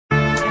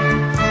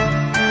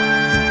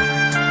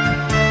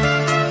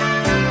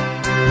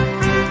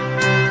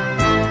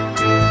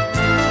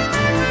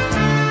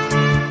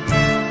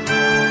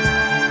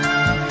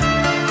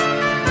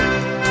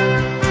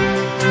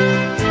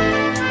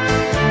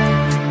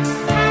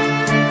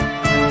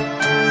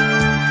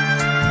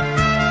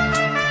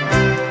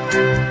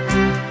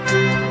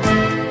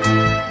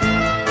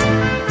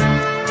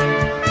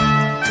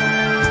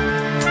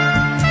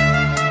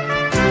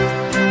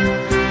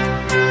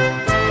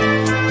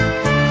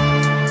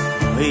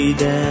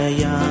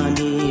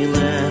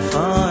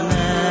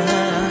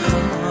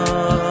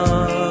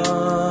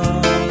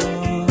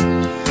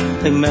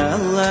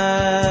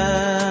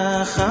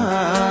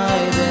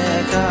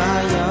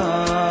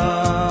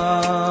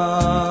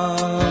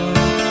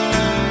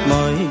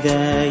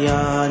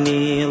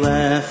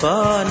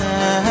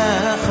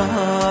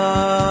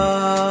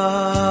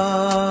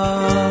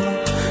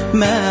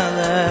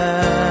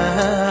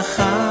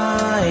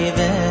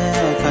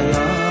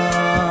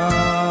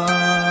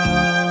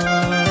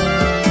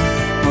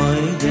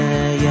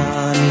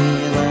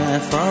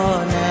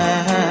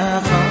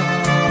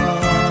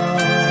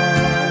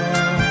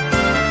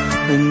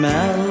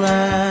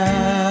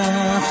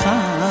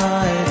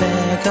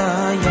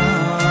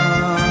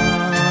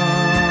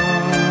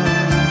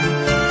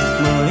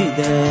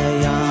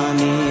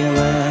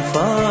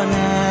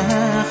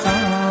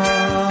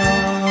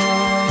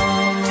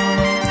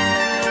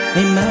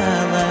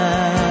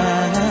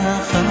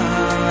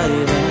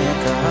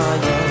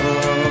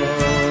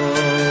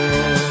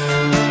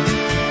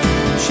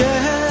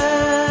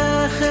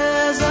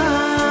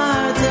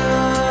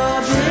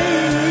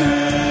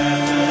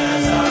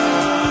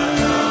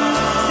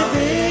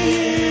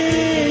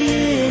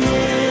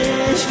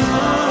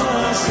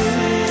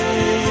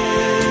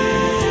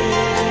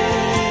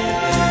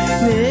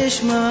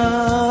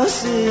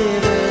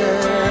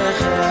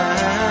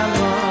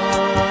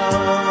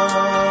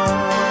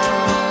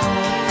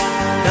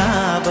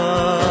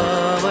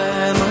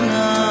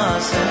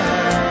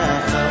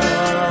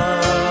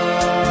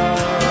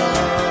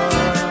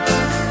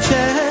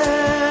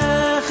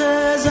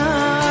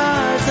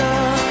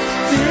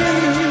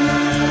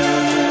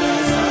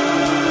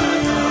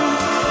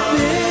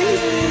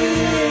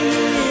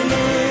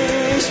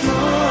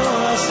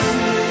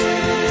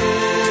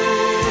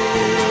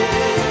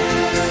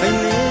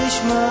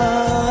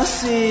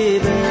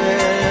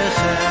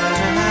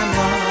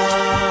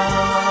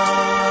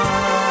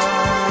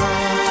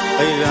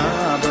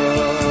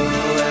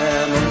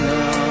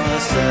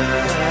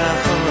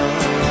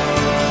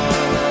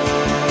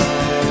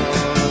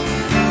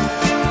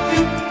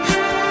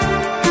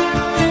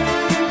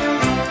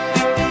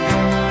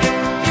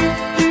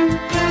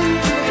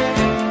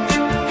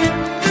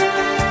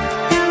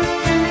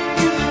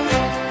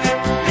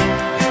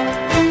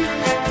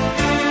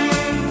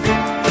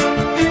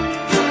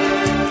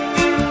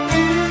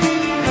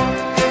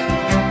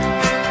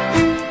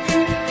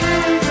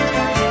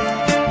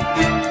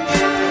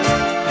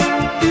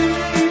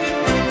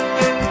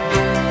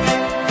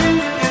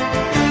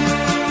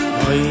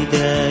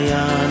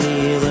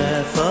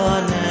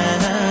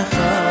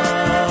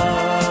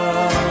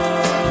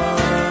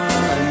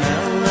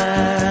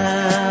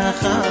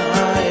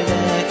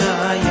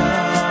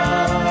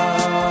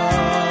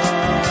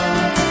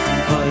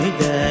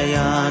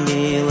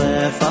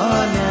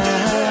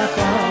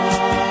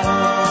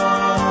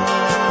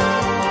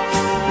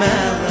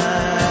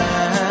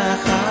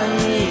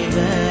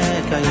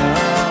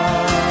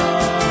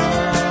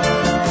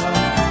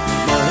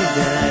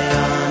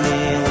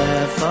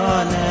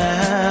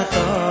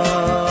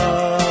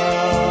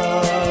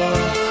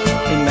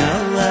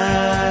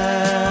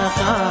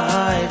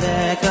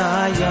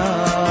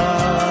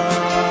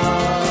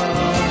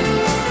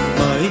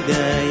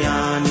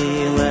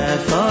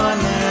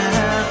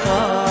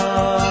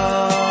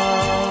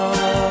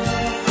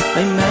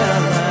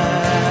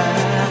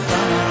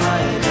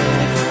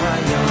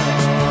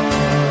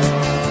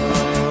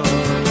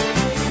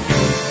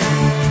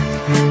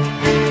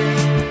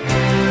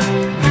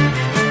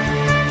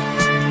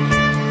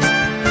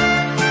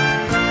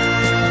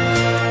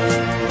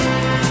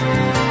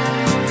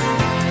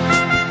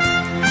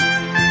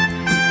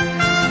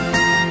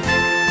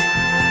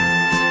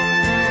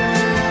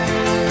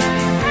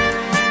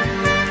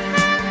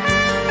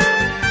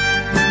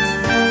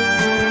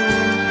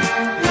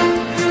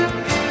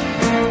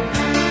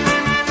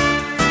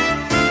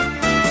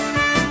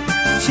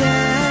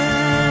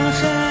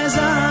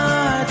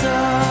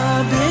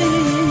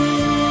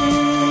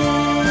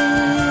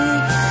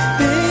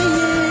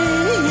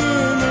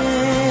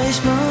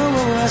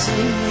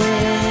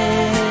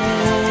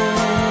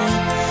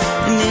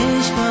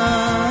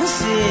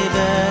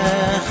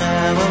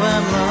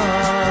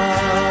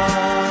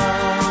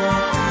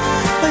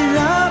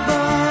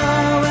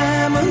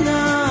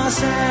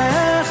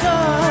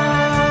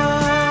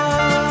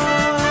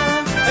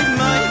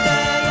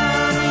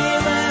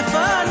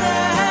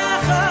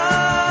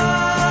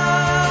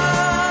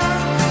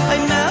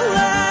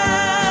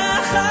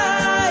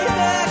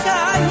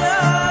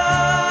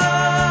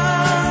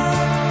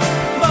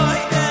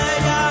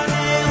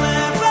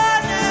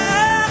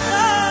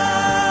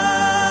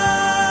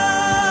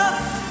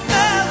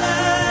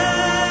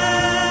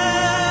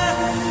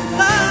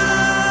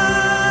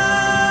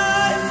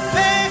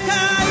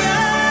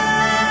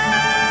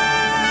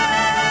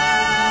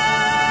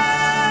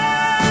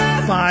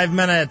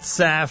Minutes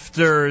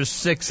after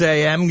 6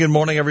 a.m. Good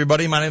morning,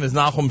 everybody. My name is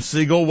Nachum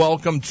Siegel.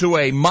 Welcome to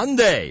a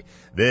Monday.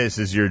 This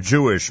is your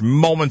Jewish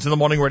Moments in the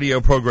Morning radio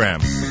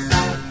program.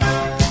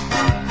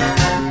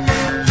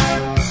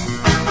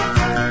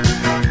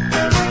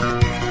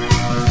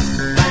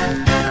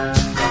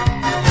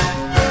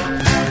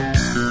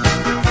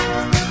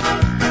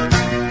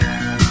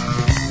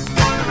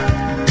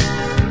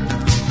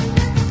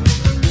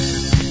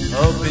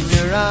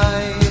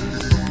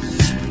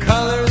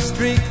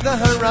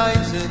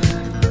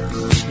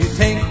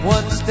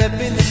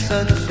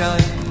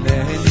 shine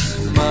and you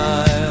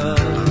smile.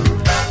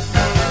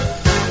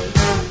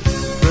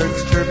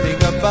 Birds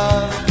chirping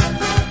above,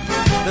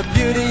 the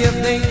beauty of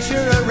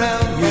nature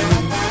around you,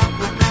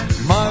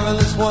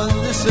 marvelous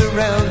wonders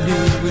surround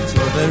you. It's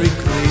all very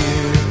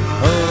clear,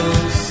 oh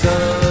so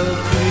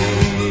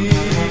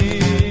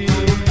clear.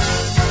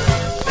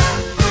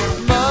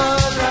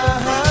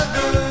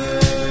 Marahabu,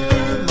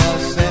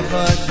 Masech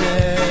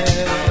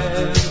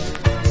Hashem.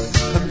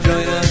 Come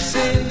join us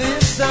in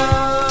this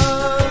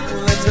song.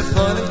 Let's have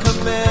fun and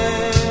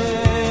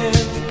command.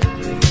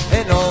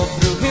 And all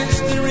through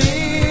history,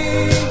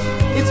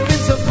 it's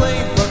been so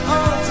plain for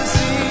all to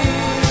see.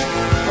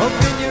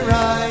 Open your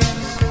eyes,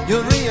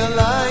 you'll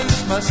realize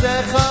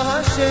Masech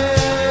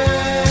Hashem.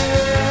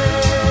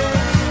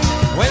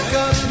 Wake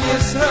up,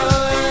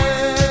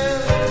 Yisrael.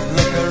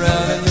 Look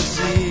around and you'll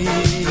see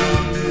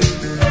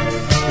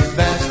His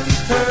vast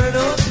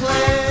eternal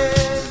plan.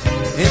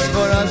 It's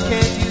for us,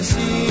 can't you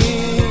see?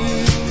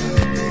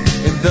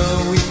 And though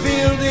we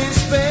feel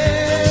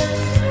despair,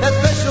 that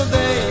special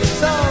day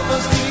is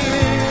almost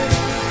here.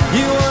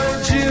 You are a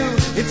Jew,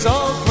 it's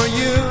all for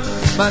you.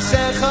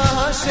 Masech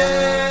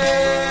Hashem.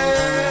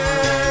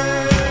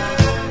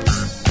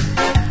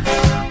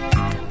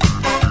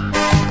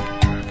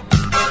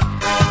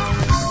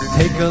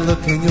 Take a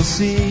look and you'll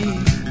see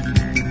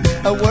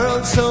a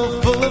world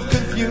so full of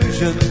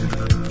confusion.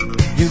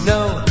 You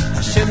know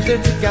Hashem's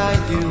there to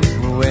guide you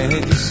when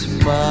you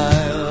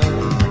smile.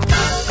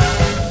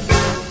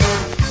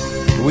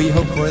 We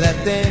hope for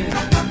that day.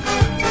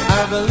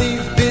 Our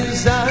belief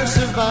is our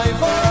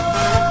survival.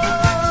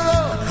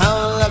 How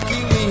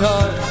lucky we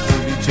are to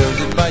be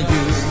chosen by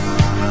you,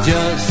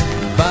 just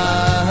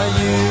by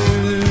you.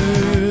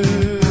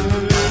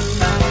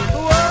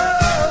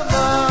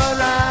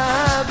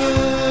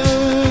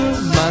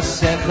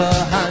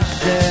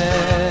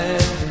 Hashem,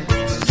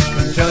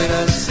 join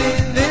us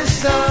in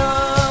this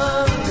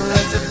song.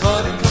 Let's have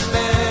fun and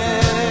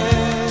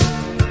command.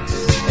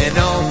 And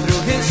all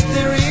through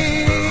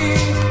history,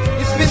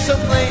 it's been so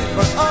plain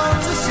for all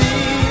to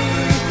see.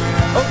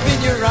 Open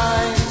your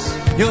eyes,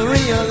 you'll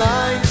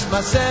realize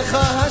Masech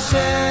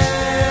Hashem.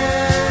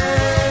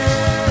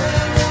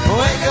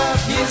 Wake up,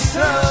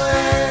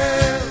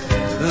 Yisrael.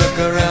 Look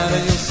around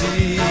and you'll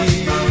see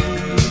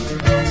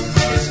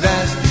His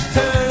vast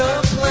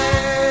eternal plan.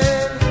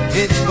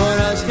 It's for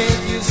us,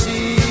 can't you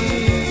see?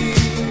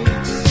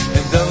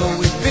 And though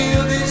we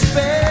feel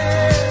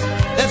despair,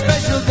 that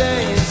special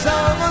day is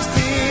almost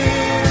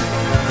here.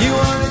 You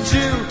are a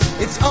Jew,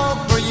 it's all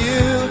for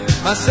you.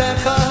 Masech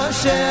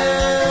Hashem.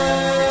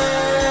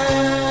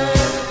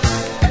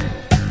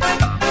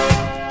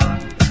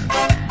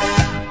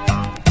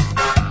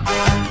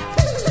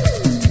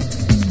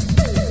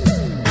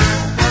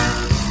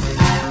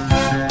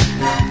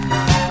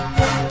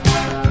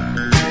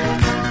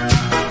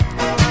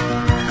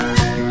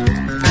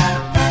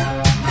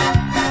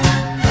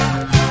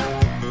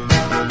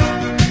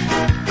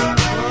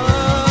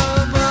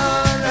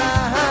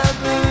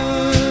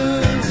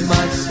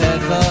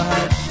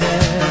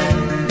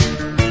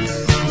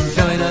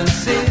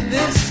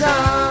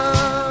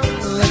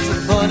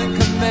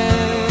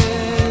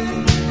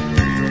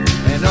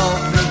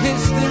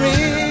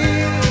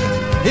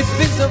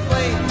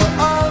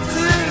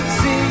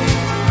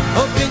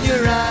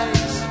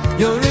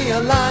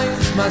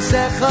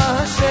 Masech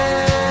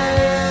Hashem.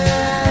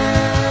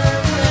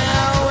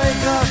 Now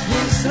wake up,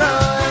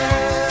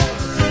 Yisrael.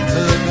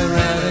 Look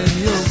around and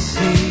you'll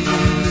see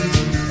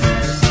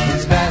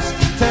His vast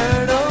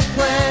eternal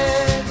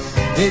plan.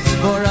 It's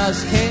for us,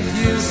 can't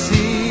you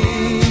see?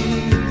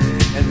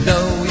 And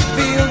though we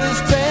feel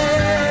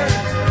despair,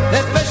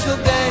 that special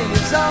day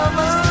is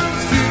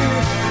almost here.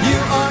 You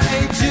are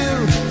a Jew,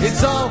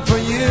 it's all for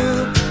you.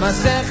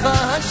 Masech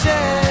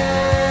Hashem.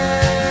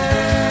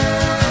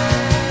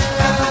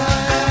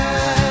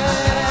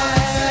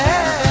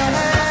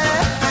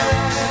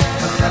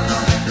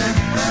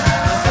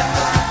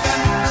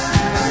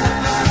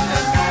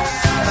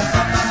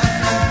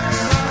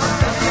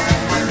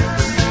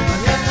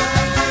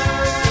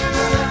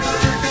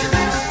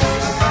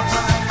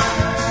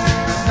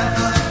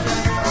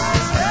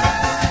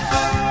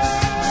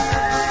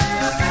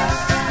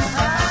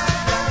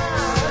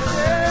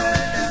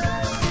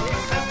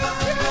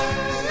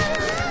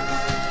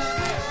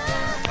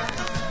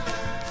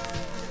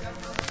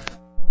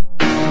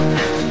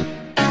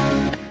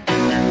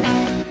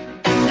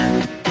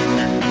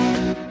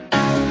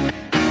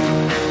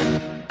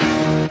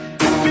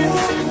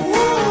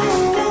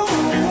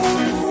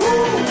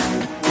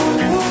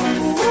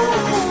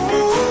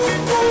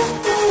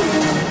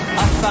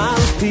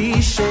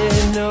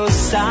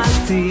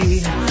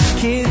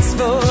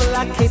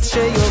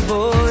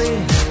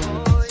 Your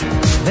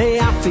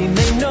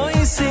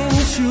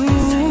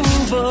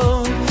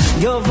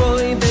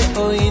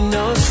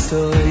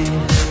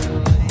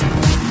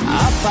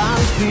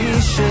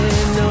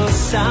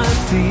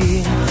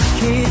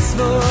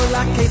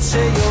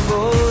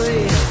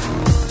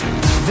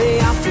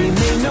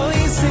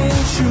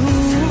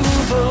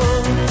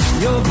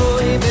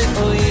boy,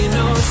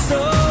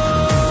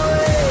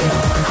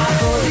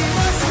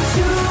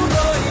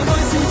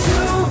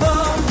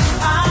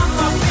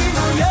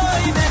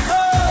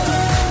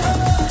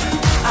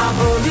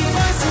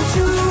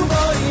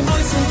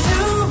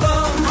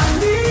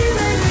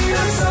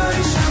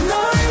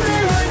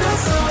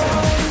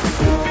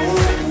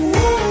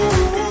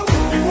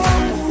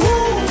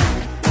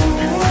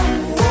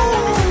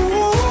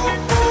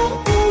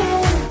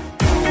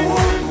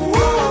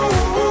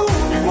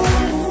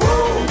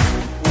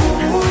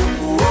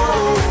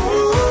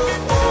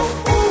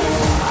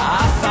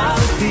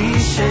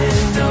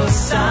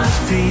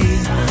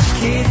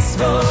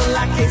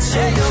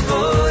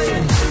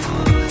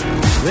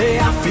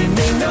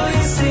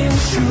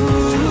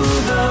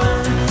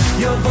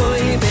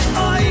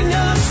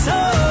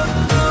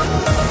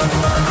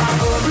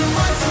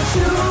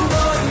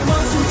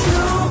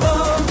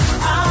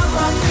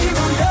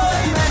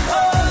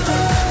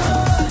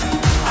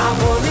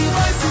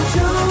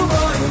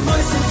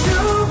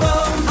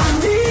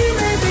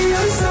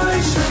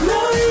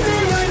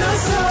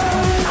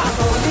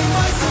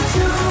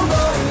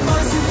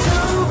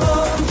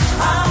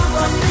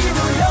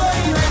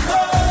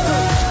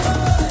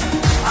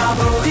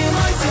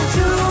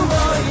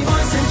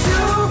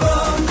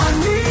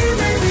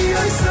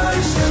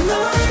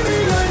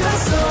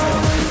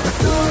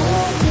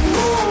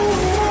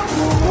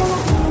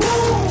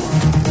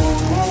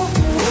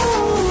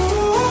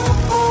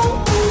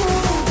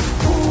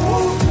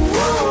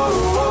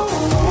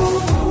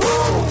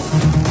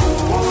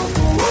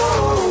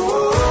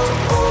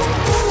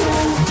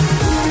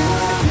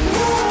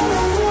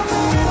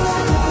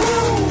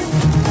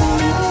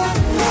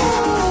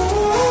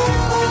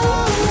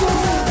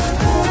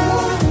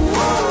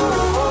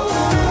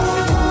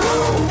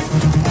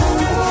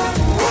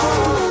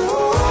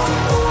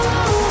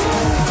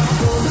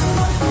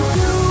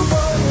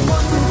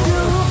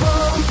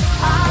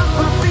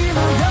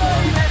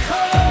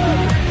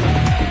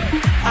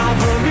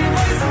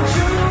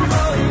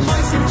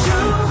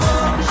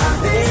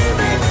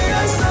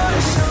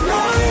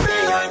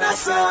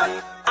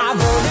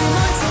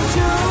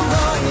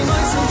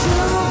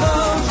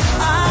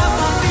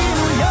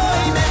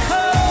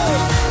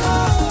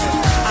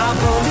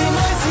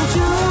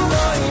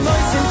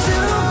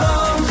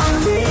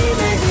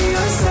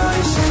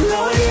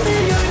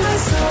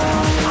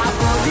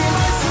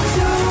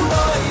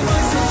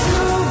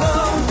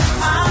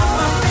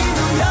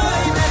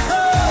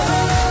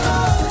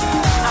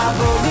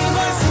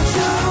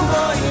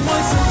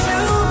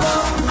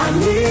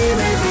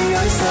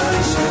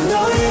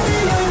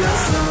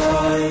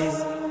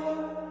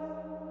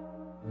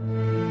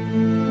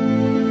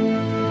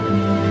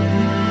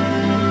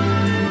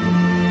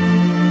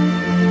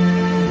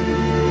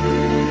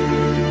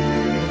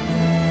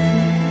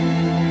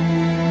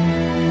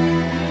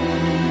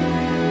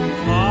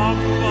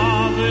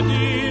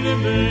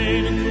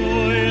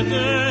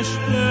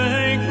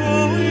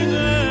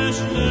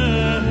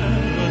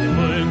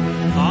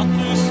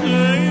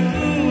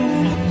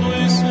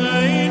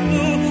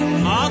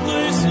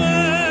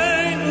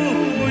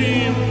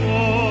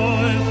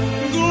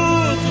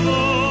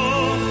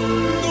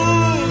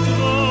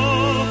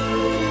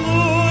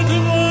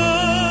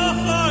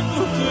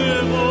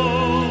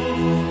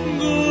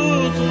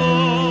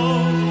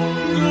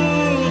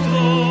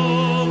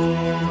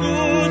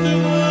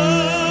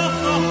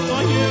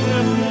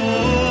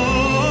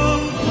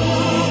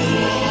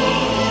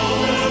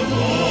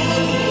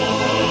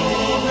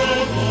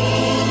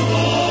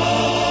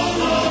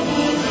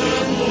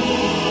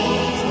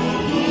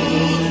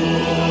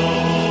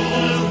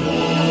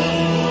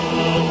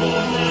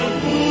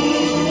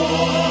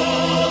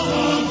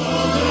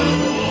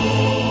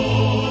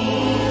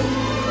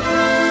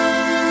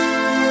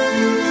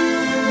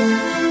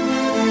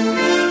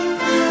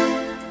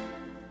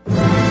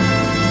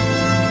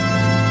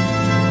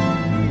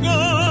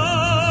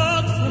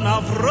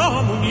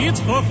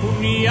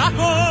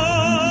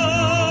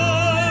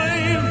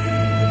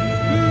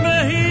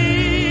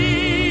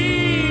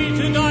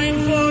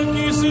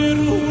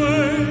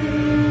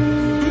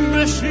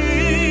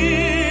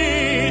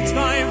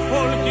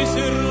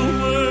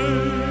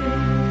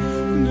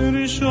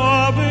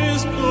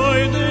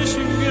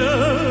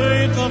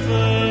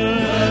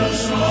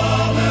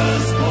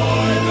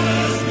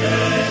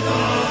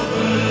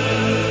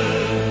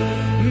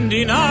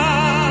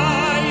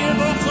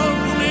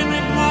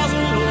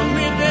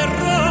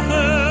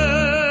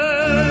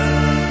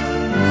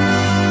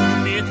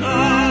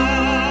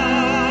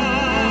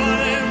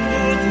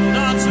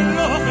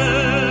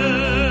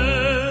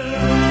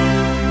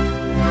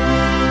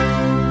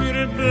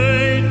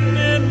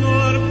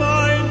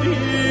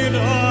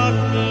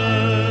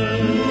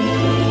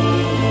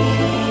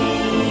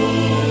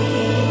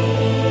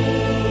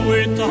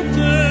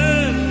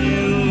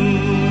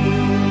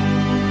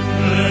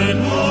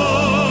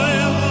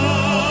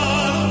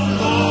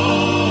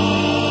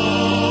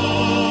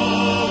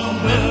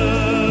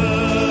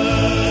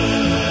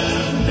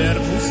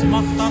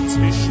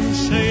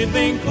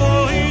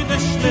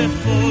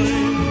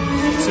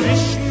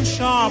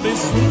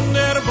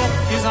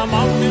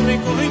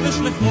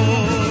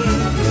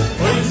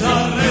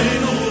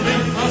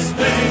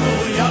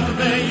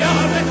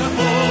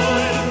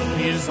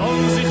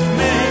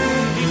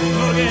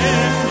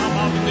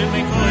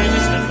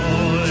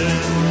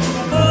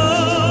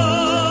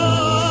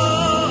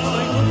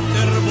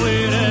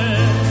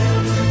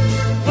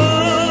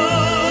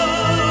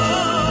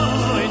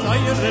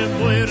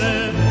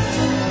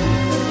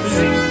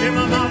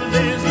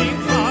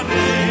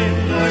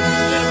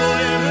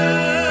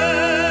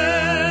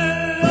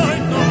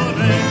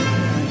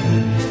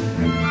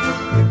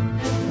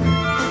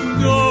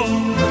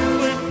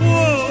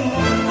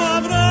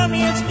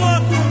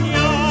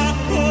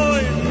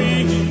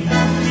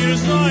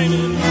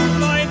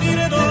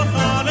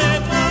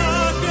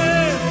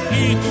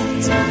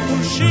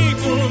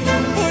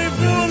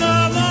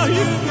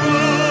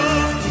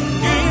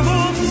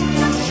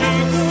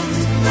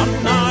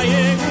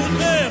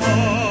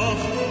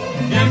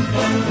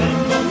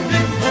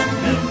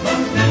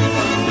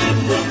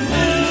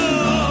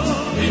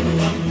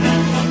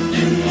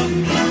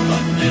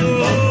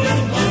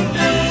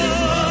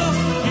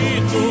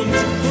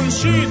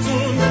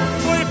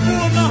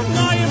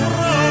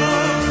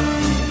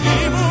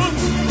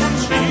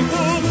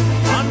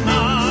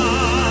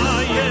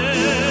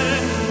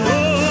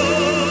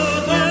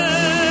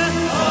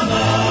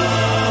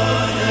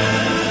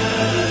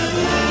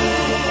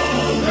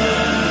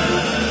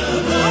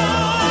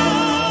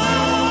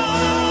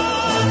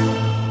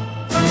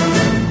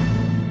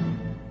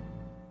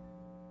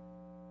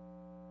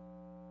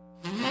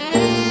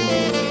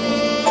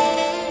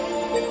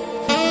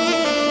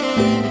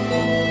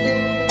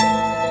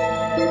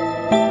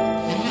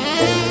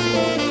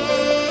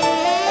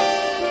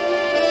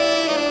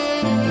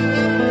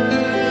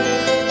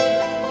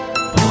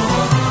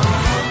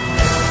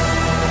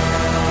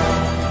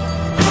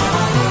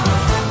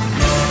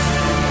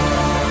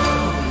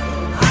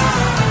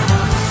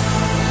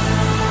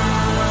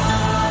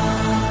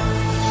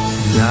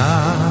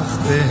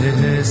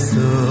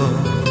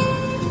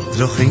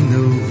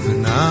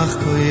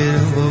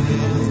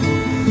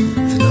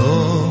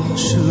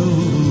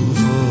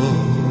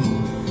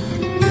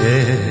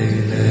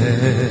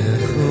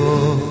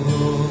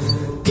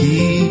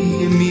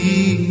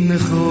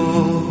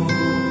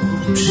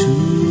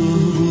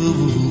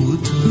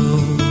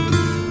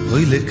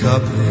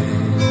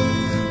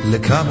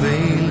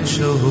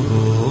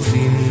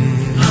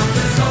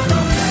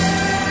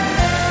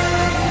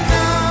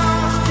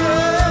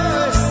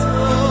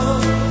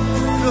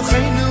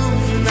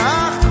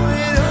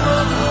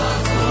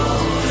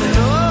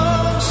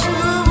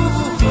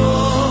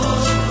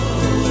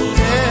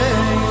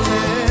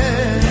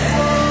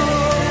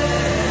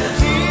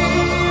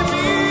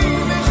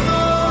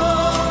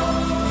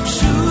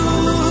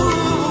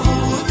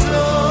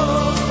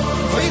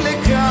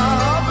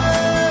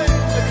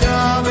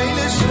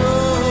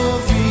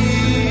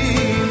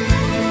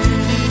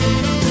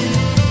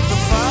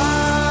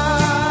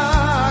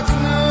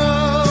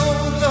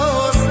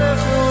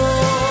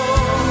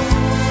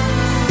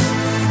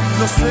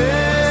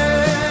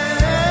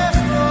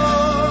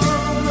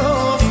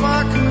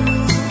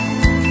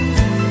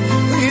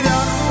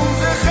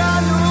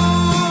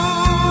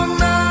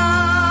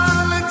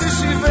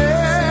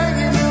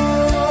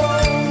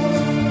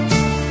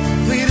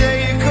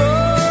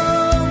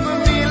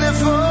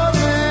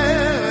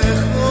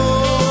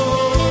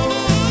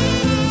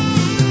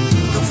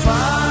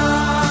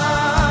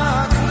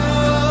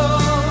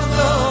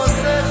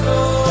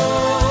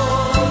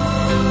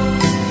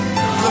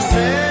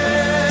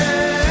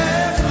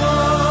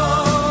 Oh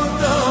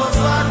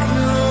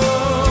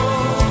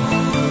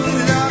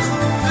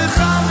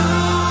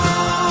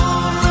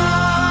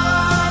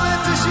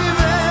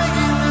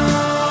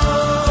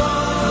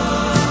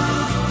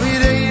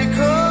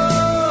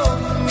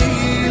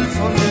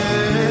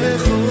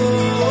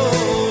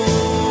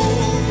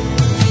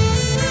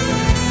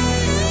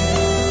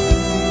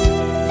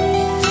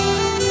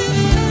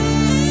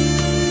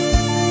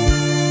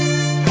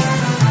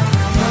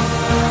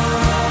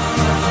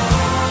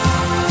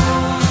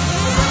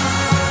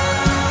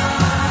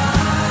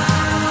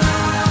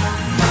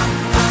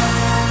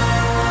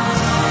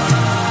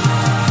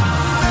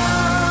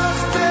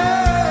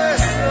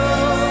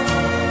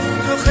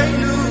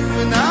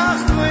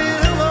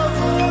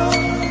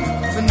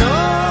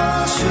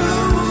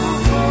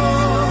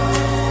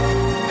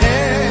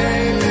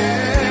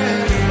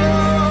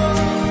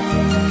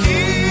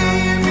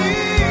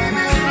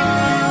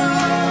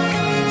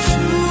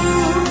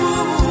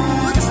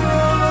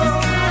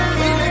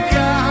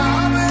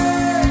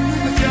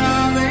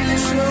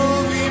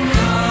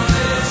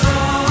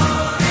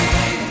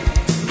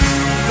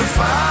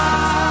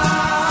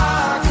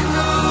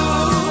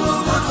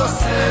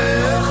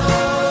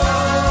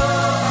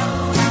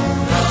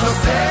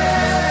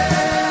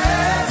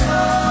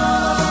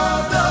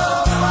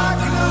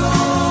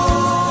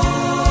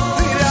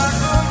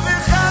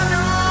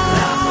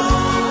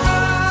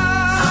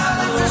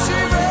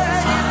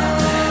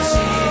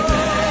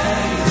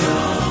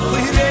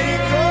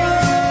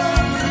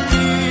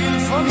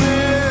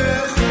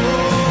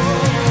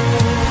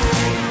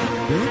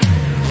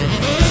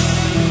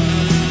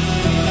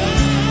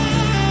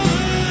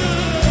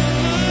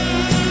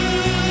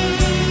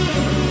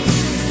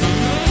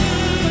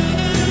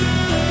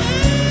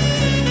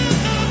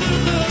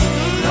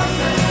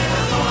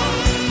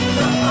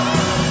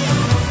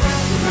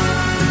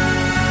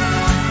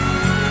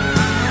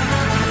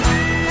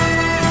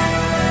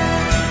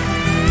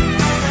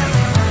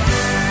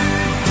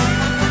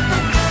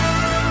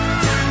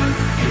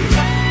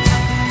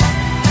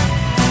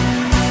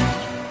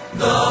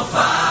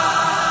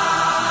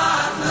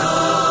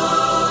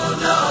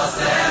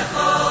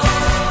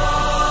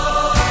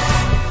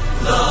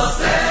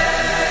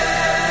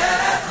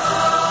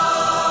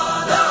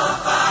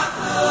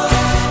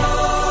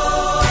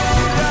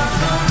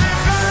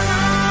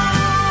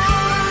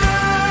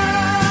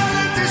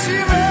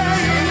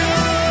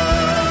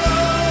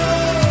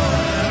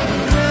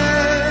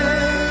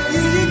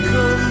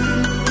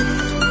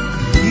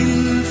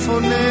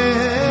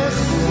Amen.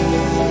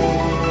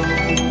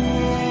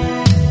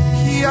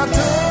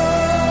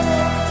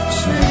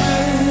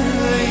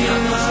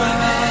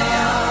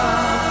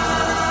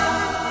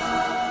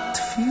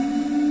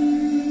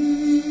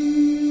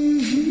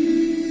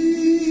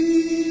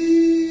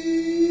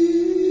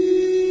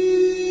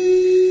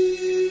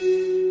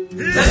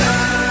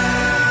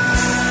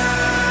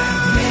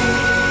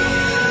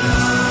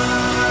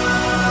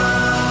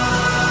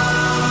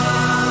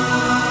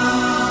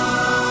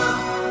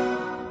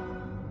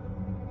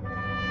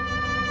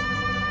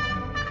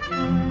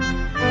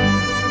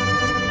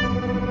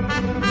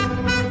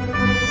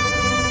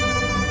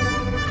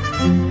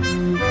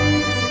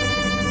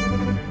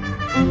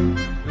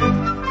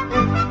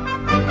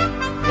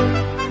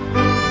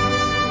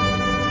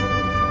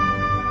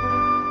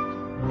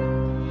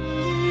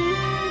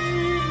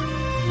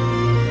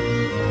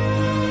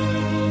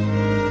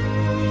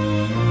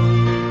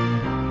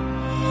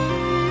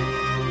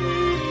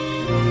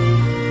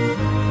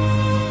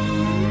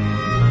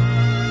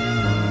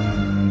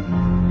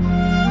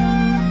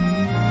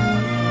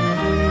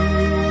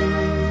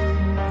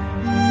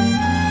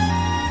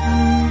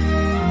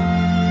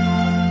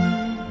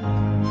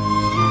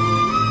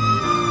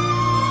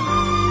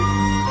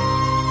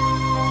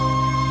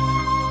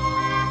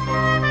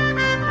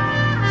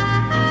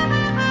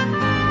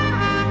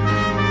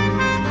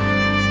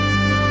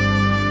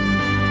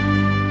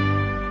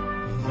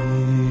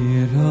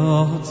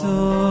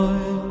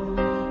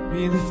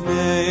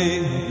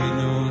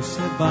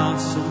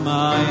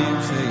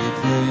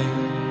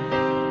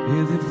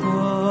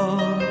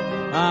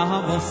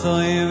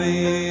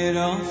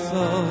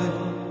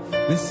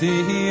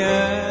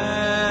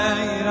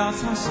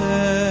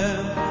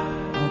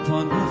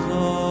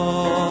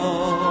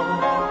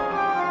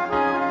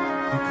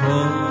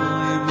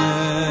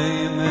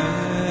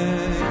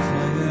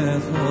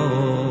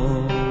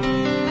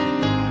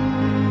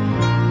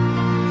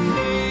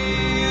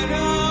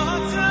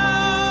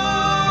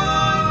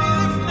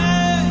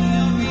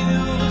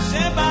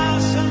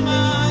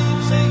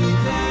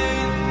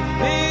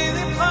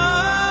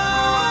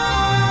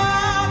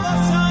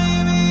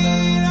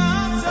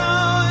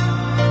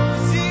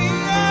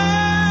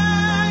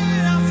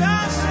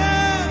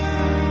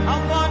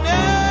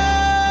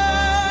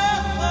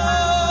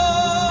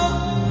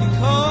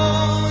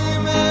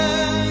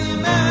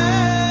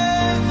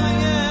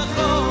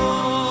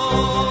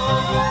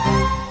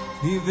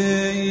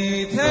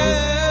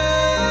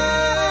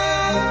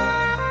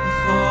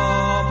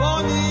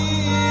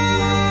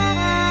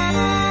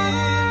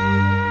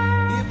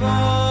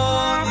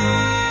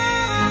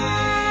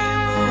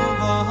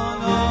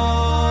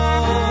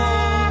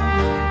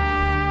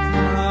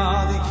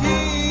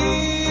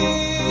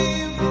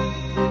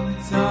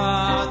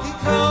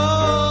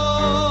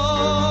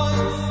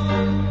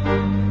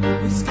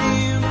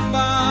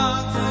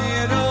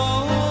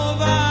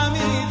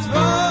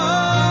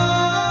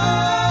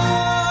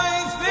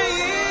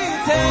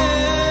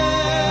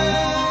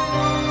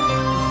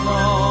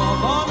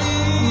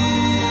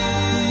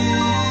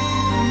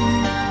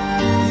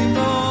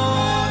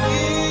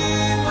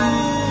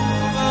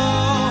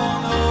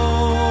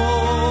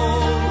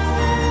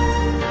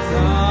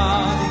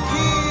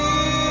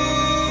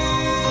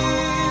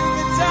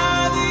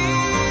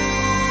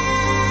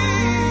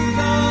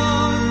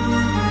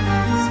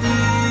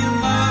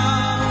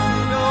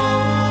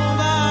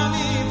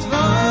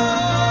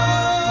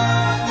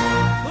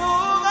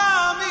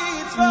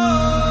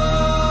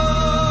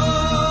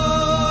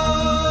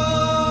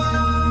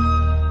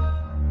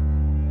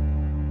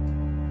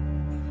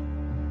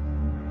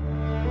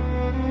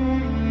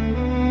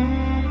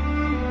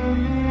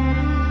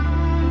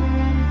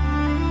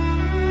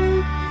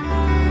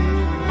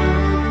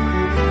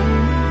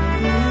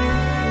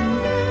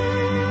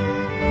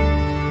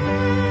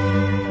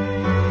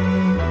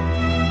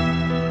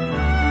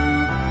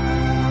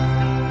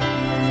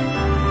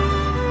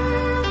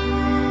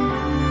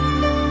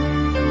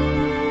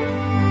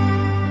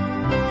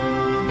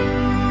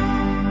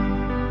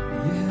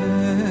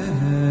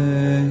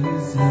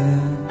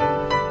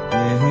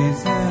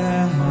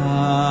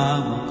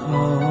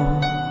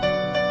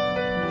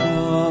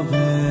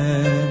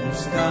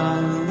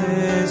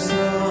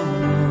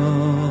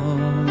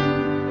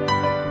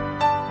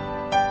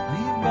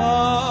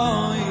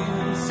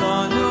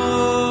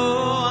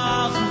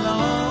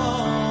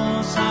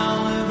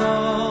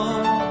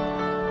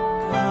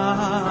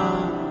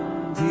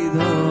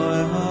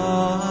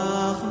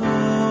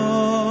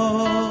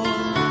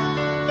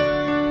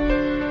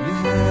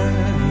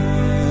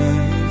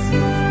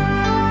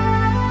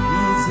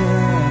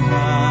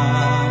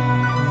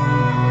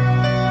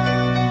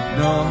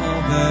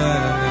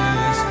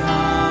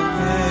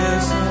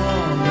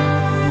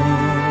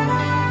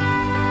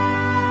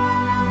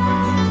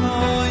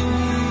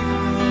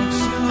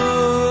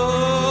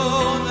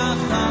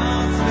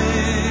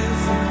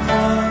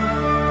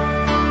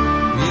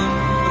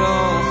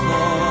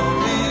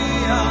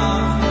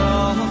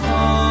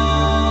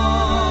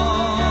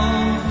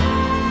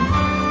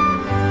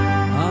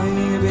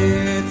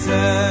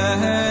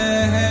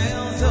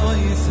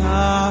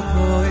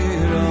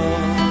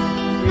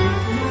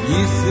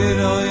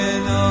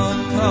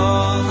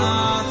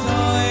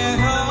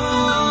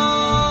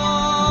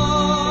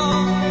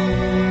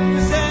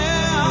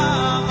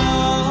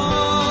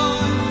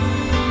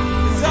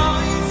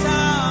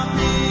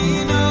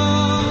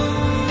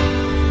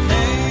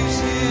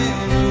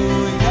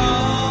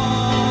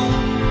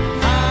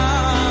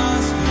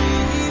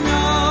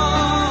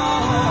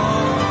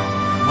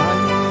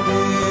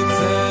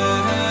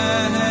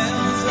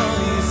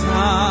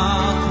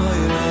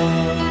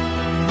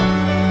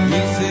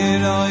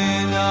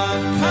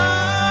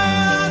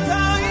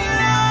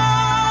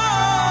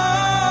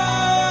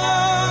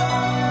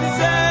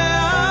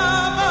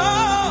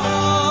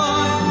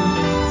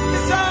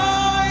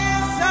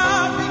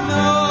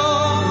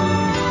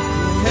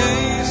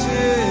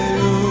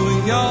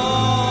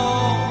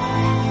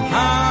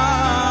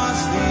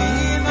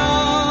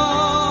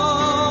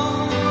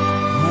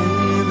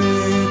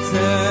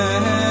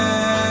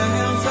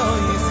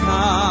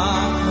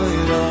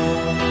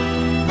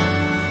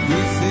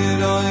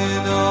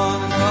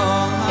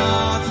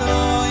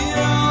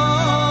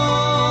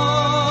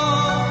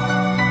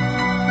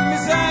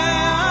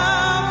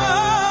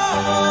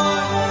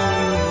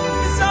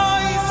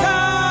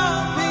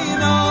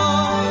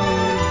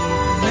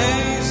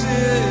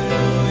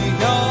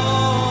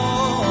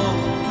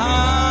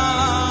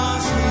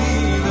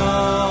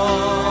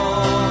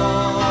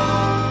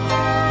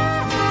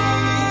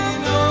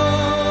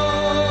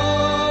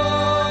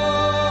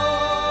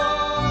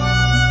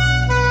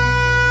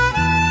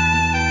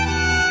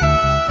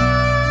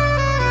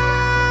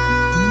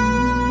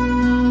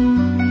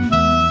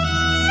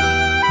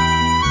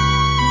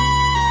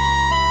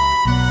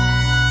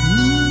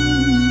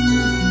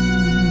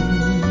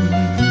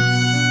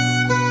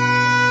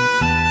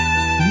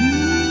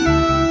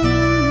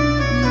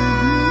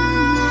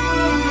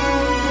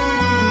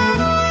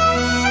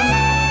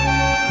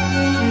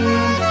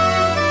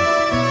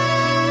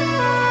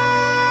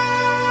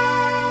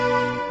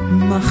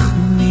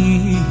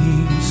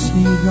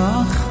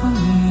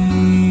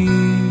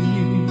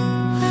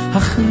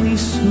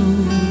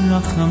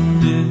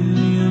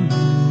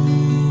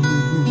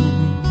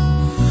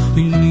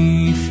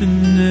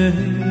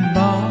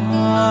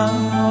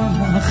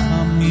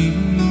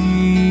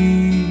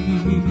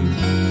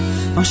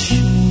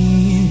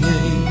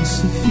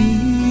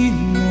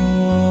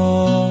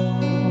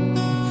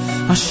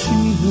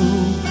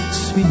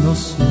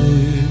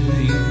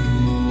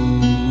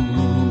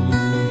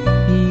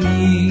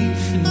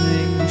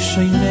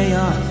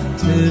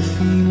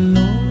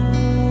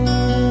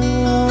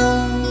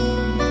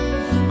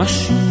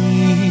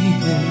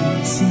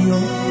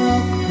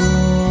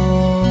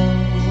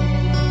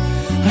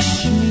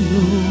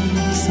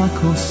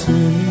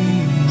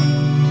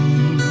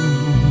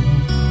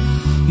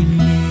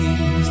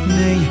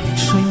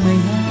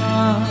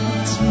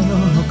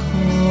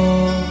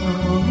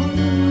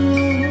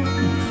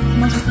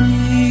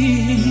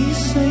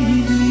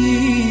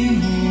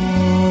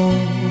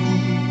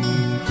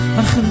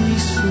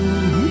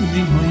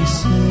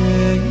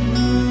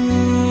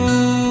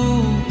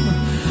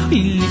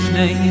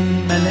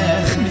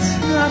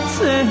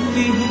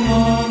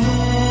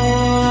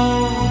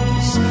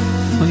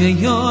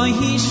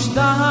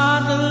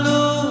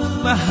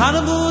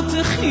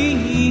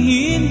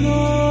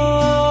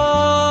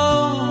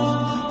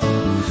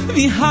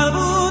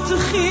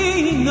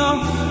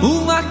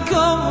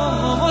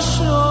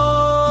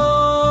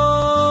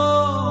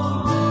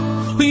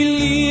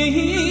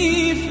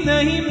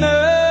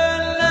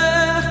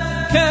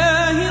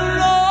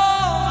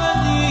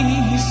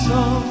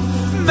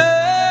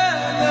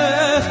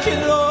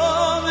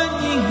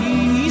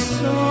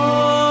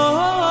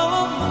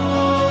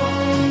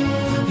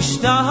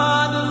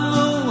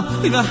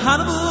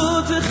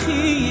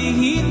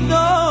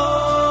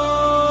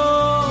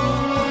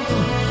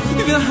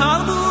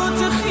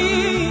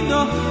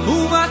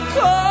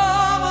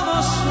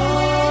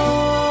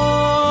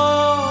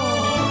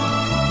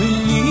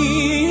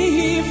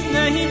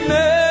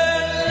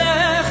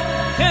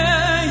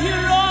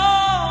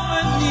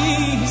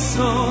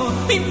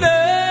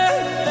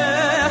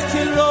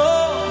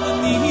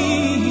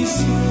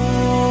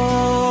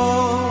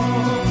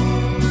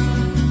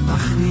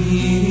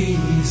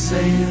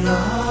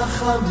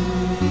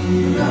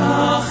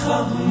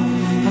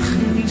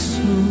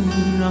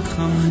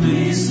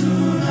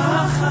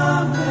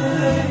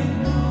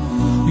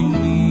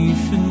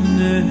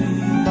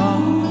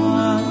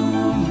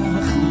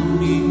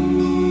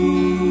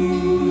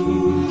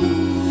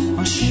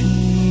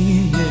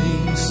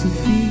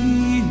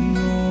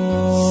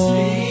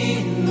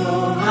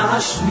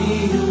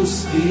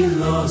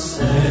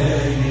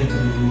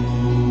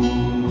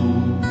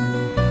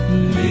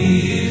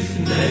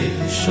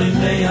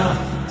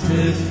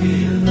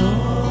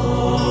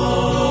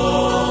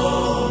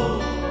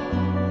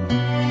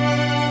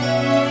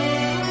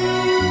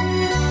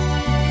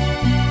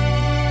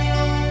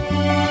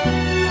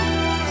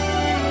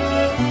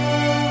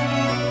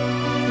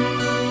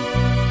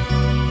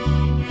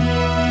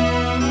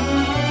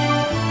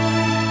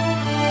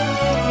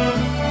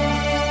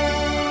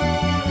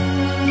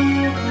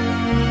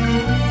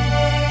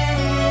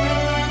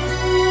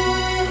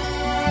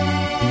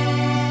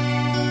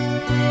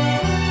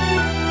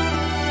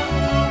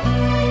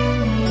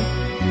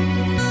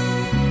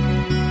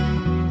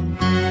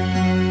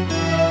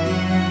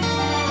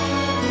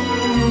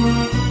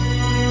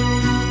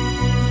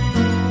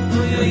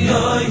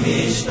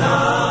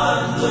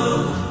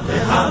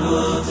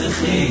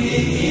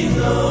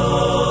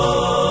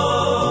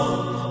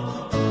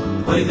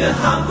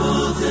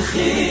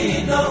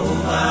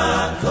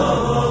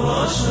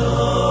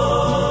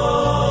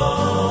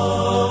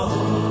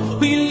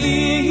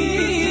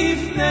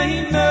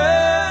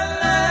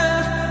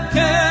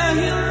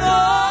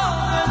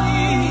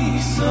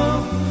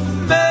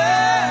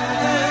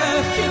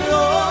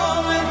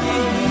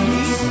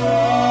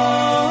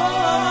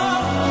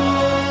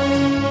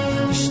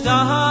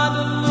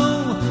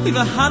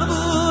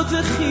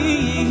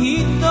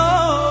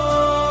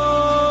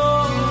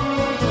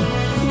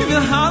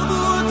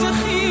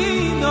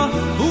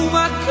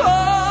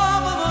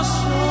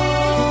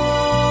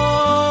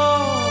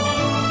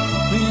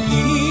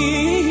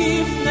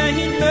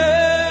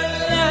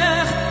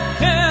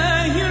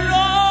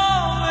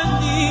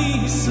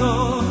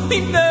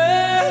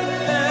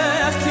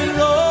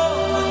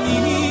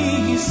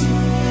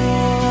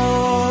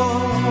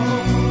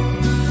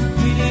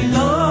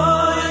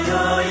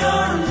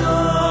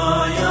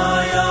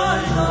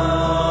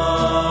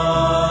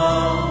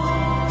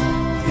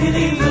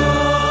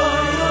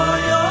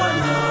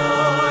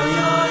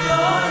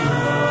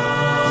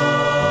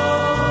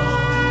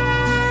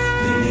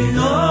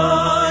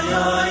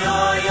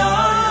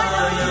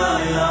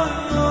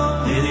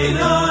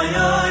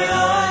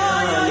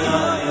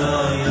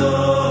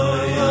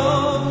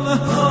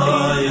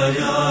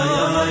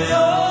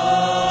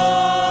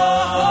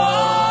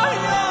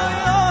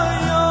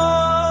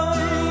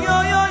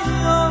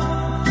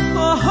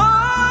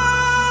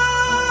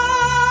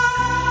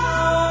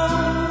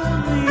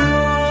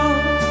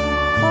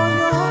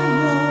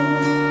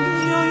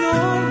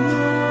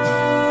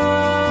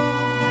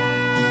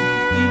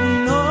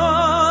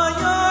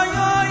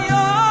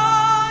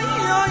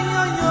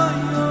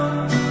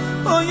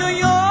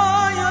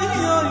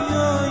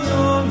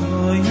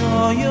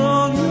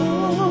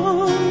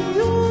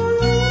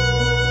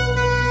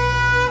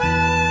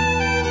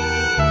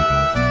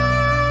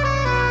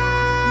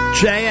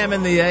 JM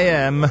in the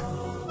AM.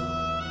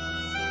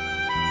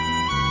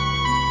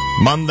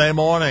 Monday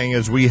morning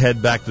as we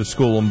head back to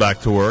school and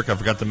back to work. I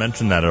forgot to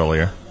mention that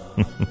earlier.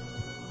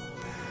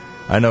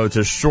 I know it's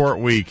a short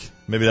week.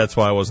 Maybe that's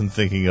why I wasn't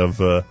thinking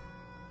of a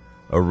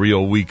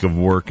real week of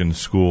work and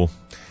school.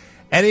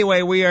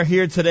 Anyway, we are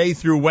here today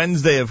through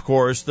Wednesday, of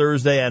course.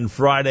 Thursday and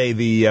Friday,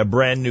 the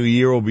brand new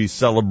year will be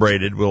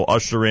celebrated. We'll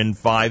usher in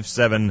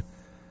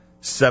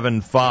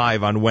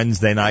 5775 on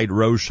Wednesday night,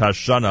 Rosh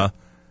Hashanah.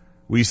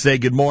 We say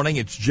good morning.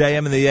 It's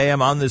JM in the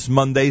AM on this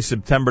Monday,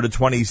 September the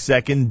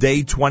 22nd,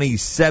 day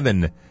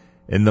 27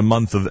 in the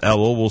month of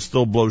Elul. We'll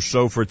still blow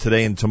shofar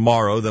today and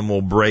tomorrow. Then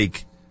we'll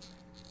break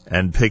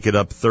and pick it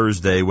up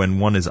Thursday when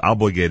one is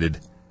obligated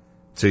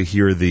to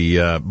hear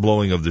the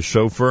blowing of the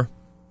shofar.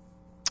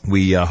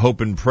 We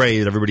hope and pray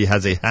that everybody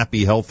has a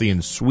happy, healthy,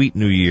 and sweet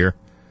new year,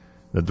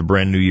 that the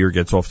brand new year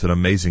gets off to an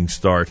amazing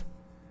start.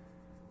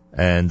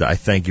 And I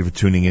thank you for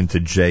tuning in to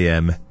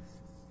JM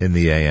in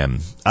the AM.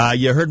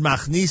 You heard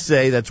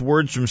Machnise, that's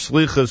words from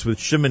Slichas with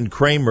Shimon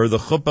Kramer, the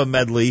Chuppah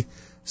medley,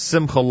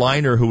 Simcha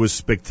Leiner, who was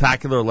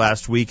spectacular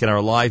last week in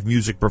our live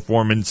music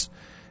performance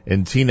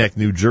in Teaneck,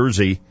 New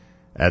Jersey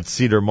at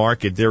Cedar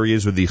Market. There he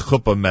is with the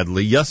Chuppah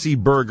medley. Yossi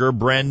Berger,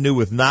 brand new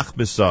with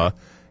Nachbasa.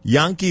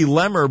 Yankee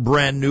Lemmer,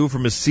 brand new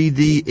from a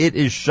CD, It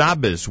Is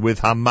Shabbos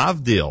with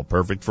Hamavdil.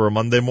 Perfect for a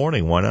Monday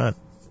morning, why not?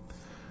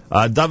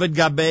 David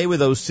Gabe with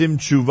Osim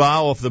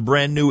Tshuva off the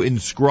brand new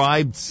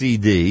Inscribed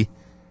CD.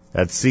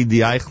 That's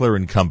CD Eichler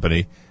and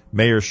Company.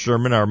 Mayor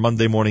Sherman, our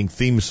Monday morning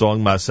theme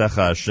song,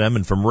 Masecha Hashem,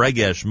 and from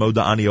Regesh,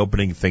 Moda Ani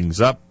opening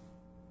things up.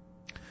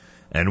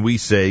 And we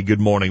say good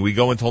morning. We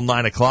go until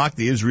 9 o'clock,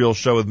 the Israel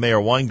show with Mayor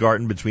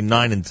Weingarten between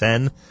 9 and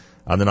 10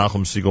 on the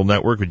Nachum Segal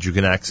Network, which you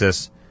can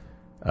access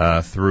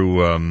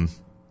through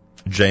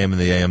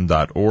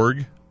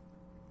jmandtheam.org.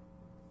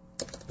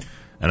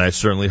 And I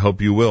certainly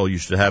hope you will. You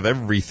should have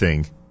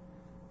everything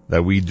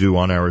that we do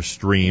on our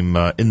stream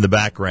in the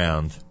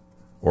background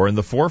or in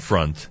the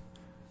forefront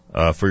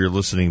for your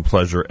listening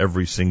pleasure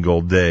every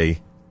single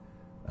day.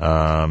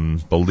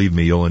 Believe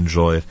me, you'll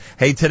enjoy it.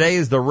 Hey, today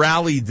is the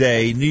rally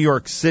day, New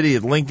York City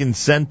at Lincoln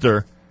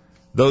Center.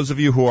 Those of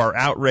you who are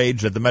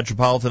outraged that the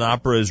Metropolitan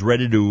Opera is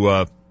ready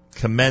to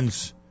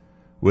commence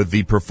with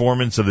the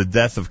performance of The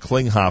Death of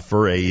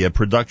Klinghoffer, a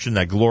production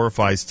that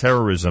glorifies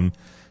terrorism,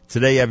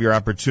 today you have your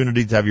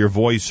opportunity to have your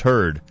voice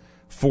heard.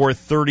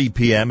 4:30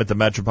 p.m. at the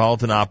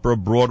Metropolitan Opera,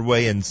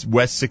 Broadway and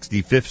West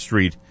 65th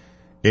Street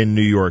in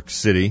New York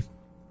City.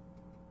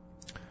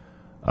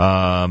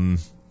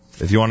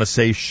 If you want to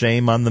say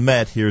shame on the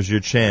Met, here's your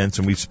chance.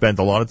 And we spent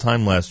a lot of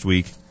time last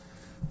week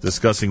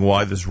discussing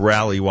why this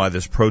rally, why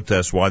this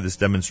protest, why this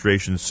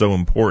demonstration is so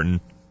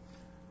important.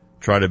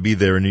 Try to be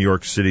there in New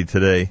York City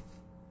today.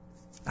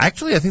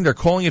 Actually, I think they're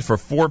calling it for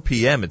 4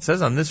 p.m. It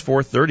says on this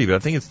 4:30, but I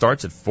think it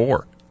starts at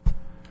 4.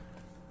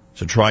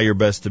 So try your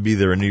best to be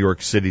there in New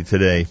York City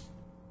today.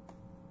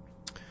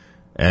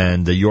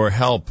 And your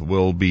help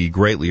will be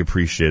greatly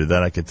appreciated,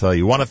 that I can tell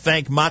you. I want to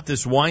thank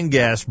Matis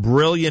Weingas,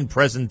 brilliant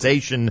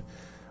presentation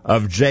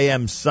of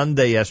JM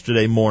Sunday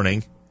yesterday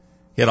morning.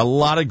 He had a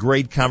lot of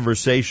great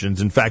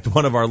conversations. In fact,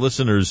 one of our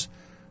listeners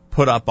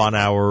put up on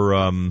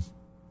our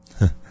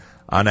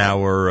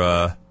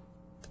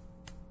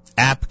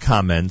app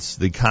comments,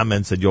 the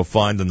comments that you'll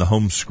find on the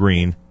home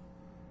screen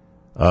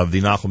of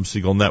the Nachum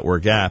Segal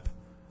Network app,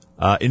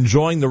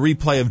 enjoying the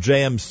replay of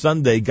JM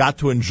Sunday. Got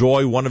to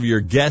enjoy one of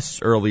your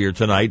guests earlier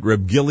tonight,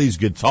 Reb Gilly's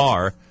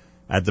guitar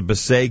at the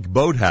Passaic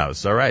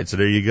Boathouse. All right, so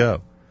there you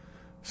go.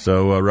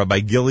 So Rabbi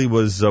Gilly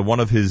was one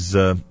of his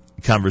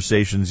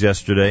conversations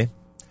yesterday,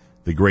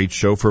 the great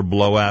chauffeur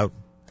blowout,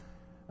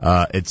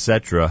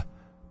 etc.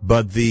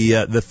 But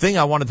the thing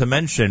I wanted to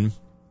mention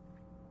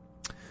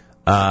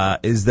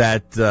is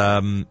that,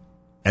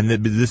 and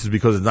this is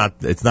because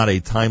it's not a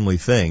timely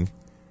thing.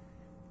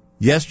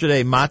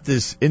 Yesterday,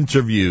 Matis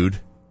interviewed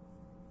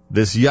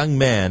this young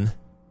man,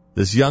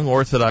 this young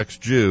Orthodox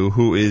Jew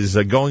who is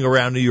going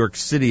around New York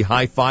City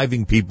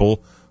high-fiving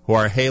people who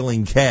are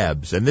hailing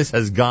cabs, and this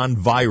has gone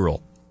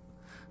viral.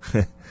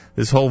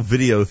 This whole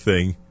video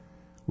thing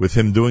with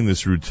him doing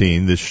this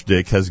routine, this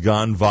shtick, has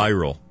gone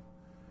viral.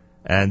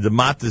 And the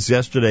Matis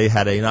yesterday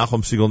had a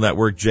Nachum Segal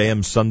Network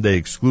JM Sunday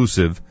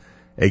exclusive,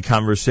 a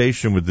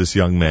conversation with this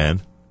young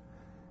man.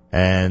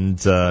 And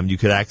you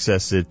could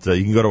access it.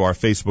 You can go to our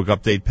Facebook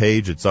update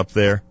page. It's up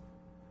there.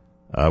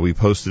 We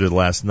posted it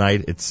last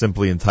night. It's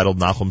simply entitled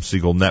Nachum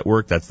Segal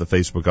Network. That's the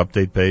Facebook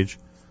update page.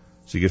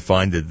 So you can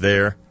find it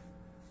there.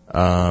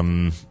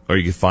 Or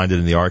you can find it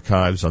in the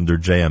archives under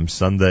JM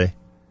Sunday.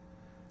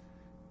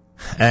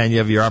 And you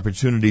have your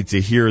opportunity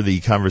to hear the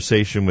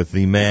conversation with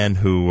the man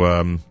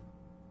who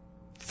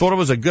thought it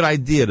was a good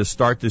idea to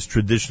start this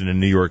tradition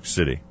in New York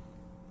City.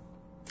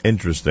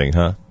 Interesting,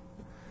 huh?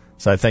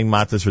 So I thank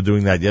Matis for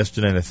doing that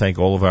yesterday, and I thank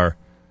all of our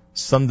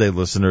Sunday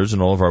listeners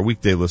and all of our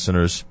weekday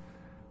listeners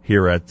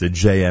here at the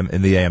JM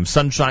in the AM.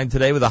 Sunshine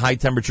today with a high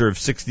temperature of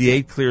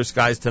 68, clear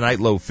skies tonight,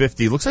 low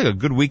 50. Looks like a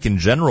good week in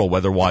general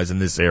weather-wise in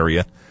this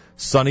area.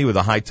 Sunny with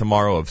a high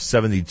tomorrow of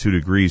 72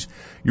 degrees.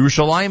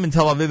 Yerushalayim and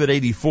Tel Aviv at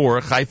 84,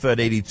 Haifa at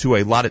 82,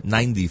 a lot at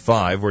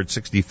 95. We're at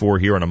 64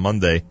 here on a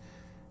Monday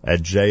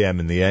at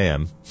JM in the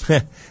AM.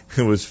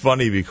 It was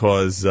funny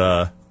because, you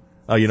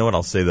know what,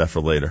 I'll save that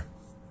for later.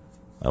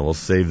 I will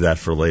save that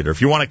for later. If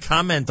you want to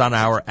comment on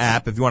our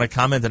app, if you want to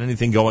comment on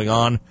anything going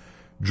on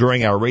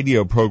during our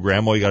radio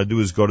program, all you got to do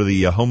is go to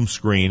the home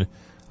screen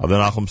of the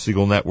Nachum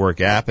Segal Network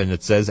app, and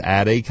it says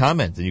add a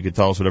comment. And you can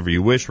tell us whatever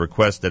you wish,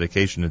 request,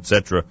 dedication,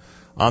 etc.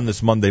 on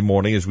this Monday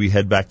morning as we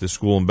head back to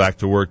school and back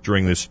to work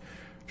during this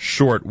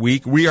short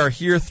week. We are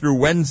here through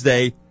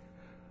Wednesday,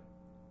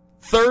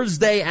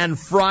 Thursday, and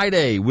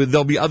Friday.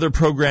 There'll be other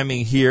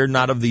programming here,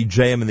 not of the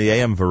JM and the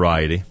AM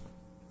variety.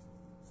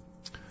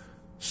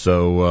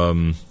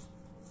 So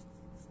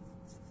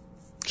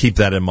keep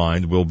that in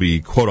mind. We'll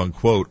be,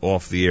 quote-unquote,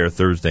 off the air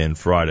Thursday and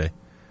Friday.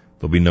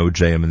 There'll be no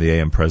JM and the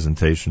AM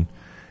presentation.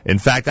 In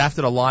fact,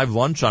 after the live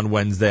lunch on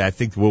Wednesday, I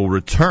think we'll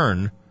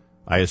return,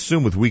 I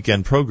assume, with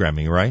weekend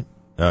programming, right?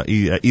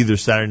 Either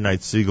Saturday Night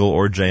Segal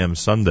or JM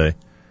Sunday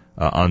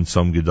on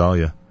Tzom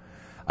Gedalia.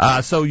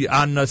 So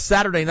on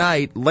Saturday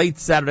night, late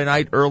Saturday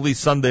night, early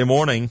Sunday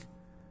morning,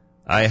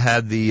 I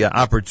had the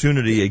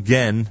opportunity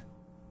again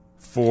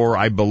for,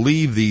 I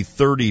believe, the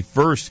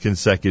 31st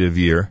consecutive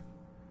year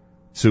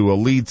to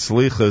lead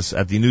Slichus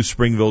at the New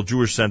Springville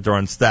Jewish Center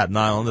on Staten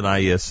Island, and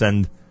I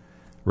send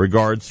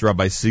regards to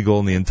Rabbi Segal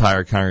and the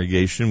entire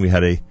congregation. We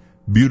had a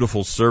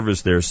beautiful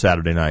service there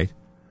Saturday night.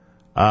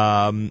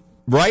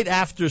 Right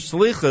after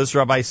Slichus,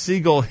 Rabbi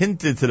Segal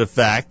hinted to the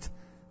fact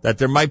that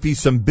there might be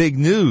some big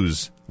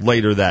news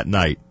later that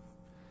night.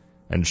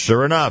 And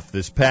sure enough,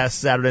 this past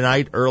Saturday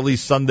night, early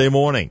Sunday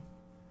morning,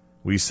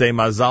 we say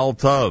Mazal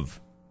Tov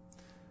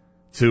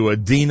to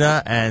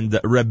Adina and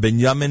Reb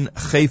Binyamin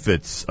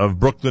Chafetz of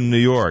Brooklyn, New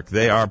York.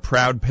 They are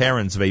proud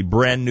parents of a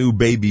brand new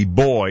baby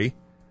boy.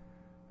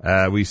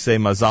 We say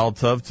Mazal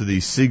Tov to the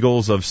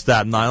Segals of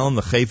Staten Island,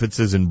 the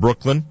Chafetzes in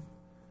Brooklyn,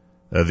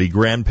 the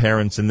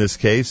grandparents in this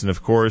case, and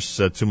of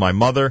course to my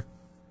mother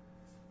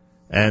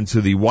and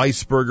to the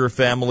Weisberger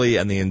family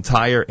and the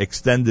entire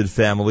extended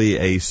family,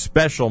 a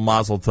special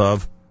Mazel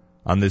Tov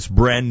on this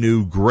brand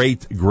new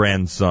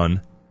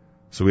great-grandson.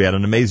 So we had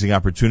an amazing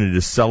opportunity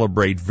to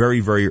celebrate very,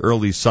 very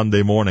early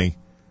Sunday morning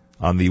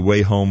on the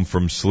way home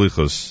from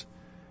Slichus.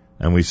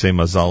 And we say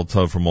Mazal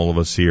Tov from all of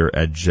us here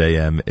at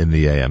JM in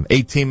the AM.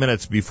 18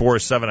 minutes before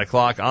 7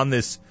 o'clock on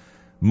this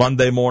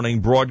Monday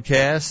morning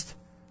broadcast.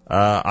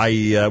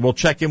 I will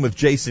check in with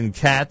Jason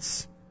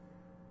Katz.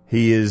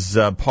 He is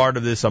part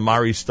of this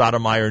Amari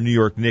Stoudemire New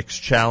York Knicks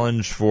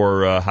challenge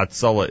for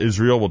Hatzalah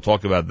Israel. We'll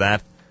talk about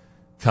that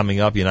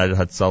coming up, United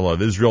Hatzalah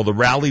of Israel. The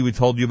rally we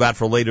told you about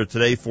for later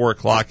today, 4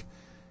 o'clock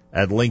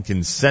at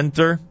Lincoln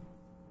Center.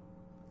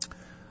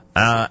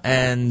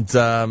 And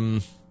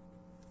one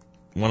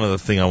other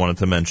thing I wanted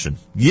to mention.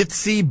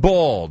 Yitzy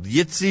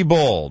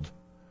Bald,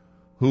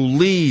 who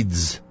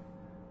leads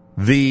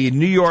the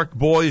New York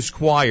Boys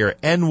Choir,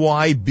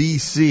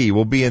 NYBC,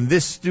 will be in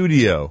this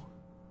studio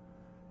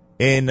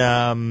will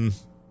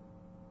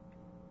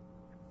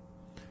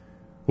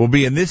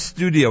be in this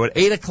studio at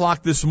 8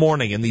 o'clock this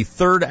morning, in the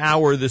third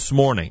hour this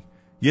morning.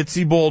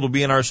 Yitzy Bald will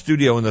be in our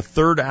studio in the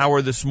third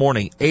hour this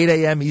morning, 8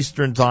 a.m.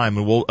 Eastern Time,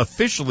 and will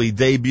officially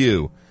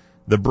debut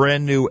the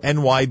brand new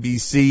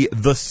NYBC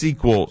The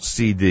Sequel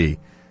CD.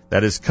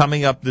 That is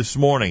coming up this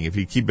morning if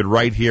you keep it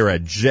right here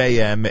at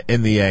JM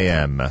in the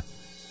AM.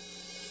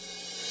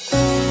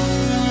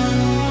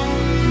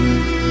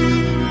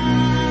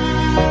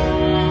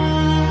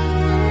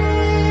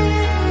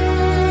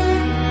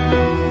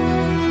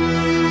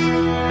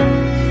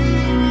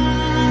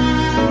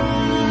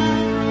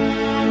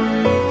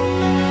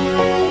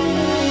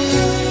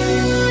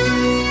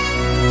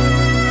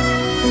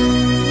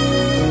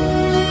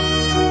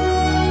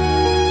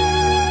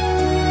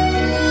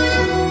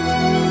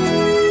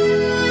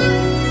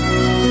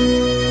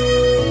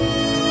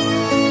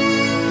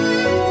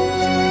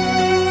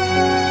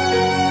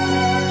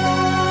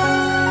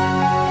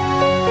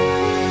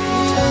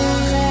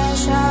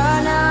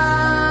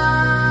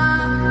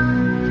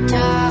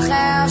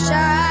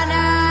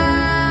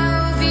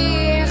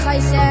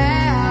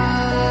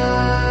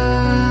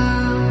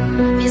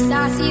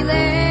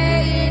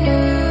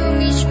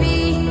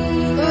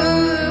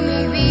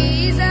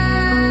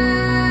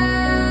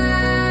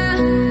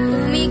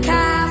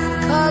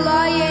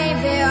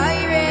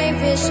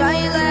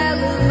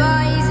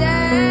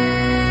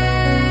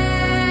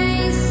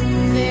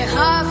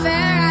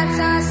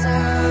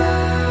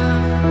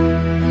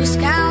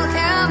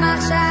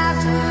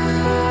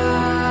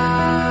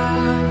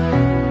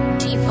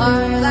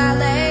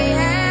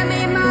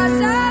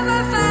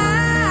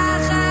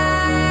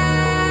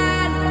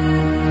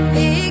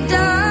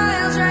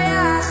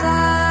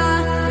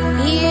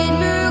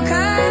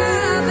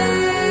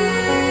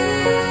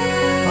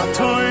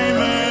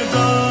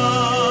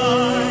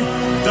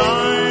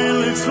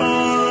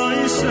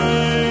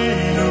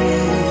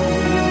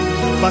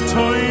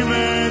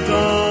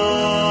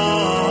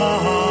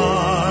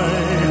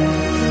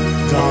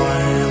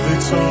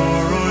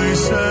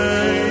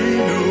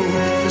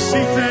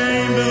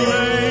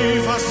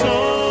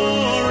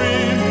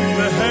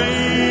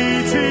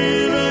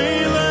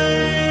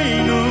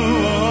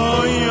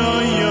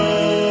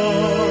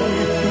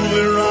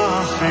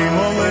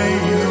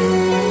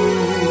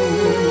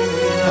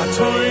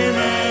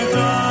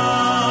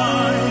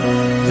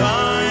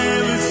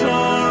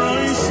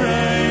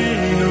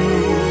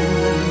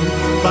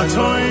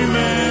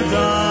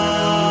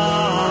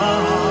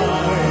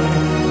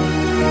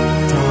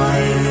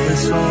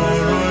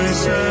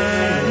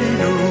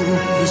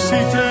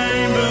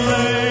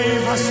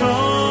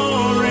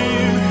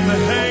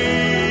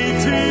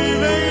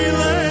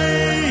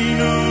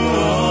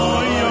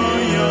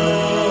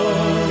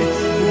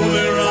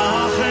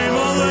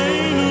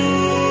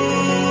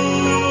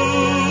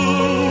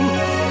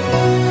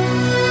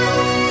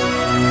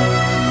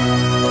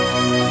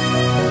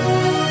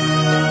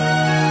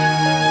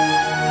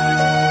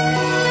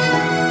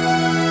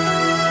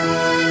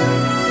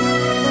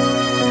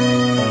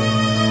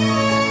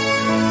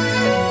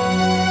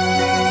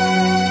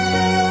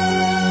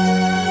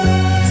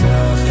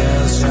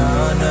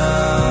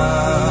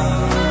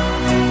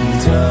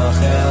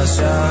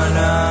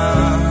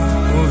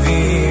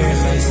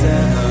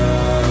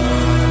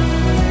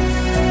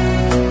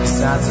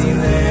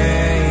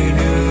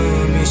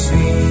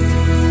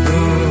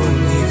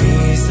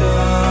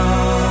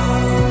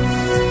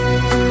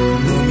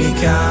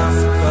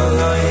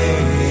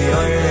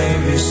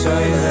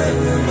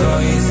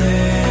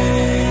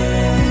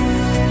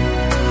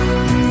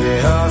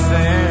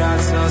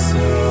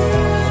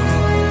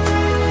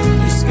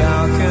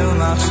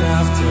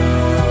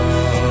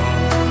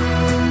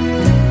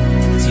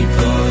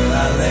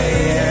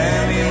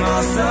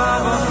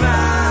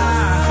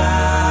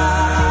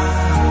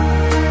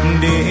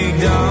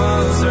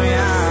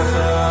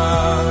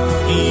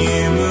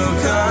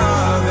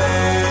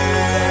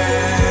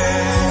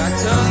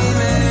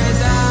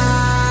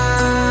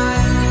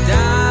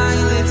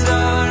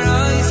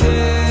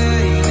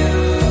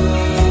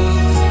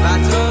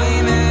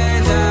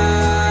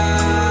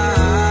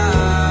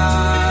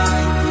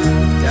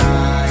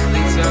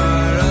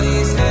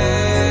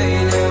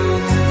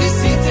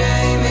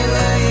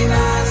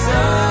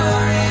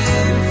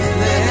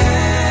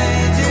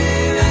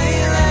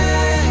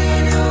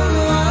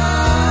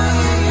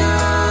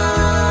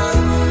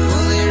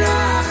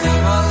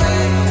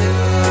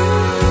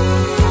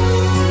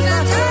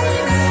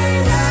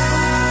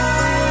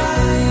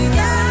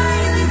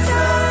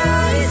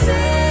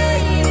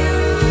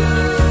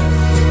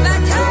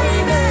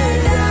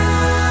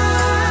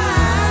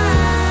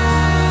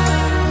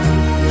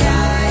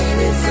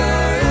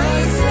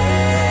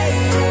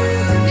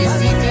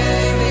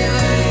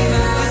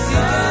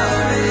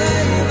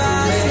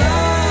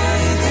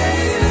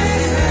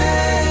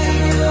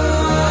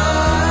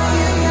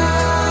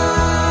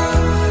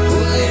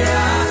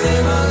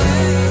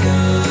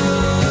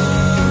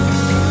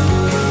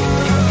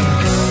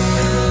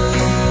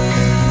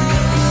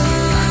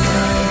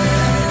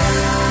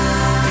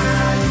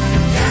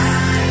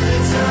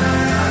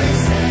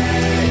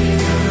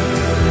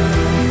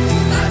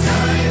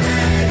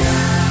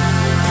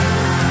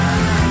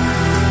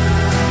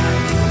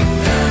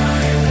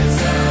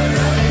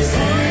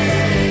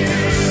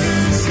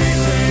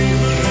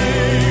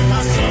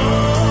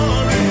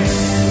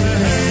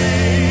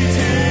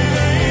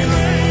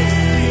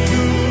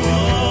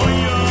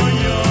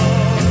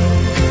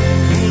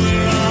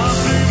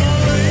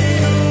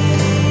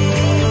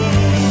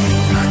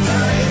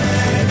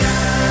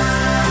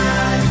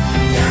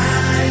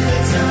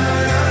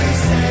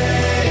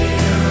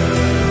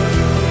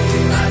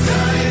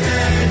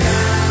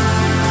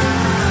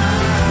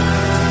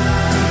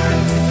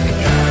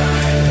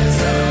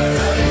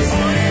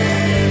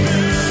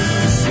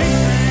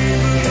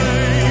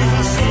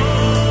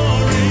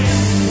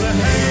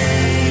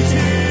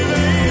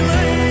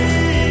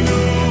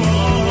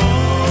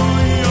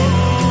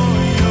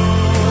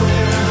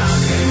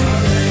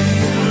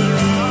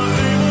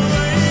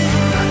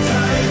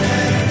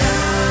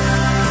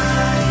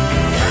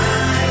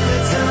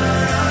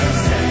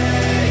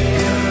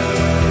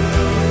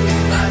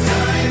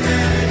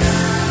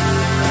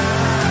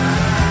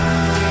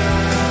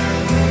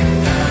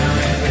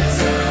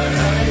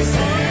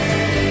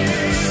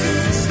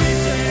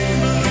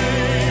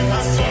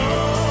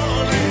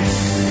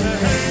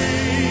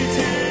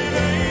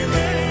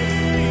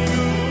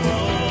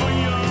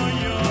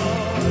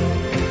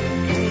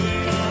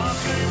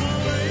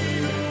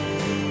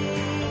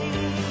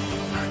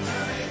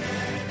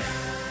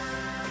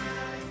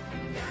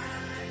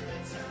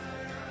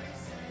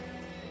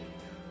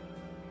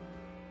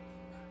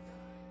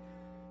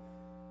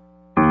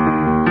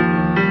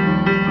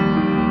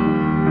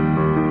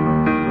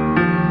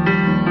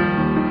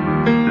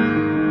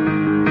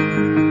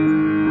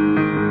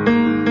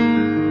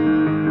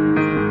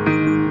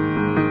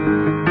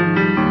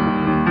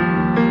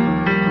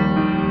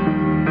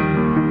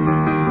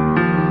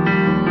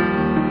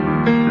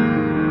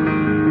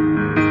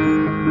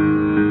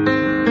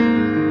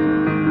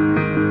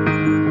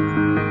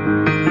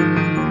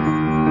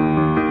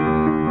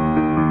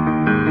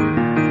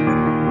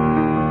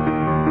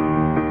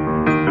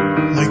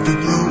 like the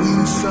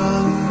glowing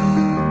sun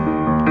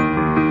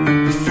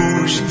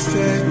before she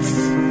sets.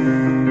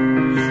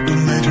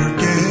 Don't let her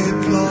get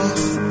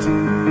lost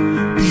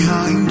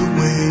behind the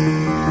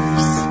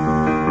waves.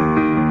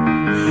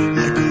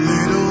 Like a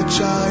little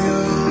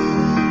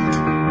child,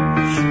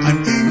 I'm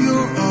in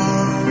your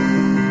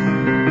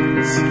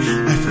arms.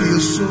 I feel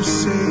so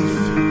safe.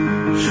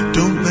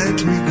 Don't let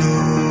me go.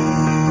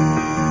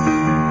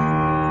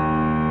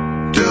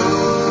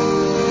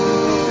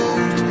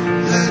 Don't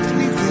let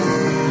me go.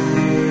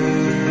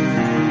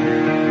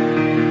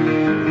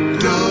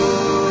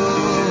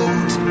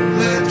 Don't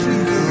let me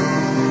go.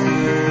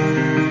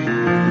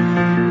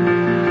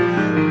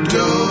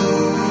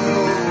 Don't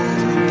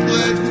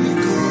let me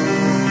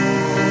go.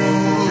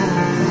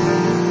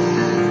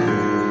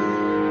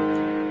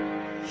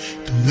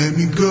 Don't let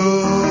me go.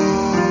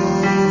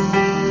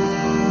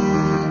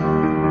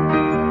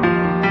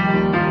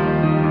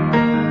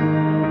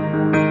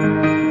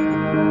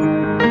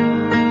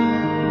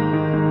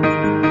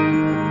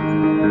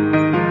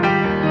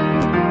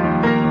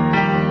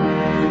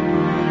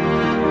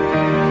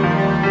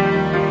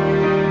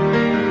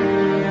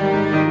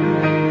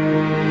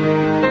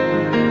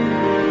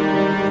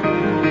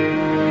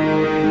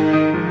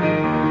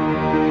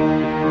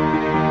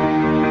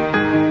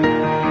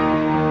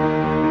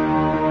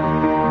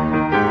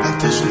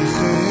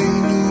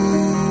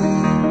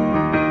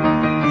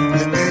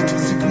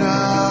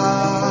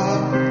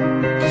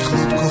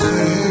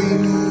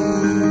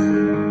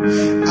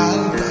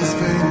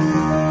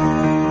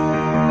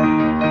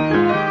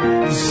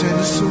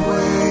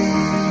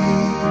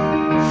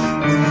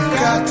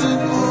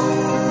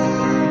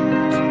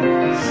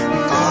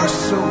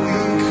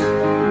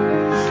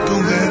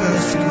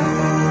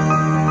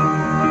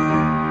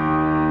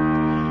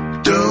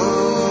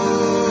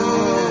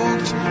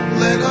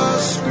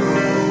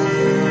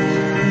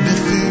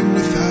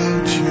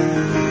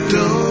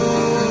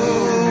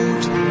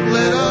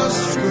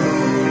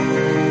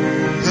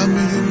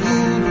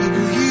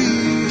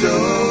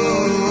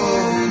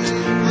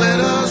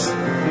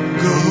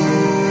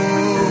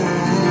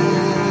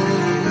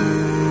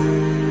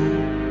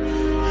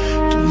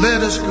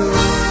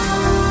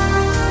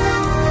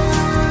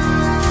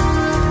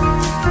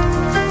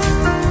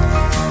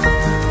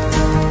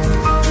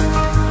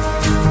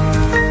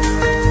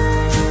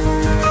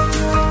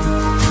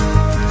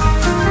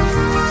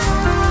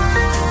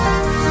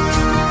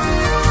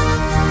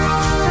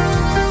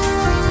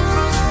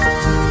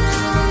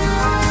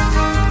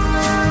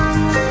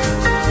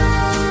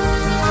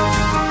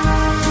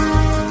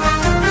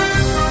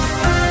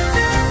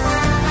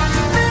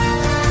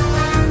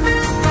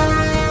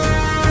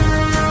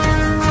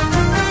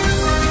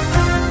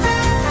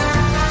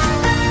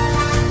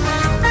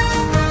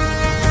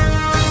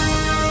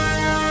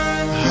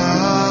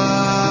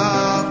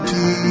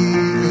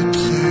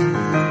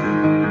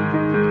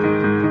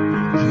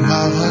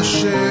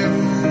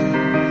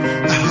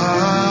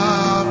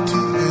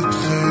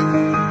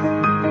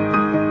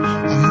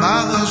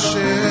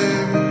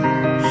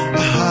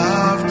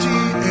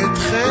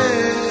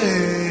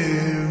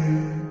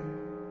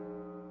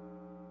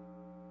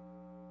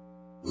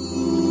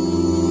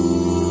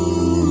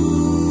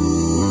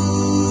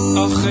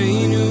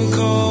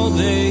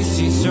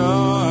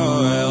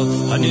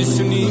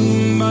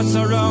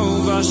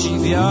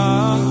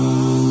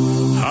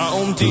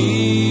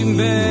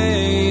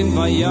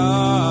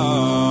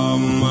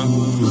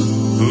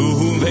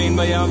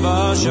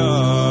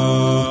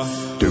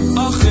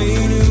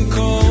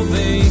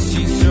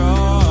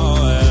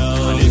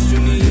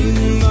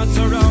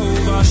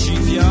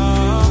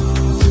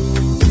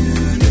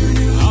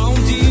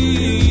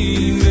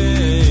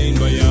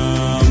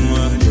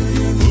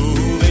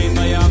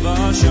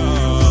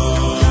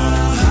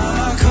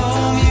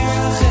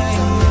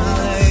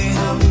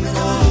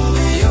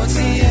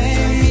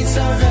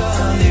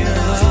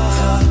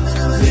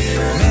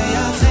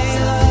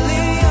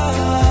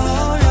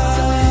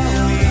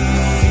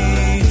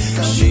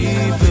 She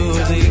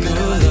put the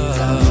good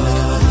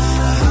love.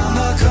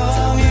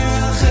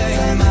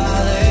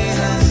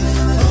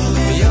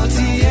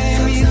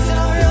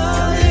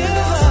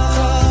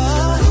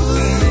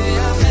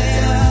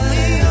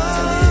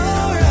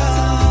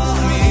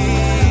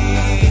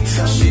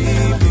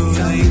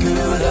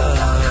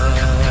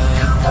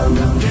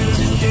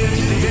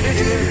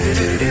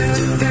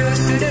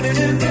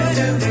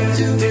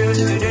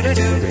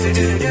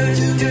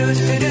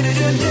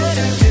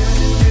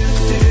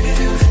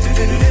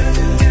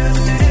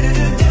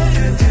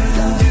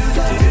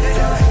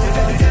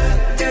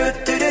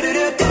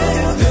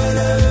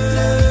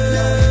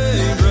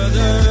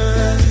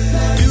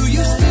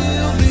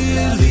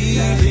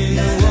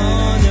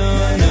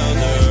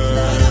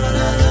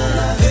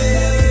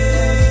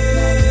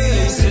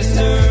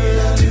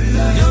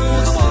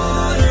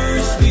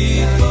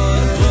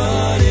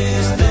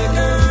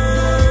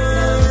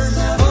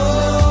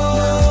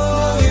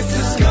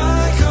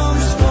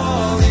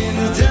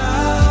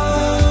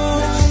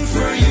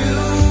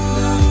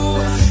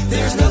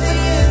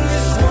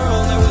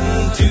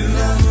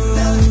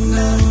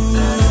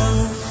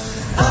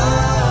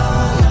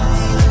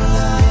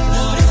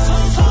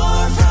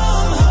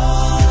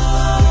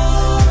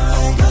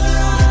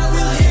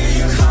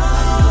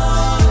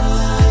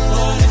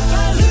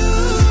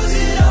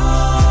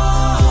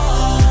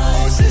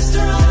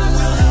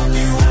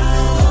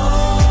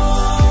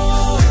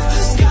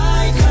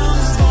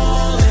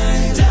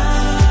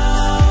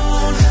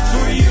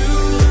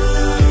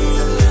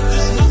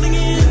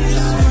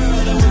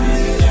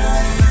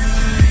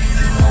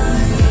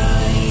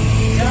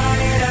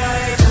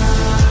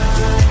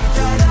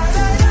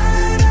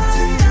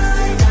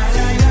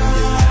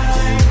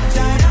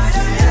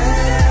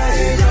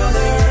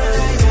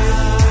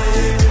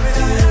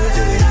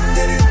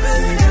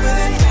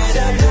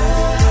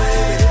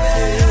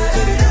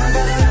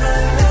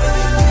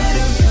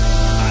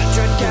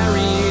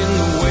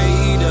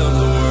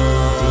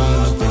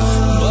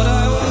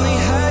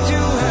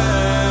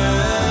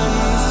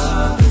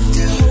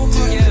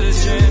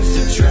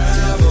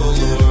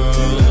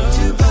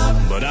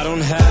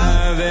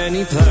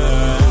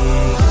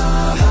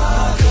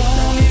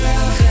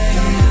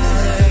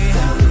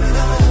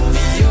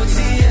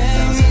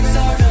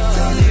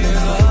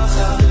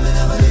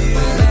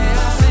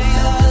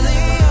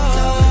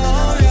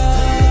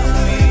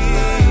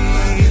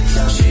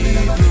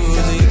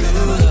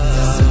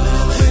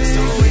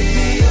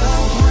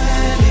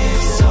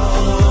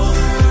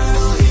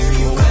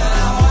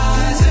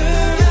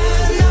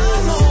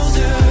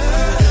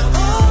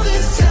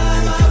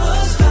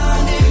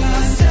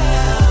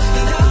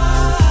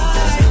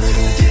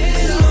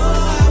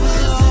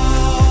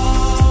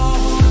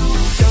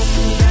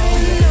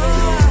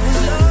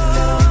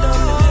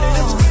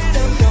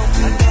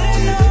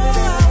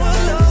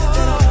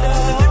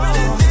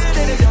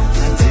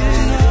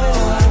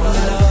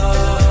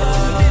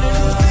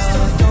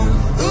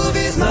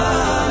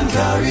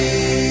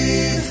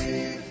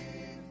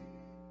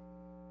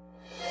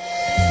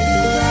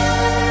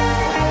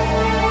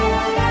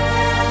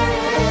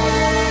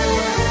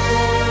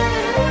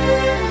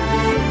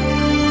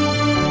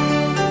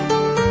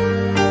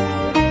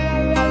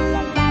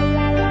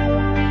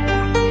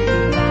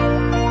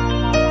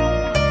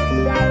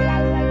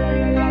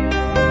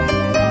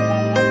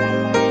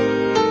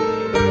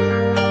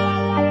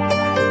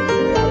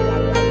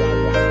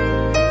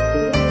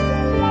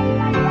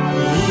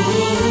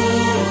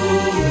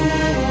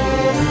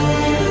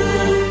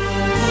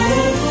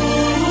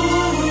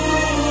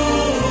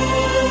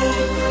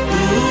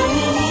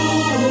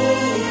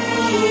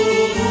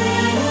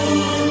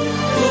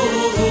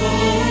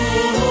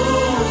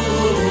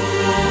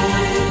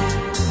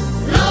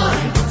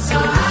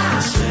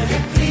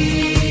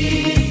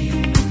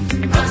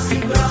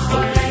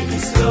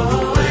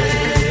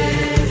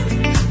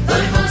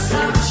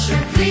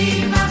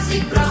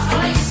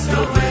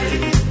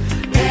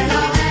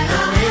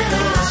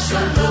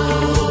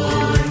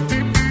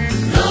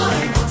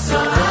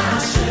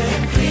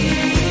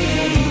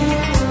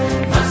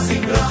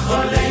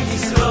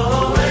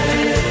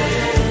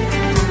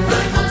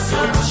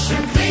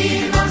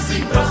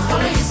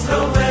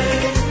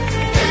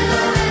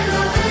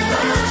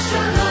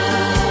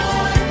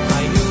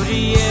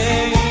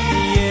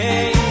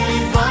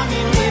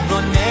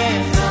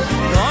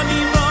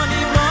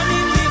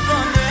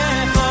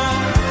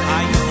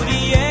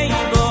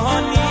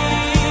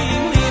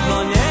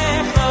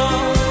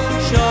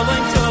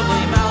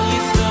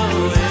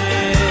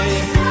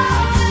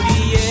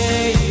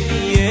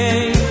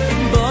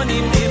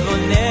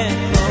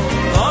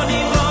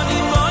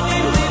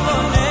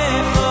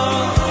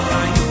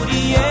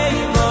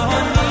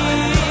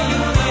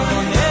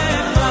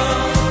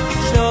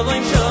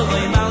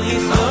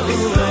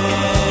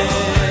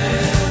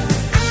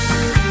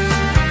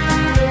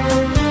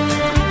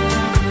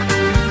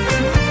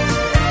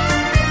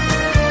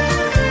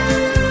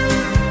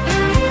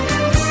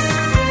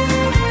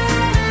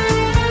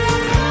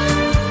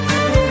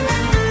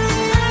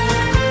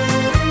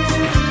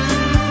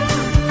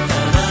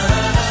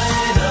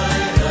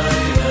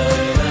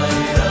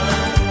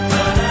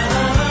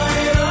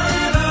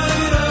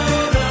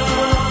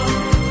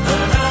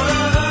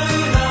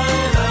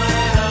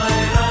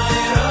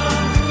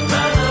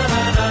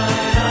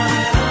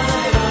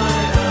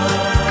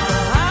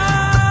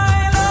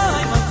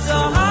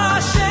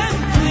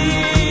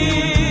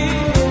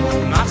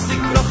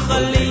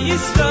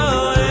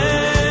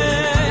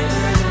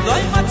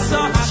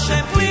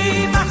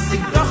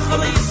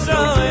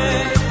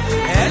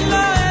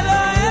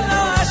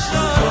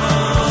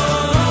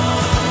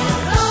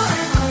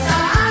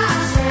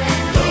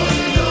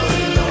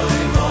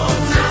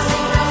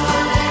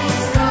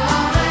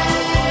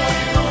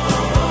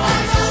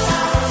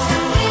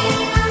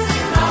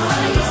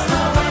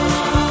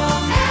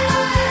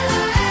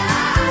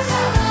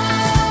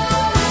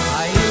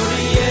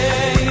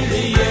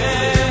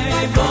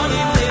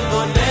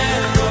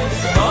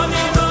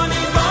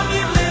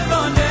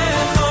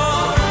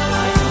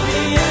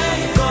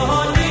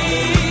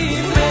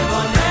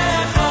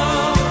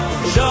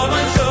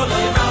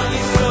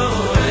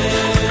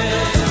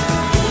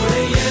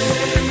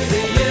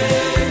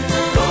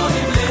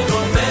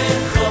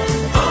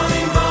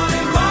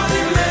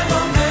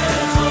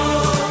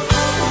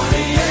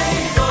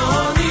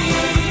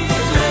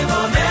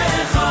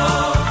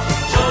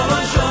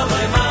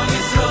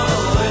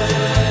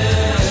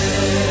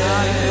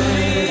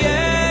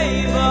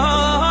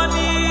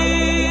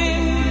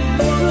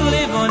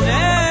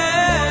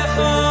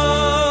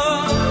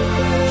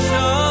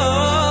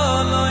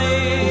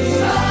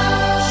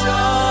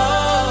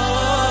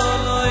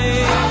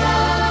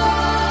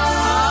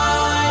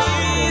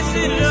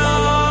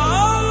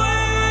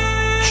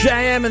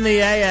 JM in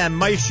the AM,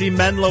 Maishi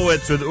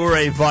Menlowitz with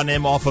Ure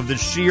Vanim off of the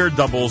Sheer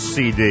Double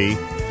CD.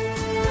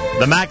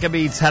 The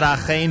Maccabee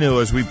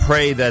Tzedachenu, as we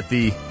pray that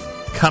the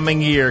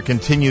coming year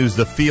continues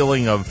the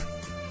feeling of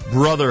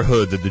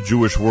brotherhood that the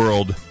Jewish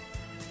world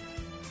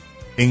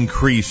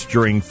increased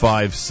during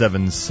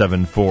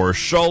 5774.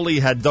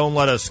 Sholi had Don't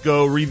Let Us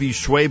Go, Rivi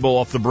Schwabel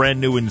off the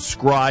brand new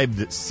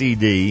inscribed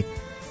CD.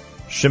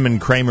 Shimon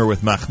Kramer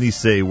with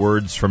Machnise,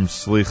 words from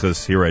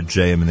Slichas here at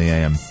JM in the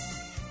AM.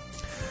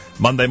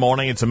 Monday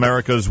morning, it's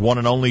America's one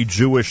and only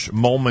Jewish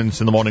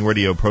Moments in the Morning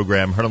radio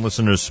program. Heard on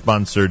listeners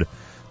sponsored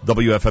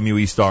WFMU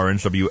East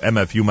Orange,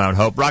 WMFU Mount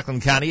Hope,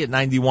 Rockland County at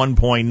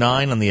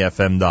 91.9 on the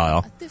FM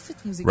dial.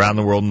 Around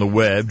the world on the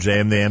web,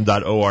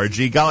 jmdam.org.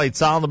 Galei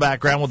Tzal in the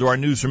background. We'll do our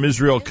news from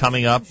Israel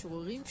coming up.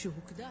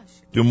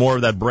 Do more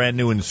of that brand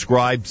new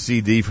inscribed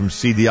CD from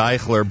C.D.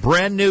 Eichler.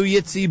 Brand new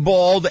Yitzy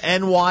Bald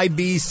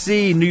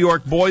NYBC New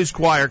York Boys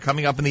Choir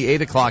coming up in the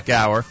 8 o'clock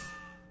hour.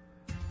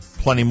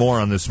 Plenty more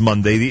on this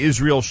Monday. The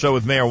Israel Show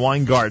with Mayor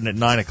Weingarten at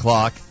 9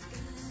 o'clock.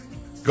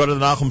 Go to the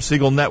Nachum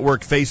Segal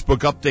Network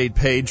Facebook update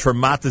page for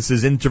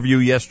Mattis's interview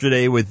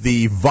yesterday with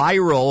the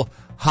viral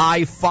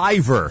high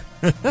fiver.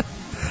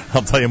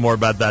 I'll tell you more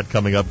about that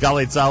coming up.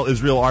 Galei Tzal,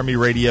 Israel Army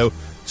Radio,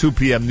 2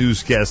 p.m.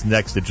 newscast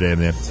next at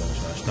JMN.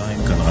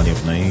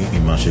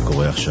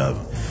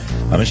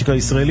 המשק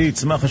הישראלי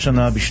יצמח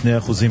השנה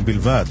ב2%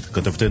 בלבד,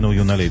 כתבתנו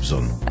יונה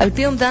לייבזון. על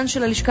פי אומדן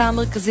של הלשכה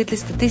המרכזית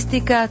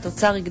לסטטיסטיקה,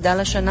 התוצר יגדל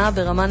השנה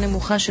ברמה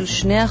נמוכה של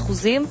 2%,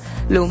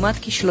 לעומת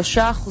כ3%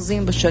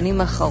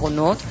 בשנים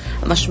האחרונות.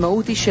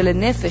 המשמעות היא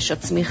שלנפש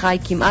הצמיחה היא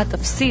כמעט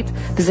אפסית,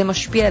 וזה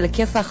משפיע על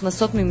היקף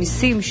ההכנסות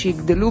ממיסים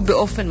שיגדלו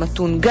באופן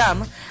מתון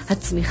גם.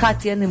 הצמיחה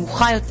תהיה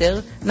נמוכה יותר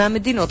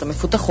מהמדינות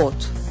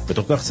המפותחות.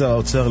 בתוך כך שר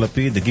האוצר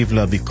לפיד הגיב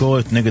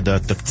לביקורת נגד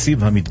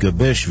התקציב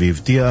המתגבש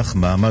והבטיח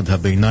מעמד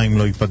הביניים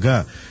לא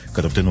ייפגע.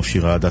 כתבתנו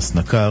שירה הדס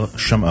נקר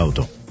שמעה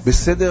אותו.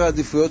 בסדר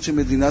העדיפויות של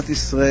מדינת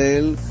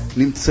ישראל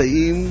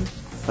נמצאים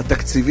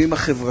התקציבים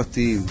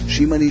החברתיים,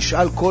 שאם אני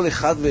אשאל כל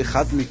אחד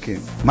ואחד מכם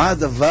מה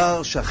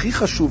הדבר שהכי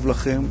חשוב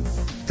לכם,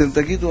 אתם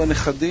תגידו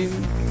הנכדים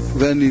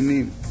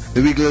והנינים.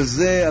 ובגלל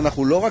זה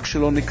אנחנו לא רק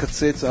שלא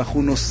נקצץ,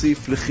 אנחנו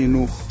נוסיף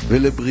לחינוך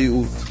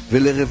ולבריאות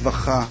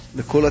ולרווחה,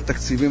 לכל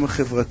התקציבים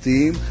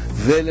החברתיים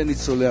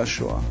ולניצולי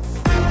השואה.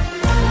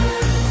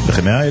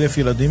 בכ100,000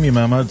 ילדים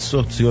ממעמד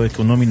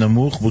סוציו-אקונומי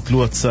נמוך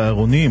בוטלו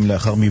הצהרונים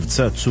לאחר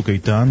מבצע צוק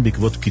איתן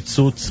בעקבות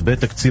קיצוץ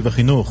בתקציב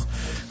החינוך.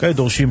 כעת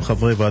דורשים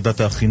חברי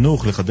ועדת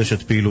החינוך לחדש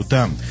את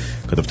פעילותם.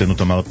 כתבתנו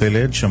תמר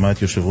פלד שמע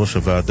את יושב ראש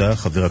הוועדה,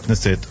 חבר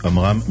הכנסת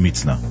אמרם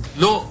מצנע.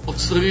 לא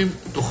עוצרים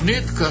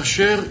תוכנית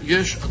כאשר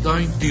יש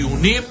עדיין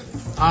דיונים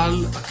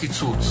על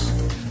הקיצוץ.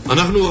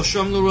 אנחנו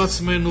רשמנו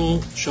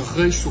לעצמנו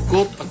שאחרי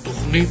סוכות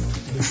התוכנית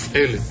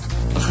מופעלת.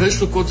 אחרי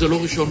סוכות זה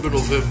לא 1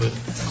 בנובמבר.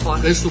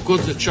 אחרי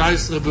סוכות זה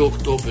 19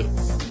 באוקטובר.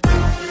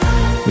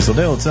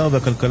 משרדי האוצר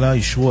והכלכלה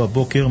אישרו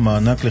הבוקר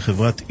מענק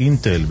לחברת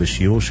אינטל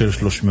בשיעור של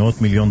 $300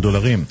 מיליון.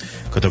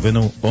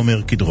 כתבנו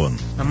עומר קדרון.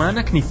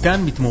 המענק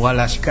ניתן בתמורה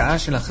להשקעה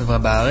של החברה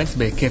בארץ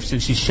בהיקף של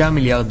 $6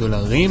 מיליארד,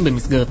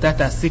 במסגרתה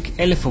תעסיק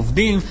 1,000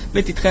 עובדים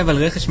ותתחייב על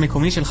רכש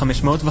מקומי של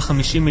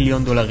 $550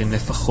 מיליון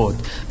לפחות.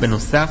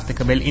 בנוסף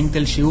תקבל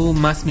אינטל שיעור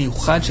מס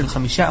מיוחד של 5%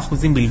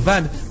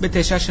 בלבד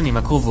ב9 שנים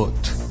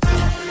הקרובות.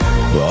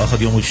 הוארך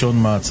עד יום ראשון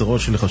מעצרו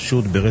של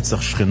חשוד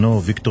ברצח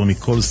שכנו ויקטור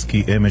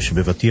ניקולסקי אמש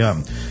בבת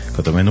ים.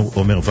 כתבנו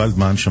עומר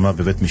ולדמן שמע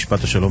בבית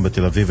משפט השלום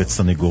בתל אביב את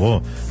סנגורו,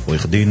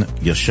 עורך דין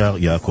ישר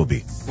יעקבי.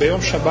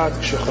 ביום שבת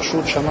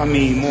כשחשוד שמע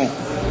מאימו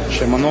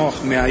שמנוח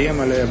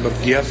מאיים עליה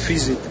בפגיעה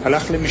פיזית,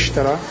 הלך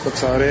למשטרה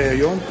בצהרי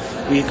היום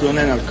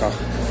והתלונן על כך.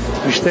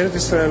 משטרת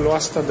ישראל לא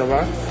עשתה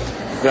דבר,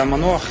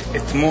 והמנוח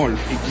אתמול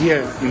הגיע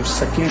עם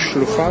סכין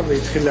שלופה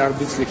והתחיל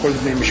להרביץ לכל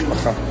בני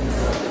משפחה.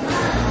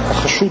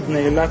 החשוד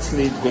נאלץ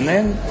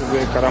להתגונן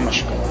וקרה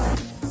משקע.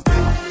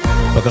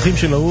 פקחים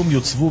של האום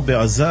יוצבו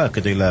בעזה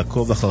כדי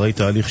לעקוב אחרי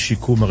תהליך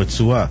שיקום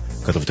הרצועה.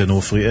 כתבתנו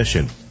עופרי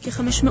אשל.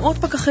 כ500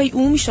 פקחי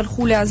אום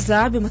ישלחו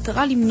לעזה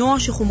במטרה למנוע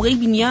שחומרי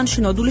בניין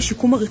שנועדו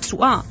לשיקום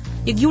הרצועה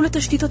יגיעו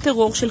לתשתית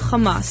הטרור של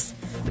חמאס.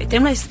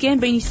 בהתאם להסכם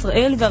בין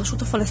ישראל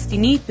והרשות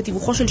הפלסטינית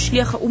בתיווכו של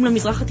שליח האום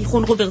למזרח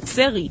התיכון רוברט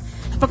סרי,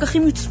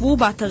 הפקחים יוצבו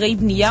באתרי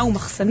בנייה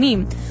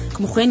ומחסנים.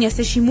 כמו כן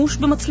יעשה שימוש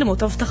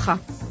במצלמות אבטחה.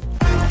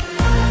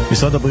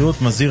 משרד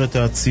הבריאות מזהיר את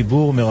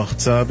הציבור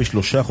מרחצה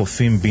ב3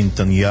 חופים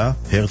בנתניה,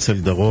 הרצל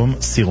דרום,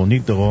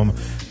 סירונית דרום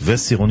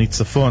וסירונית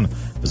צפון,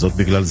 וזאת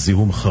בגלל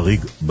זיהום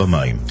חריג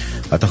במים.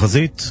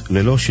 התחזית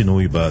ללא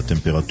שינוי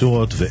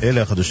בטמפרטורות,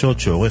 ואלה החדשות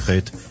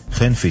שעורכת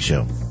חן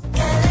פישר.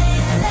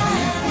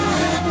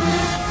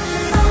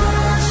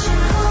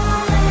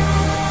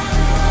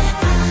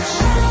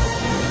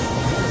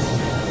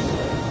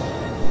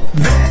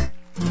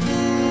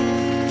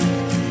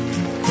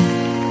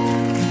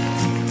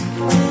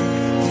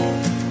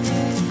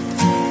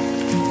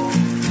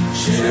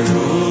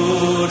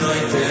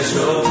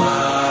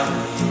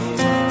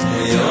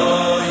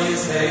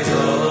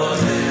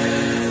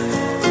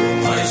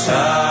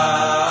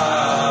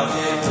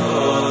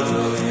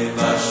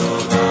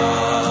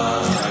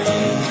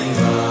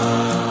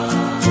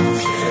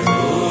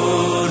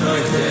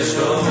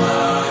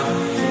 Shomai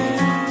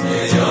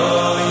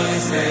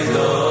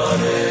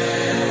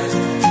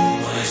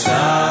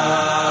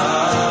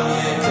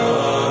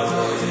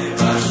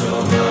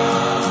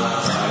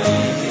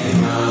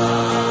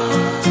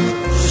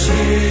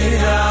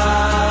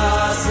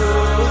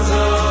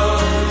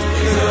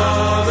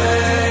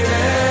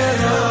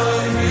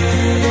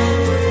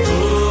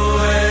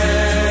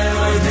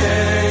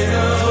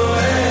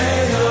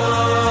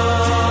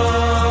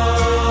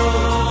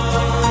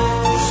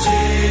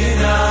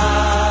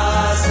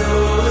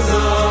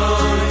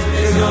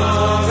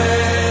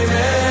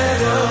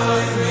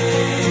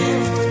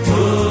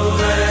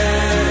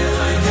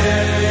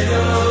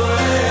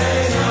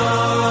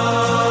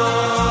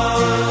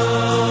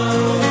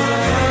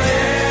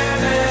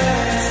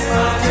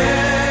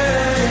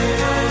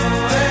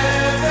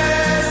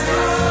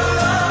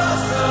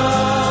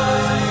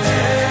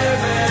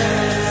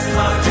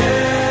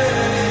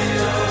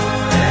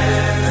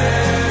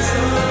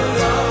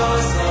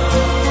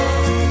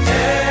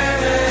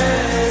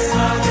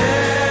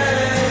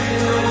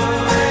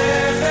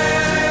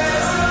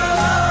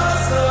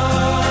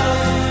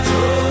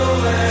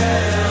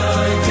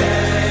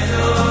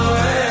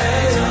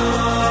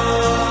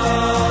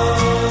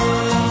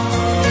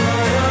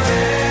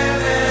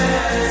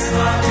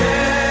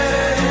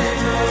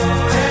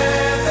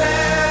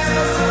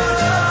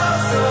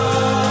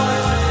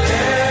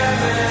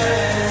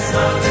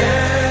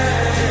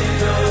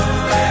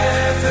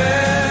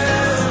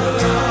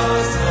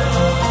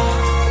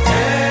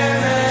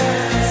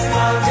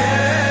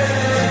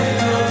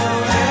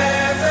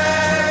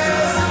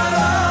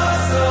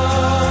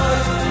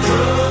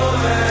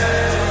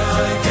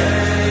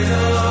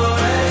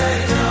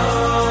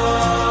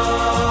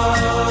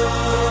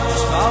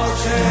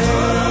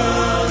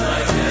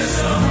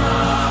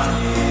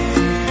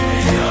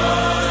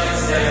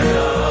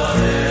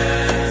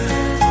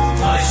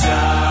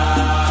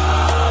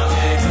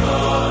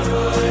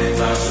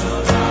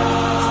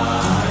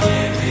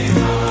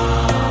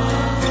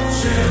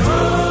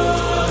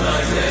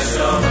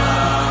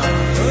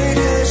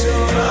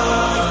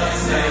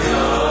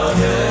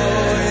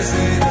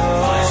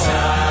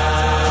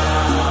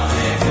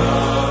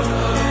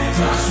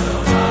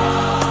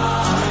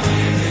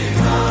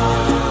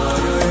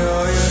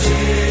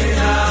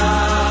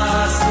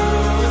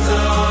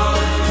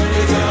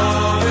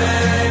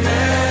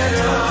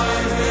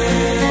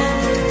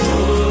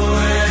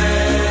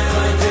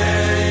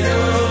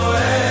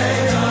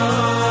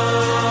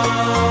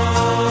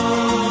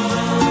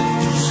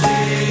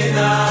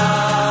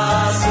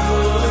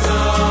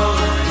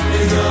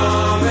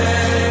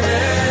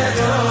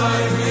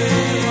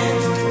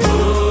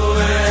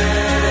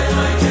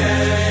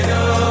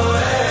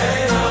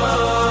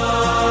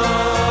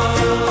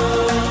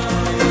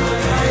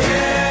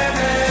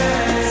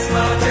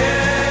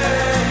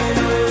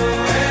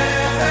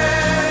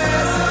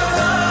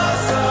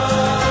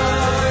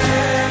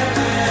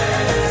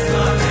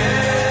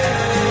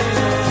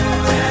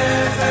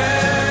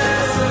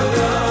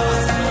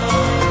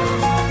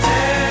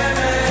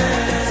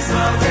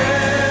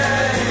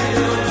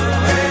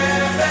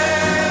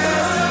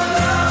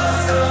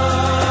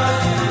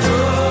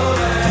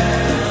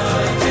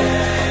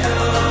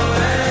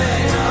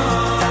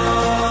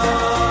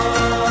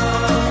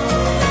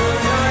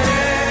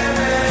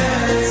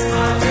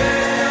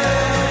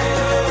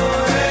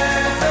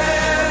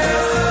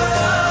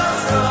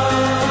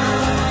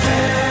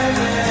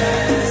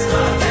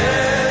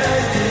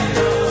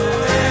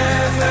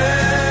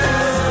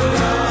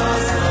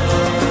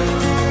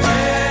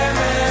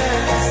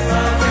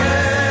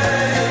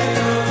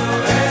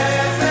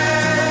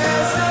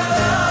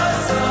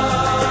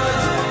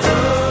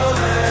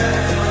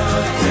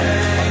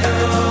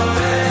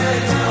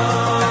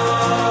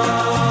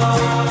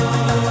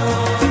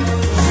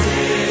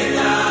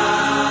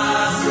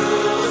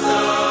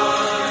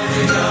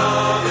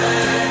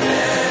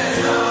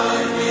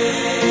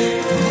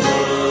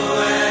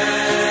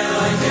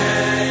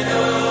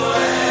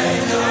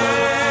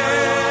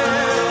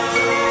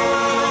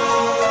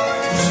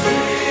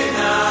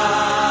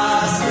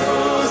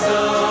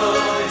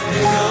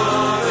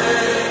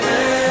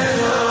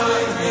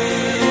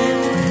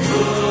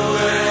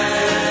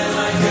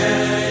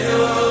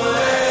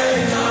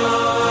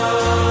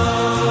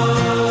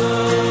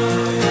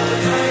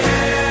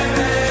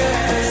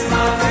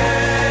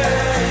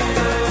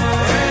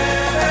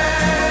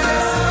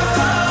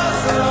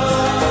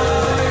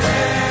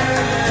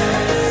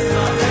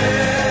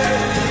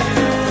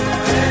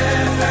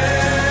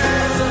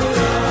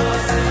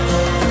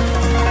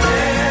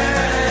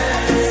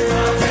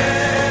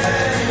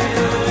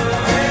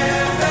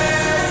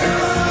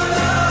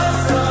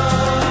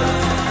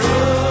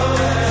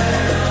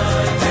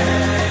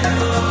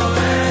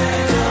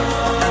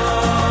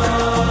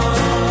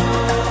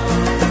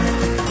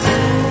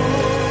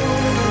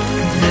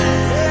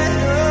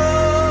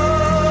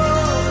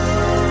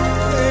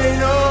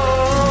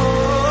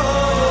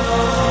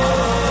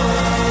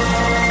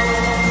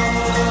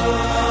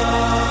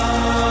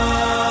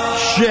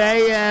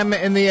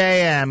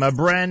a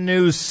brand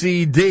new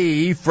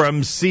CD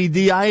from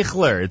C.D.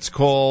 Eichler. It's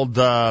called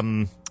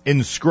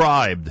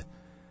Inscribed,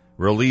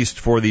 released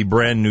for the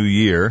brand new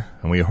year.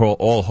 And we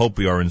all hope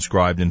we are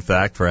inscribed, in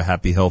fact, for a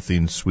happy, healthy,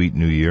 and sweet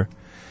new year.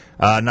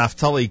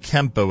 Naftali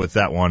Kempa with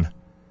that one,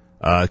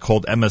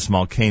 called Emes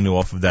Malkeinu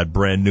off of that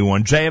brand new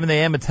one. JM and the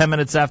AM at 10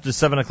 minutes after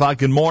 7 o'clock.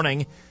 Good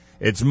morning.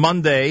 It's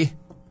Monday.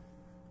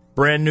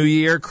 Brand new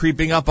year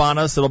creeping up on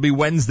us. It'll be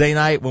Wednesday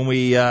night when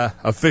we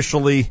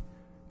officially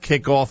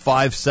kick off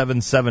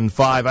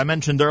 5775. I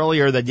mentioned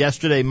earlier that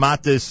yesterday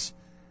Matis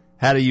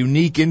had a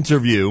unique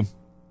interview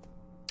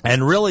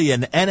and really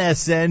an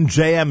NSN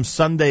JM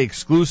Sunday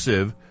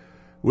exclusive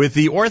with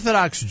the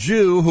Orthodox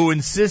Jew who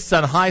insists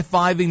on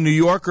high-fiving New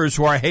Yorkers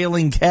who are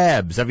hailing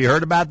cabs. Have you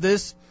heard about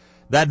this?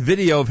 That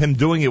video of him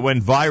doing it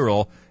went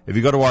viral. If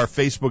you go to our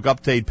Facebook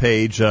update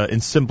page,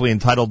 it's simply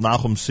entitled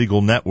Nachum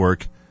Segal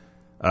Network,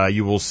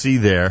 you will see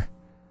there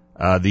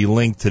the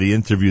link to the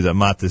interview that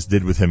Matis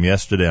did with him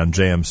yesterday on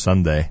JM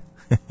Sunday.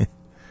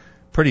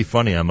 Pretty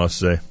funny, I must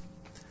say.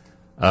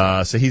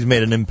 So he's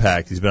made an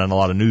impact. He's been on a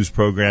lot of news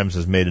programs,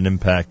 has made an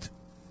impact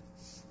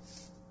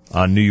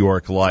on New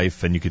York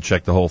life, and you can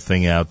check the whole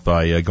thing out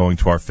by going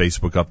to our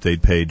Facebook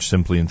update page,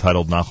 simply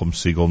entitled Nachum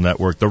Segal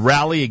Network. The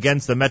rally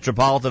against the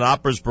Metropolitan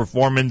Opera's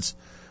performance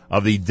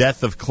of The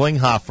Death of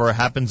Klinghoffer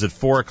happens at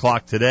 4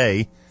 o'clock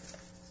today.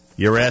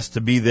 You're asked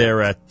to be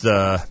there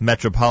at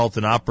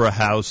Metropolitan Opera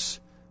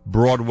House,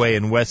 Broadway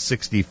and West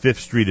 65th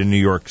Street in New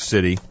York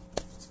City.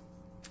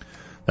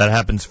 That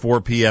happens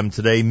 4 p.m.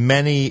 today.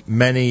 Many,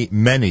 many,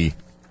 many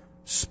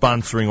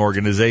sponsoring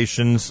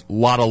organizations, a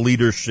lot of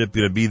leadership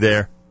going to be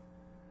there.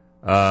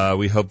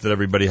 We hope that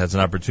everybody has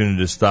an opportunity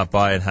to stop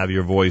by and have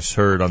your voice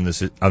heard on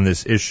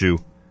this issue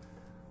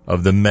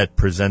of the Met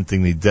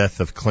presenting the death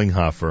of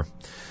Klinghoffer.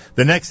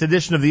 The next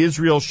edition of the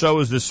Israel Show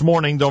is this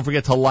morning. Don't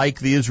forget to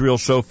like the Israel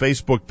Show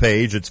Facebook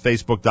page. It's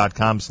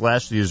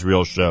facebook.com/the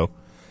Israel Show.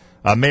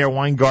 Mayor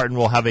Weingarten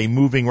will have a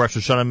moving Rosh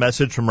Hashanah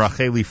message from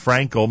Racheli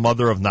Frankel,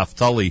 mother of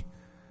Naftali,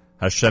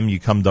 Hashem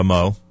Yikam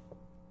Damo.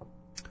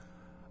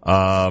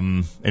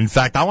 In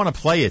fact, I want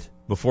to play it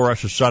before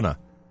Rosh Hashanah.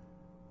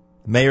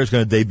 The mayor's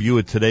going to debut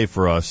it today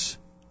for us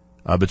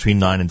between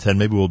 9 and 10.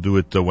 Maybe we'll do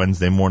it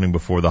Wednesday morning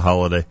before the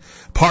holiday.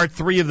 Part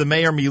 3 of the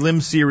Mayor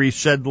Milim series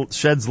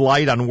sheds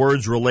light on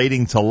words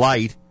relating to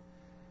light.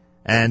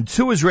 And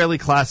 2 Israeli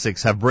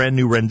classics have brand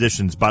new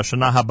renditions,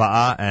 Bashana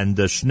Haba'a and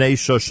Shnei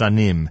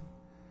Shoshanim.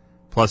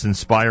 Plus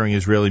inspiring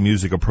Israeli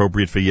music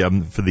appropriate for the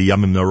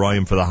Yamim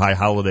Noraim, for the high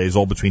holidays,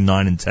 all between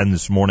 9 and 10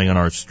 this morning on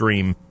our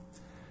stream,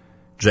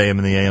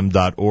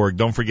 jmandtheam.org.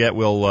 Don't forget,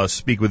 we'll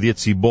speak with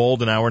Yitzy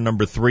Bald in hour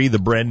number 3. The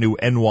brand new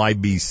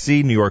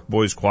NYBC, New York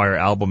Boys Choir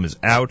album, is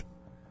out.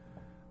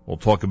 We'll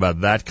talk about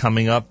that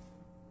coming up.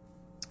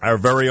 Our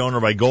very own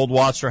Rabbi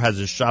Goldwasser has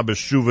his Shabbos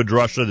Shuvah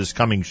Drasha this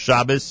coming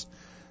Shabbos,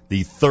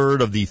 the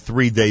third of the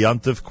 3-day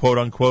Yontif,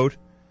 quote-unquote.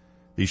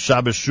 The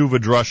Shabbos Shuvah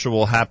Drasha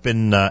will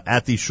happen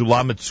at the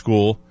Shulamit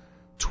School,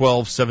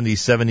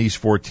 1277 East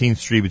 14th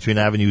Street between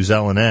Avenues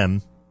L and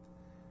M.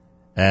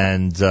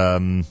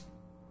 And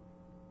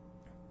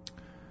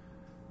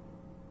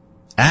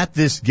at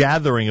this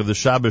gathering of the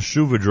Shabbos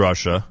Shuvah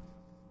Drasha,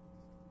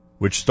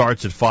 which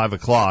starts at 5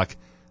 o'clock,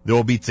 there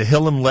will be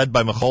Tehillim led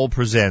by Michal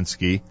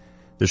Przanski.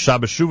 The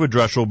Shabbos Shuvah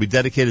Drasha will be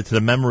dedicated to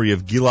the memory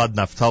of Gilad,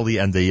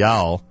 Naftali, and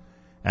Eyal,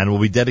 and will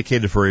be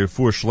dedicated for a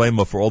refuah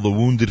shlema for all the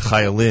wounded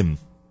Chayalim,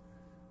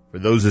 for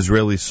those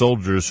Israeli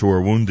soldiers who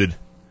are wounded,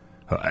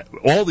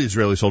 all the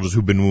Israeli soldiers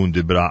who've been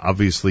wounded, but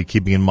obviously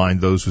keeping in mind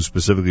those who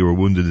specifically were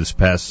wounded this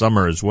past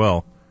summer as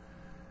well.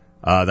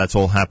 That's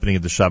all happening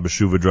at the Shabbos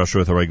Shuvah Drasha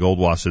with Rabbi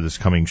Goldwasser this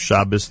coming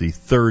Shabbos, the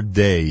third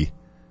day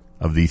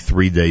of the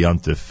 3-day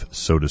Yontif,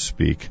 so to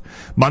speak.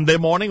 Monday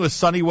morning with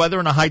sunny weather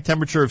and a high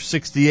temperature of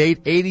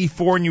 68,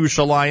 84 in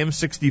Yerushalayim,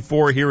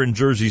 64 here in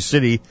Jersey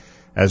City,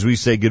 as we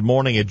say good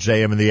morning at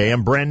JM and the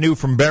AM. Brand new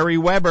from Barry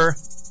Weber.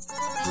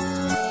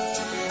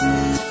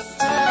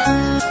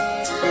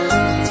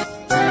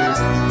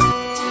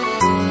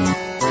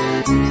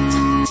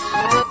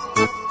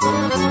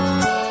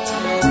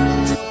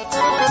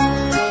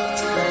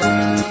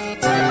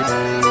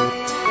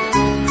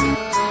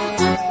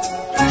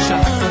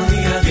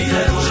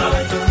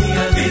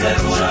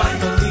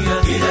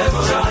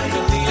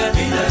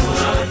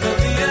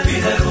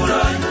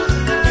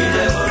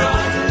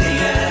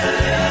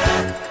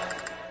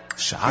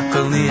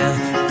 Shakalniya,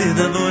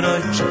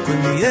 Didavorai,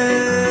 Shakalniya,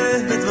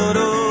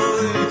 Bidvorai,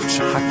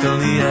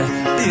 Shakalniya,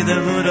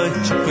 Didavorai,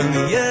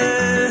 Shakalniya,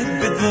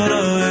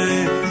 Bidvorai,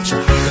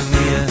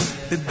 Shakalniya,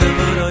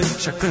 Didavorai,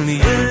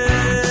 Shakalniya,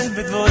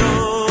 Bidvorai,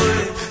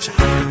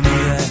 Shakalniya,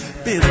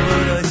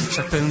 Bidvorai,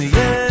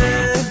 Shakalniya,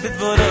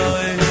 Bidvorai,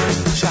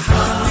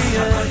 Shakalniya,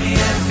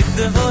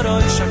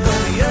 Didavorai,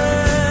 Shakalniya,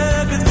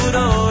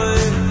 Bidvorai,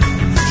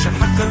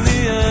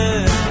 Shakalniya,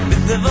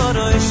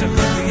 Didavorai,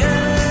 Shakalniya.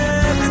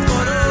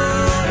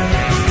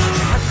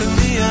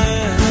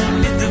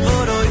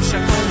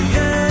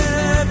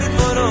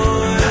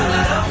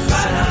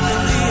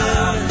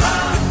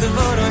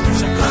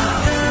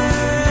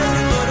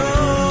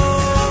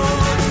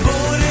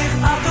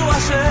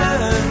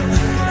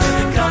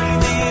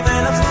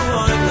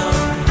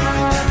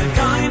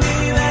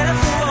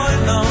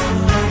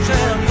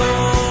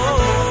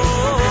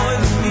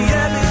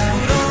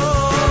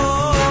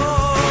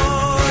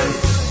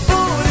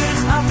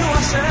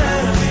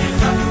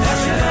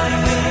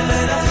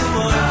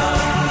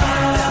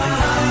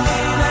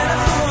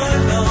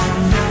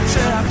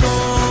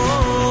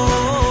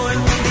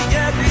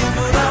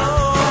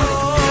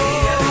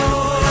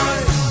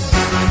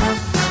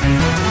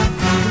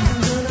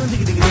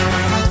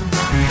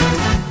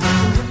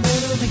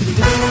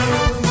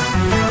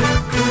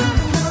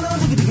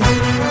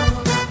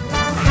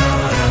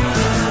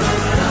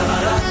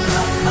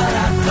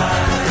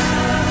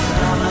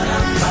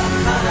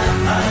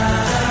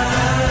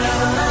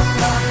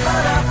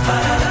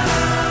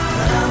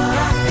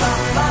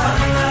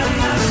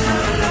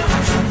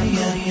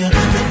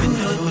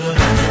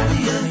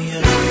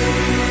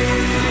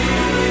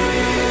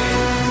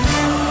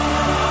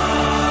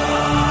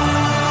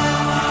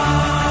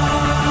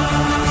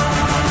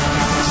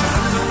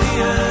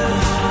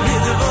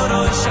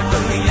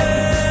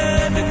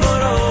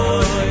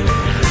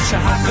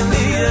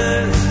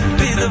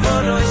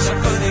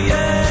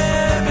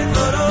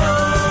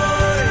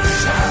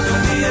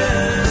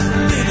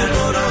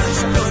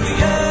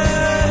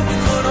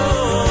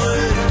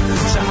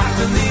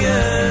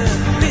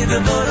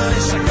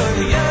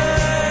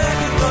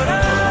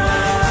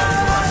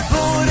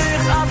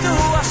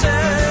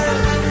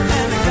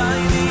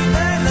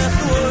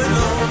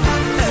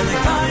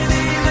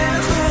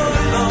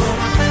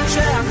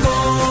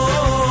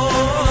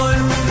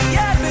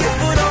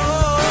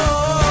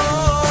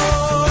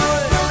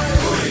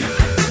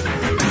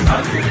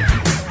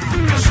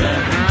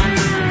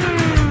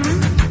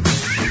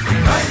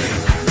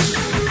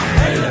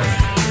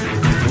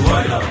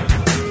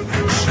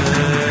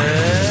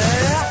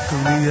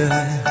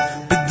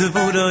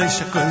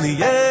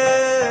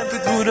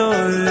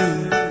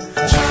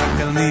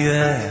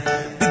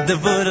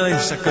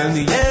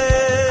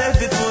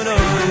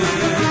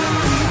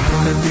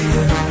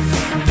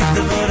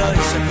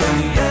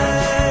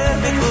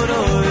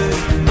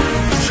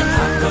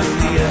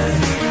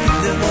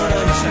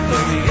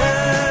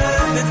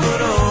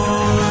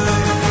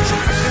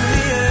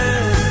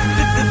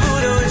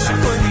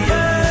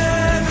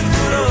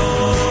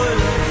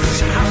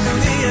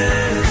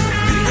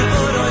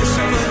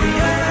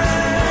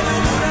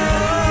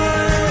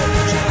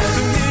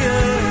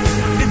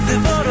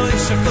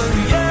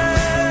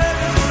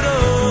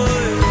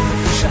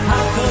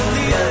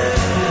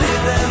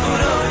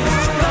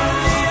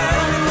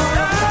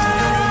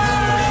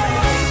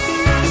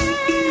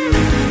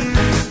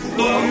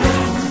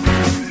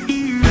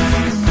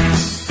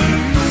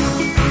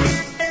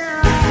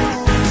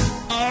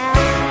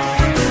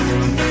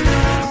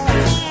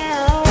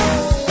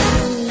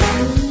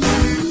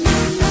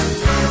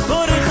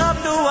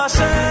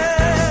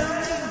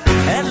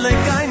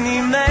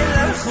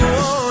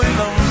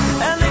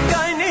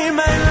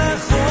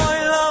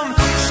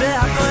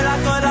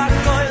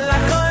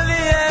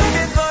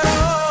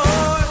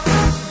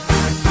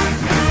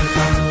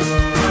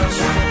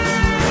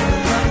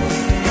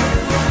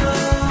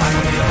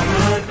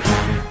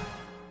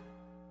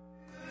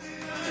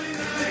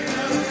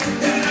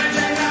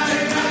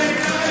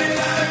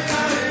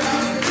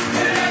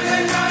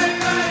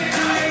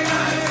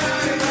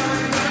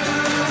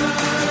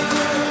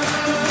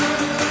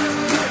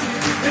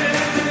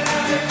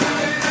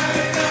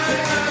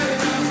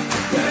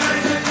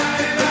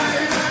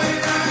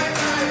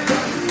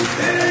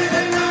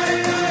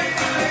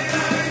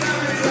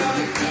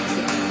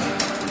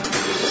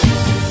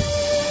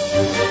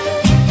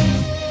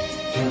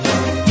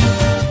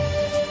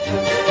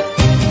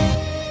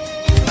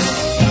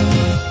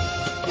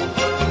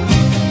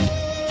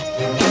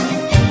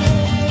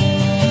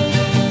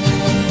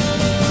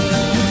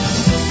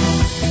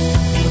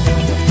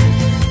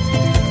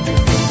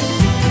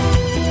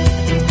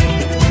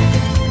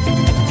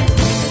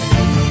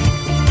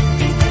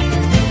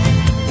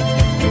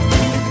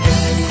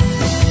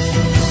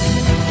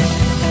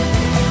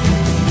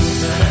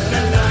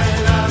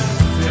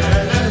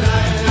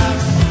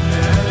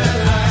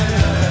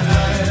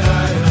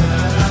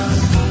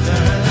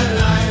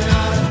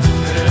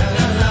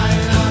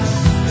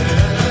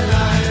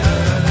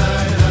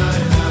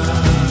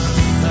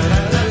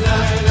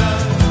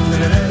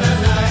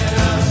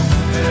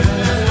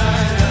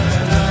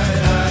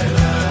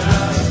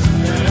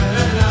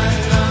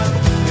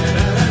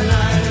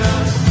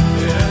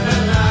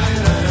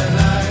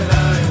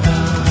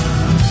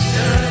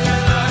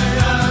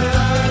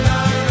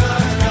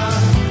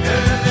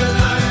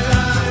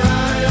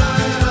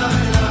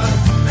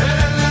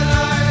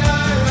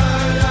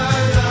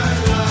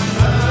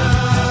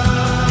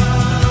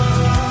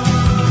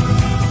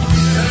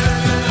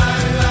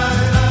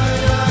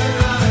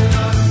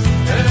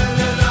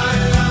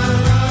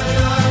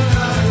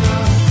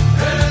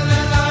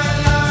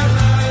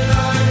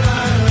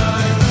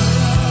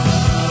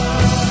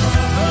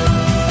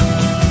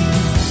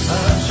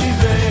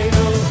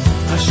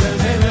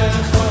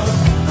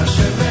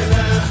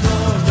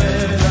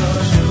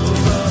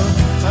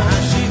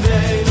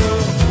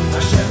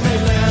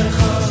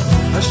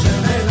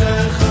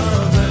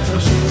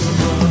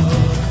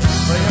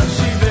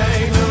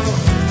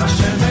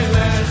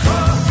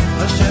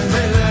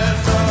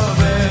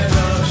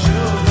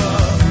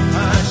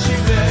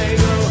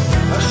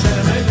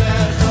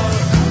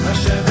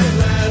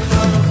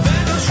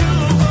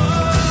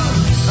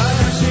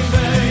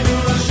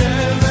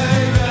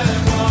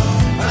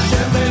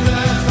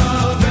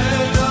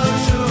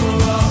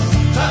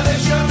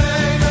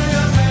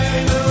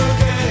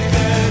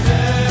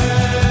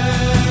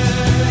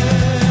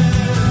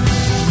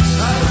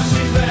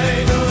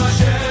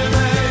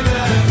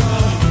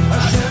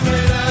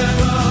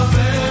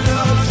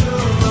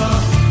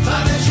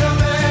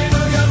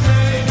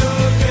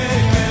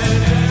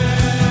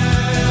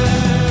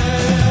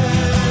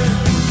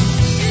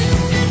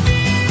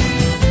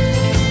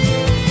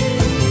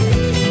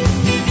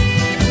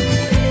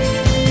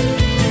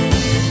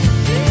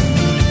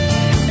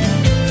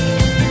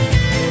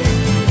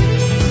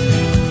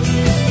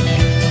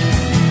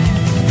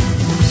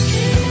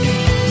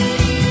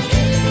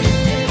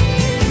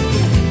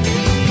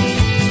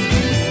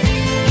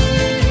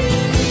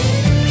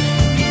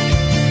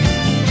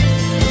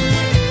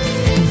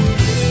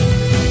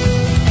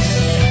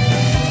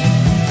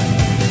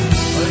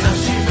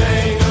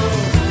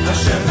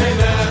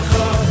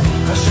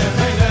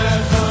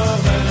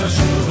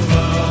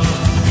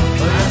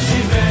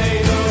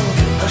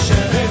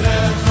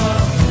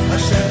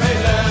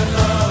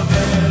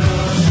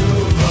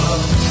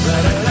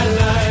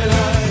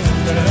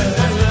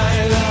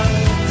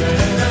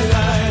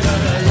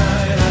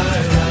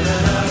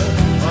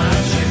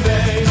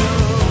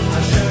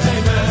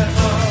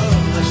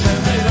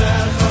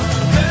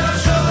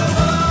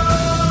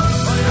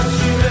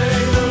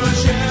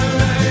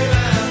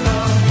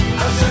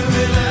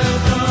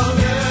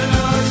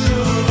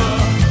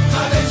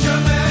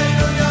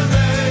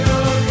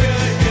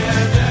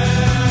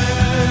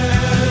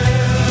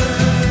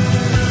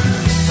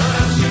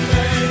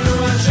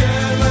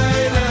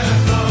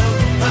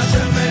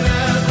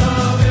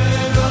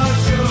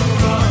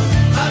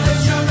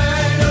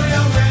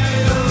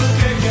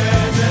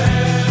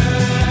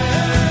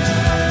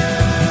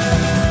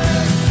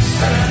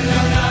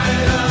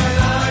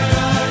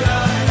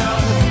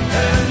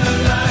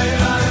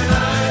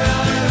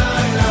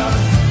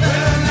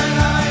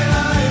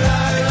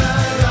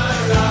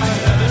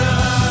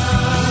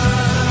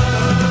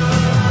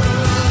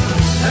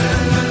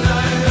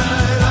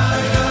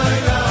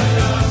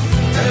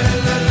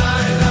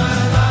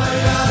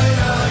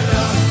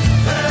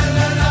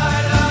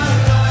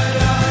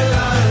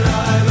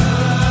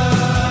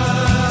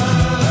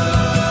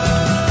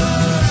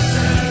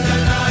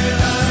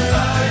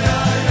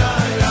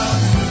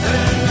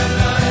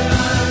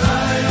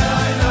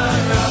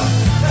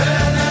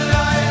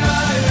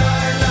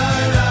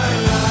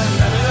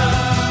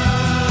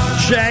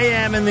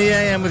 JM in the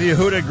AM with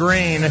Yehuda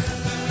Green.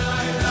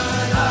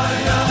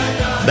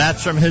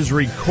 That's from his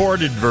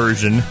recorded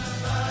version.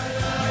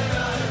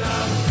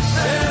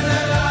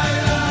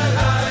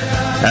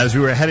 As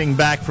we were heading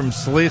back from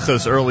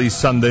Slichas early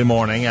Sunday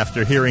morning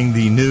after hearing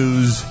the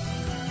news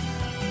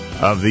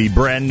of the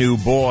brand new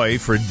boy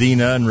for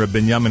Dina and Reb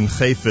Binyamin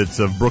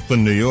Chayfetz of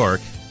Brooklyn, New York,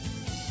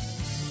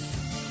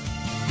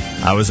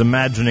 I was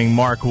imagining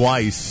Mark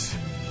Weiss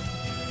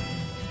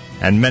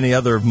and many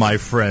other of my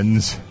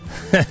friends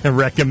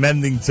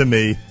recommending to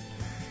me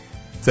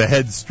to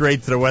head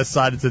straight to the West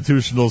Side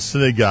Institutional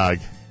Synagogue.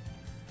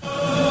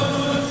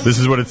 This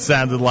is what it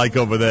sounded like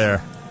over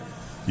there.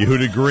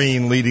 Yehuda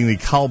Green leading the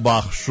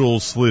Kalbach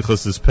Shul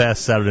Slichus this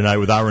past Saturday night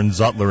with Aaron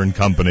Zutler and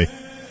company.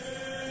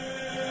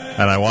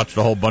 And I watched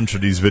a whole bunch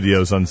of these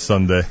videos on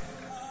Sunday.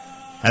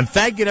 And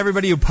thank you to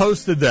everybody who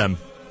posted them.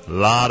 A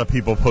lot of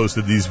people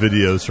posted these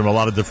videos from a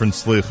lot of different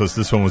Slichus.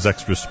 This one was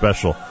extra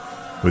special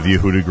with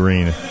Yehuda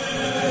Green.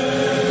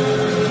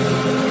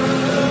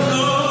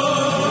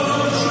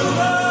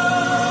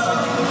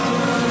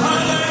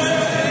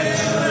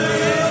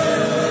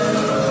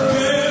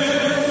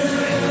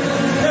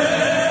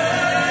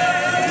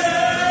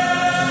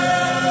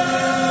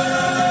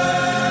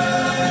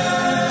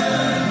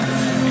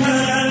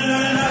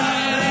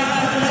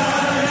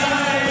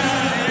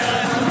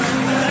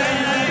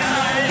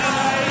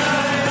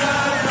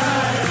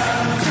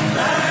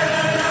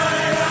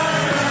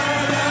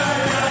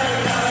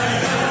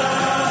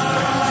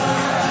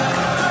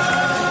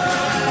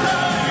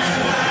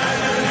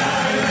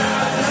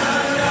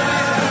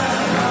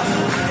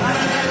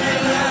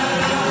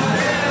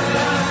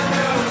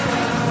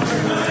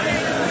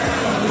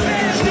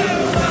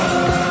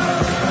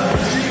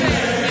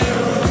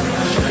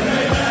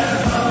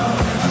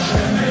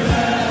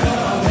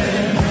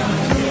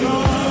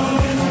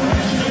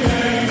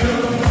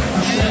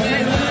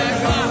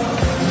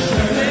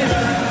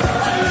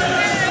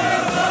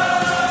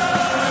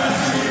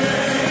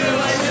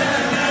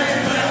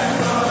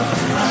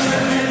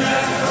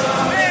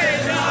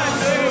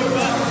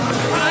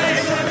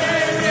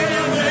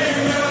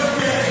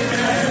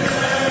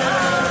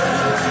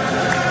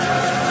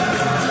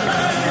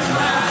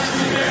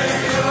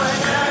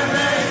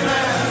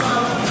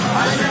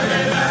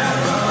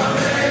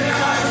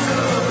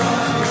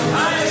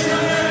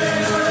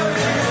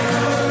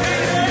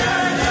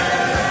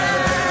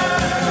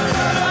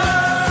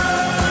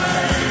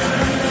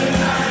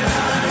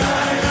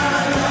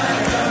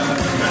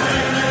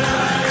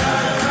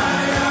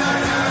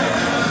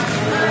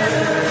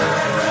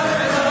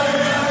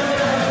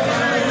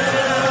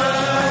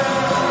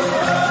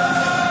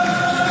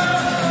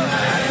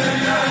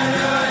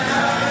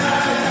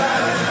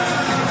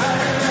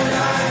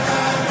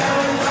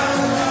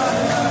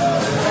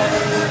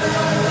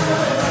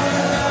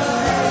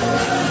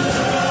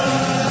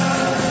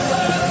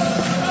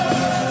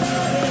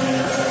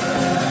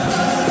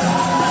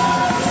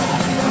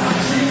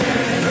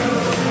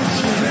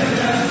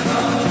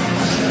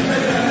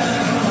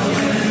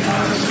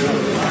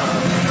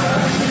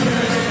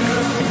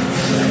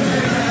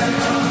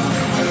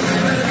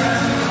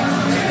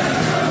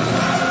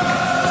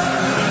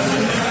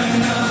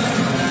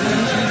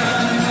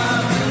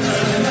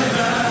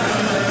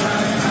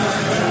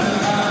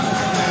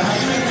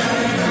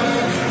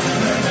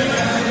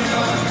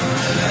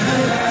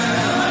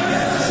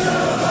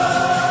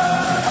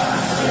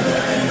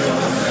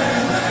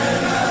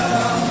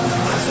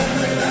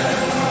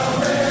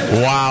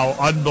 Wow,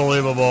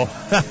 unbelievable.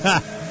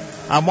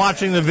 I'm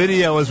watching the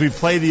video as we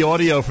play the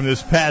audio from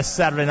this past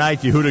Saturday night,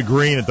 Yehuda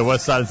Green at the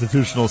West Side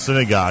Institutional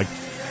Synagogue.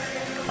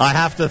 I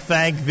have to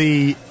thank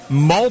the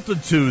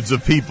multitudes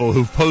of people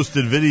who've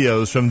posted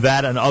videos from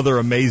that and other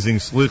amazing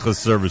Slichas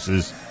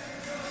services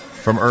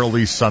from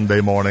early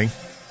Sunday morning.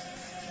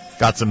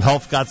 Got some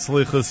Helfgot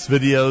Slichas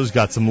videos,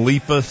 got some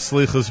Lipa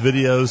Slichas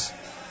videos.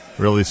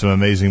 Really some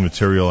amazing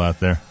material out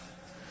there.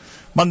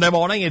 Monday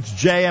morning, it's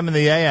JM in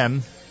the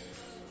AM.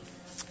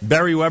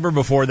 Barry Weber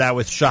before that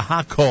with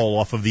Shahakol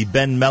off of the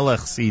Ben Melech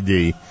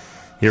CD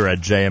here at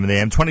JM in the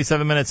AM.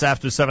 27 minutes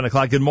after 7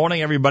 o'clock. Good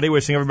morning, everybody.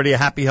 Wishing everybody a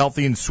happy,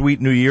 healthy, and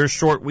sweet New Year.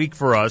 Short week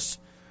for us.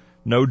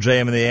 No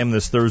JM in the AM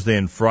this Thursday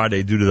and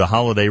Friday due to the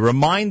holiday.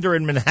 Reminder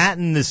in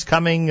Manhattan this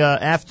coming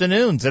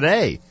afternoon,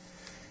 today.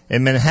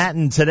 In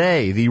Manhattan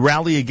today, the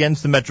rally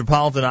against the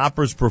Metropolitan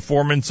Opera's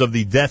performance of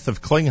The Death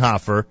of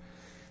Klinghoffer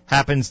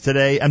happens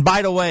today. And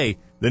by the way,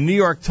 the New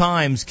York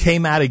Times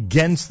came out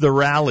against the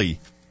rally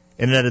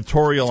in an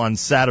editorial on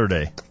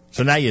Saturday.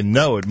 So now you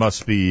know it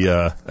must be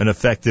an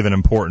effective and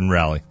important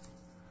rally.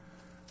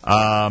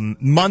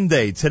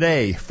 Monday,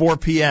 today, 4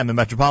 p.m. in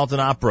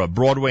Metropolitan Opera,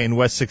 Broadway and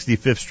West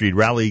 65th Street,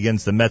 rally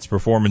against the Mets'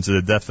 performance of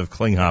The Death of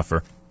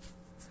Klinghoffer.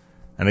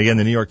 And again,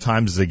 the New York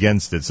Times is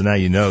against it, so now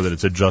you know that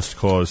it's a just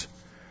cause.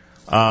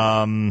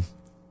 So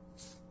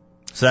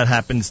that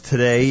happens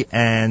today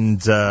and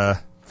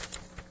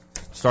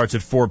starts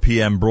at 4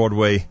 p.m.,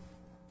 Broadway,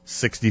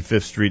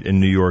 65th Street in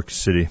New York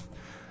City.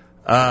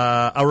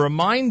 A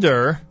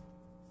reminder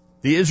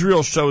The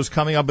Israel show is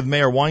coming up with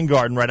Mayor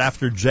Weingarten right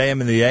after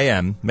JM in the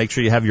AM. Make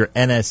sure you have your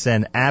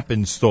NSN app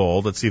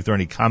installed. Let's see if there are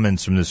any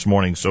comments from this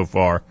morning so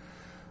far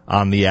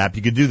on the app.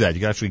 You could do that. You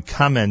can actually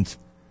comment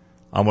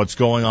on what's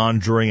going on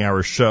during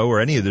our show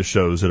or any of the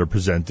shows that are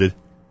presented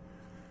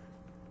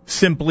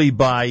simply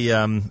by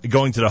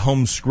going to the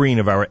home screen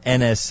of our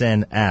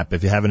NSN app.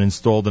 If you haven't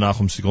installed the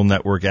Nachum Segal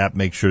Network app,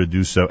 make sure to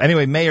do so.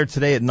 Anyway, Mayor,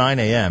 today at 9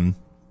 a.m.,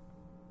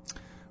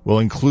 will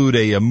include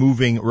a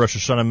moving Rosh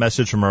Hashanah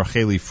message from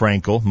Racheli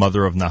Frankel,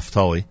 mother of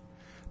Naphtali.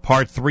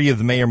 Part 3 of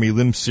the Meir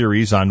Milim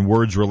series on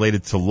words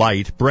related to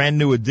light. Brand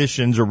new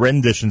editions, or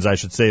renditions, I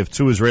should say, of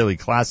 2 Israeli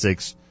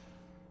classics,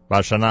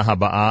 Bashana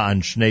Haba'a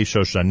and Shnei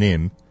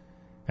Shoshanim,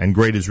 and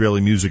great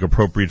Israeli music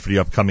appropriate for the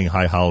upcoming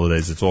high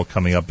holidays. It's all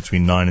coming up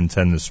between 9 and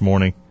 10 this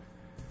morning,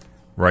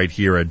 right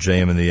here at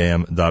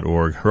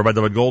jmintheam.org. Rabbi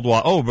David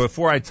Goldwasser. Oh,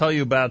 before I tell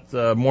you about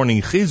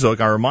Morning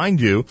Chizuk, I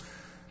remind you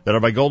that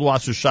Rabbi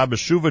Goldwasser's Shabbos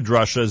Shuvah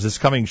Drasha is this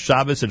coming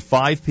Shabbos at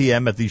 5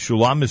 p.m. at the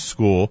Shulamis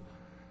School,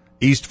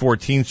 East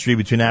 14th Street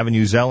between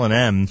Avenues L and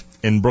M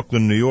in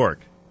Brooklyn, New York.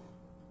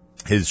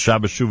 His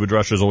Shabbos Shuvah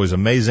Drasha is always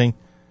amazing.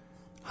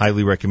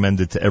 Highly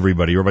recommended to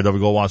everybody. Rabbi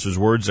David Goldwasser's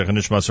words,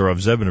 Zechanish Masar of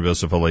Zeb and Rav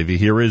Yosef Halevi.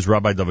 Here is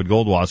Rabbi David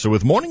Goldwasser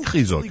with Morning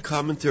Chizuk.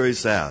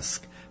 Commentaries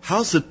ask,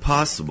 how is it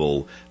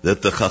possible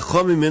that the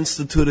Chachamim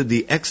instituted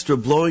the extra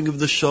blowing of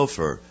the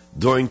shofar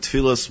during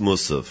Tfilas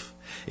Musaf?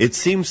 It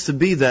seems to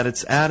be that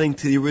it's adding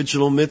to the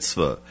original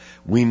mitzvah.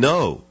 We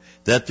know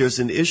that there's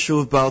an issue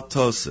of Baal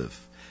Tosef,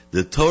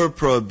 the Torah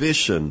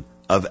prohibition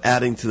of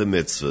adding to the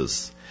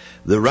mitzvahs.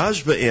 The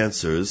Rashba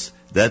answers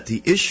that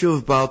the issue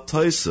of Baal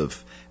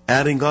Tosef,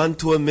 adding on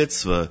to a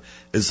mitzvah,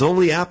 is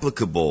only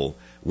applicable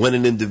when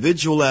an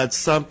individual adds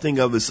something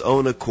of his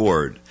own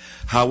accord.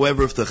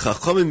 However, if the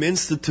Chachamim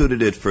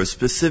instituted it for a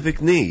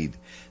specific need,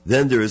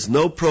 then there is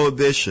no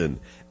prohibition,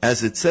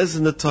 as it says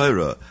in the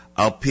Torah,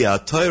 Al pi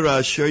ha-Torah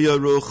asher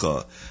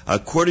yarucha,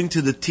 according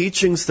to the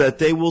teachings that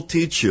they will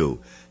teach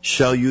you,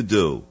 shall you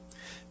do.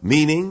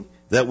 Meaning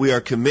that we are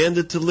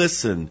commanded to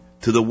listen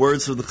to the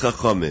words of the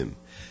Chachamim.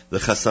 The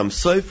Chassam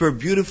Sofer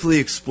beautifully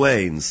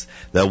explains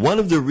that one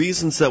of the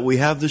reasons that we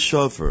have the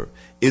shofar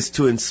is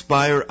to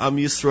inspire Am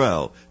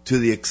Yisrael to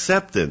the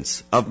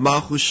acceptance of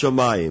Malchus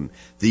Shamayim,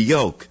 the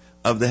yoke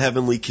of the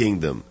heavenly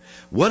kingdom.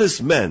 What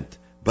is meant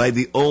by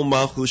the Ol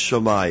Malchus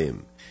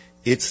Shamayim?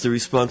 It's the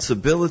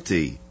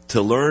responsibility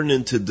to learn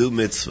and to do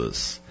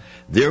mitzvahs.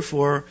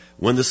 Therefore,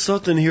 when the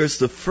Satan hears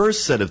the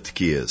first set of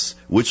tkiyas,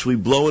 which we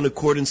blow in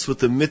accordance with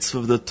the mitzvah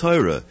of the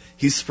Torah,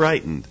 he's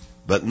frightened,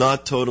 but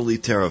not totally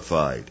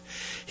terrified.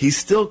 He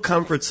still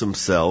comforts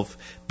himself,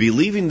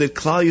 believing that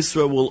Klal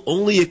Yisrael will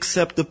only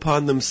accept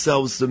upon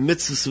themselves the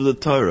mitzvahs of the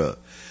Torah,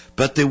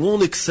 but they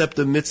won't accept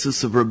the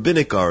mitzvahs of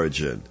rabbinic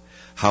origin.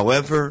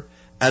 However,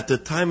 at the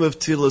time of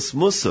Tfilas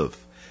Musaf,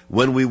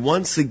 when we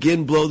once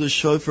again blow the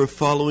shofar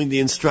following the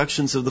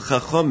instructions of the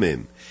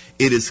Chachamim,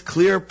 it is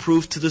clear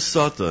proof to the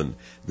Satan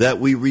that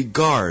we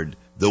regard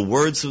the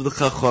words of the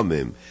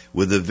Chachamim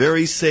with the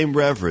very same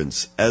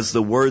reverence as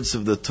the words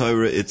of the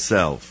Torah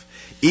itself,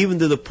 even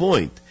to the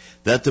point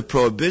that the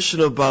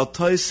prohibition of Baal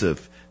Tosef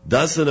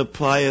doesn't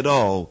apply at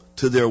all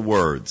to their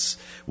words.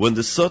 When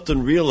the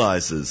Satan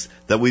realizes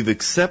that we've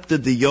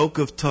accepted the yoke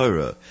of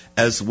Torah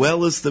as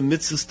well as the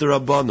mitzvahs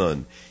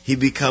d'Rabbanan, he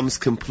becomes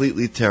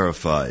completely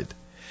terrified.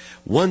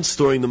 Once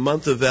during the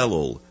month of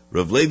Elul,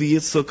 Rav Levi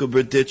Yitzchok of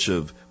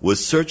Berditchev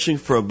was searching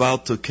for a Baal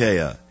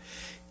Tokeya.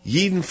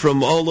 Yidden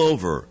from all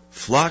over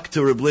flocked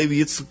to Rav Levi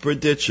Yitzchok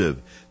Berditchev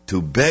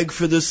to beg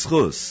for the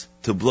schus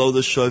to blow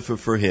the shofar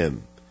for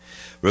him.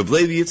 Rav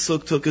Levi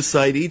Yitzchok took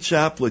aside each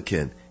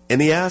applicant and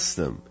he asked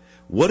them,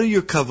 what are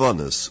your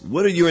kavanas?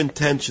 What are your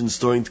intentions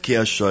during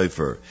Tkiyah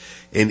Shofar?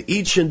 And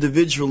each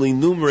individually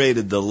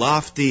enumerated the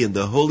lofty and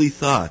the holy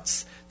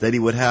thoughts that he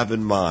would have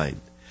in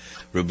mind.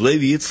 Rav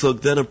Levi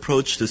Yitzchok then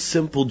approached a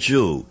simple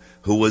Jew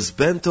who was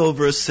bent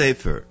over a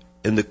sefer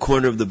in the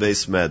corner of the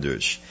Beis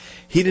Medrash.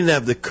 He didn't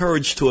have the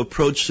courage to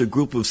approach the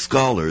group of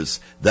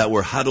scholars that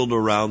were huddled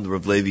around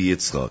Rav Levi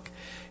Yitzchok.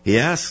 He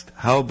asked,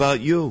 how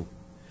about you?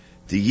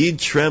 The Yid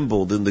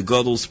trembled in the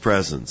Godel's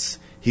presence.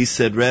 He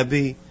said,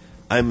 Rebbe,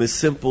 I'm a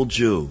simple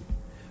Jew.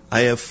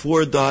 I have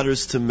 4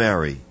 daughters to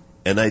marry,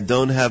 and I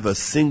don't have a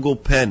single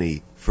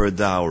penny for a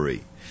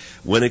dowry.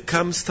 When it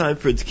comes time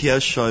for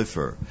Tkiyah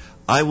Shofar,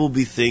 I will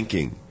be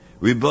thinking,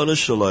 Ribbona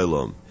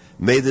Shalom,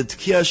 may the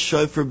Tkiyah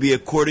Shofar be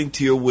according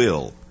to your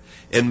will,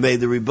 and may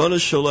the Ribbona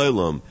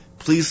Shalom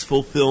please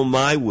fulfill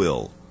my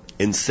will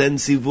and send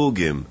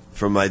zivugim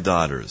for my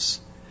daughters.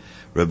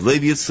 Reb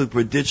Levi Yitzchok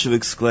Berditchev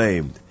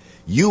exclaimed,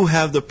 you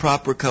have the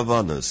proper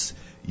kavanas.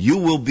 You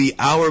will be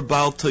our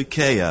Baal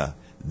Tokeya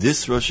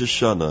this Rosh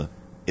Hashanah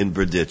in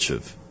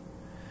Berditchev.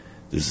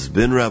 This has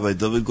been Rabbi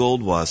David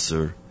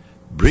Goldwasser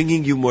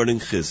bringing you Morning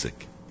Chizuk.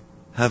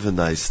 Have a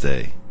nice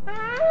day.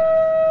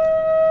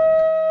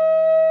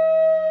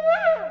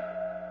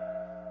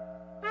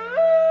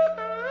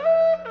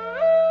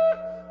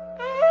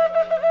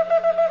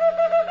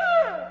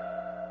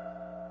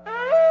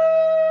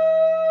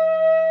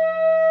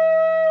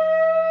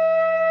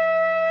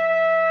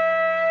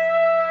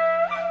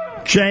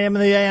 JM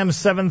in the AM,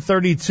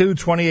 7:32,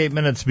 28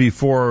 minutes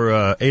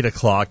before 8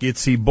 o'clock.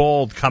 Yitzy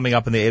Bold coming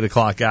up in the 8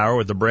 o'clock hour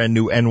with the brand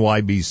new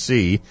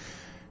NYBC,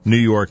 New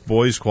York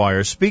Boys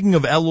Choir. Speaking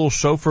of Elul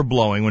shofar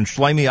blowing, when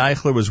Shlomi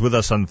Eichler was with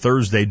us on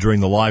Thursday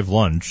during the live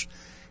lunch,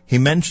 he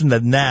mentioned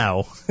that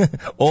now,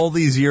 all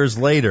these years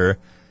later,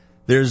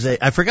 there's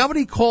I forgot what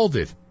he called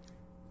it.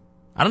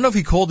 I don't know if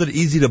he called it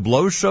easy to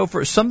blow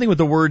shofar, something with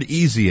the word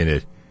easy in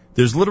it.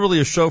 There's literally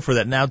a shofar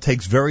that now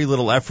takes very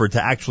little effort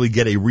to actually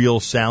get a real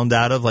sound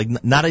out of, like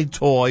not a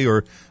toy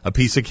or a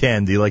piece of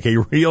candy, like a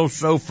real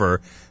shofar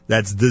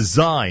that's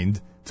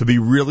designed to be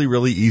really,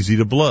 really easy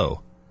to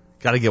blow.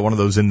 Got to get one of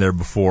those in here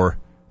before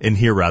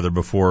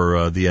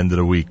the end of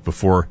the week,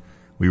 before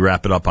we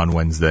wrap it up on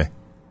Wednesday.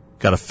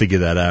 Got to figure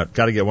that out.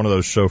 Got to get one of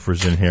those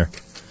shofars in here.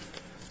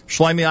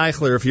 Shlomi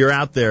Eichler, if you're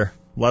out there,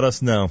 let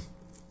us know.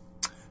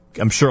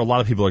 I'm sure a lot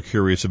of people are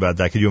curious about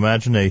that. Could you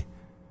imagine a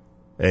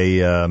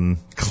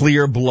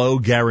clear blow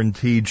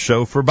guaranteed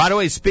shofar? By the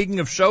way, speaking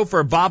of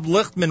shofar, Bob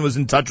Lichtman was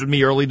in touch with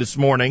me early this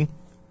morning.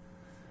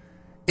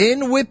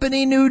 In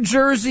Whippany, New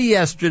Jersey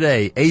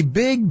yesterday, a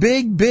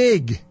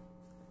big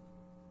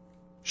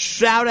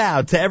shout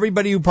out to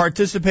everybody who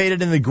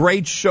participated in the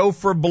great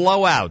shofar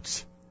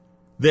blowouts.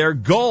 Their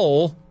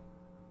goal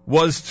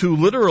was to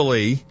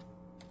literally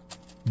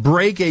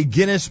break a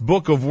Guinness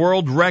Book of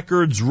World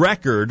Records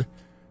record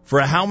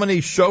for how many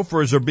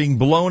shofars are being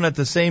blown at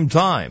the same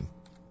time.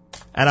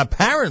 And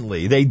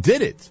apparently they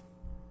did it.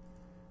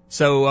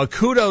 So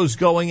kudos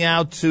going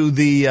out to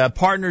the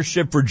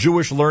Partnership for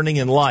Jewish Learning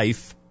and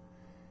Life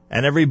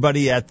and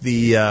everybody at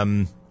the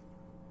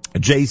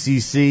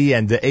JCC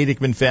and the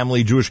Adickman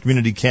Family Jewish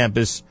Community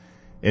Campus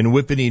in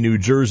Whippany, New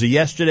Jersey.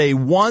 Yesterday,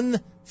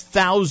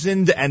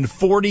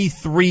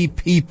 1,043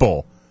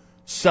 people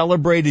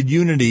celebrated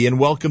unity and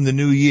welcomed the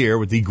new year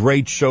with the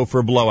great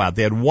shofar blowout.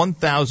 They had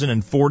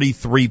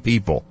 1,043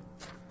 people.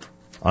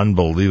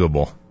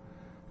 Unbelievable.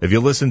 If you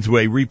listen to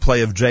a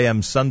replay of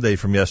JM Sunday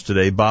from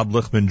yesterday, Bob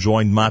Lichtman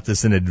joined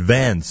Matis in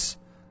advance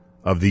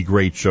of the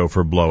great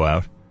shofar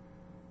blowout.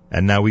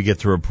 And now we get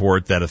to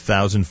report that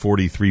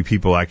 1,043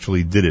 people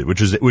actually did it,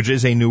 which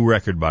is a new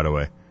record, by the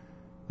way.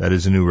 That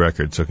is a new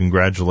record. So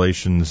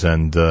congratulations,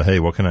 and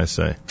hey, what can I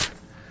say?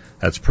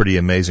 That's pretty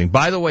amazing.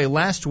 By the way,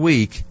 last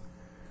week,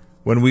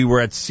 when we were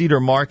at Cedar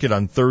Market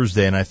on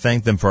Thursday, and I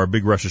thanked them for our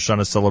big Rosh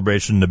Hashanah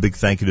celebration, and a big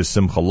thank you to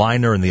Simcha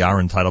Leiner and the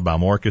Aaron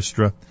Teitelbaum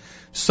Orchestra,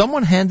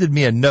 someone handed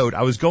me a note.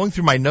 I was going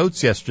through my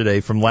notes yesterday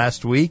from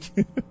last week,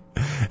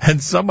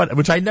 and someone,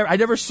 which I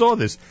never saw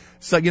this.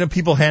 So,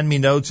 people hand me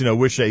notes,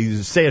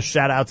 say a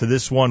shout out to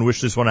this one,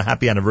 wish this one a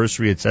happy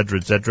anniversary, etc.,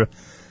 etc.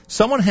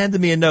 Someone handed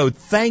me a note.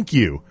 Thank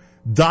you.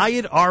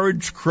 Diet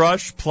Orange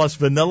Crush plus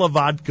vanilla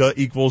vodka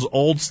equals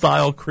old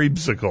style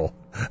creamsicle.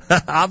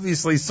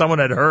 Obviously, someone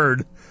had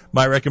heard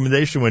my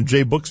recommendation when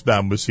Jay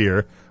Buxbaum was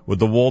here with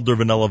the Waldor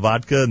vanilla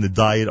vodka and the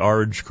Diet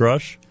Orange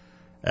Crush.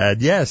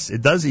 And yes,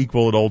 it does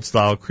equal an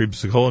old-style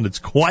creamsicle, and it's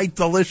quite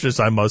delicious,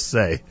 I must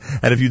say.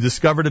 And if you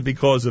discovered it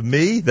because of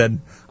me,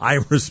 then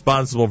I'm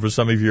responsible for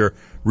some of your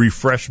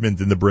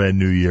refreshment in the brand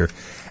new year.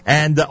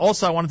 And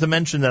also, I wanted to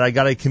mention that I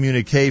got a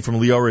communique from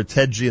Leora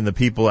Tedji and the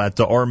people at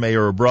the Or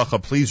Meir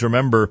Bracha. Please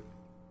remember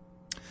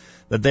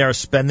that they are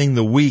spending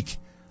the week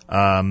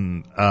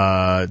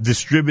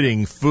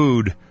distributing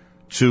food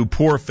to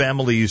poor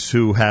families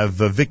who have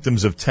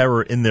victims of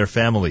terror in their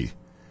family.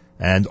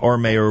 And Or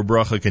Meir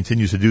Bracha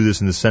continues to do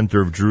this in the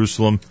center of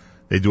Jerusalem.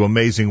 They do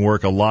amazing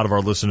work. A lot of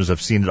our listeners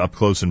have seen it up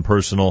close and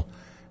personal.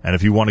 And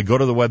if you want to go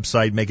to the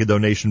website, make a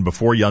donation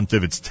before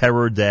Yontiv, it's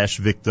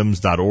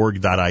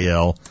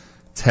terror-victims.org.il,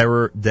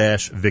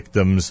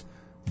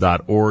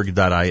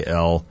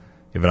 terror-victims.org.il.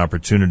 You have an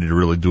opportunity to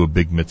really do a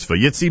big mitzvah.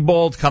 Yitzy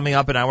Bold coming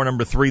up in hour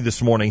number 3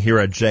 this morning here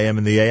at JM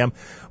in the AM.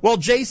 Well,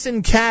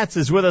 Jason Katz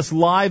is with us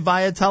live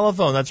via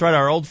telephone. That's right,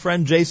 our old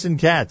friend Jason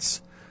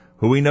Katz,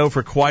 who we know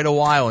for quite a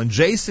while. And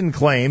Jason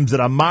claims that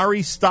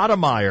Amari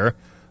Stoudemire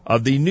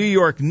of the New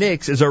York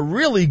Knicks is a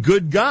really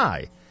good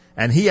guy.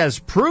 And he has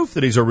proof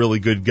that he's a really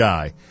good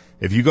guy.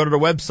 If you go to the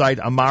website,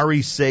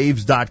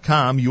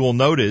 amarisaves.com, you will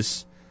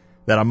notice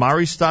that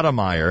Amari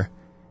Stoudemire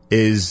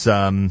is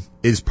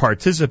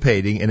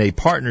participating in a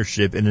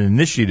partnership, in an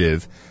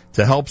initiative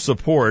to help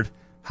support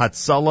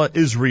Hatzalah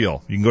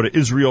Israel. You can go to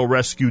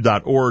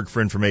israelrescue.org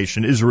for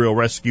information,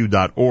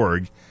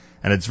 israelrescue.org.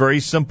 And it's very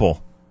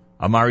simple.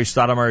 Amari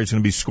Stoudemire is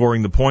going to be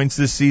scoring the points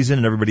this season,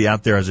 and everybody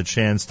out there has a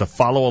chance to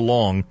follow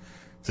along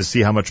to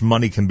see how much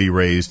money can be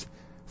raised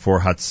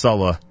for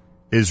Hatzalah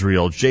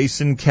Israel.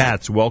 Jason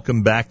Katz,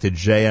 welcome back to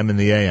JM in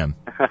the AM.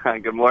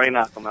 Good morning,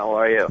 Nachum. How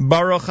are you?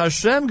 Baruch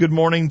Hashem, good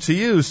morning to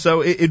you.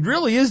 So it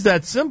really is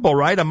that simple,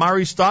 right?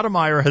 Amari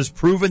Stoudemire has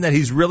proven that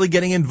he's really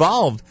getting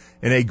involved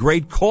in a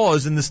great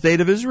cause in the state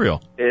of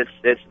Israel. It's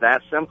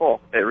that simple.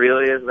 It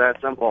really is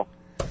that simple.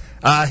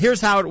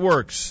 Here's how it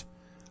works.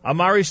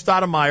 Amari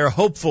Stoudemire,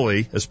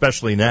 hopefully,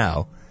 especially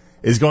now,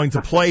 is going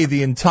to play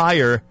the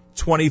entire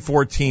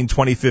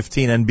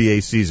 2014-2015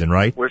 NBA season,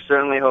 right? We're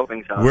certainly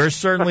hoping so. We're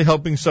certainly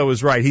hoping so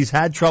is right. He's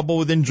had trouble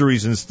with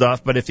injuries and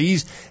stuff, but if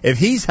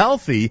he's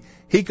healthy,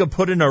 he could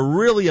put in a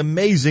really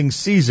amazing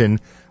season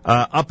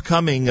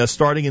upcoming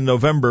starting in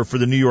November for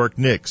the New York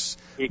Knicks.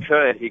 He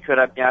could.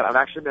 I've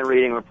actually been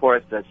reading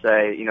reports that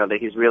say, that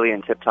he's really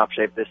in tip-top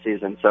shape this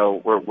season,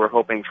 so we're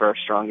hoping for a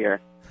strong year.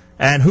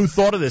 And who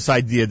thought of this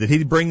idea? Did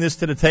he bring this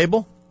to the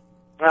table?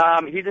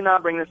 He did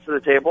not bring this to the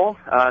table.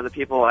 The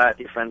people at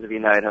the Friends of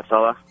United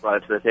Hatzalah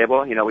brought it to the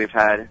table. We've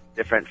had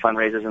different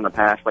fundraisers in the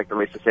past, like the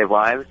Race to Save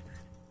Lives,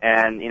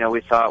 and,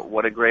 we thought,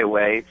 what a great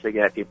way to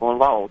get people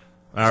involved.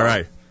 All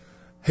right.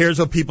 Here's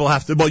what people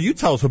have to, you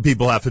tell us what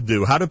people have to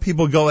do. How do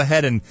people go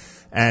ahead and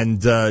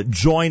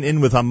join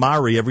in with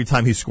Amari every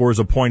time he scores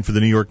a point for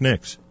the New York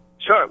Knicks?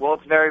 Sure. Well,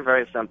 it's very,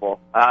 very simple.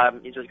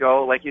 You just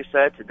go, like you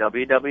said, to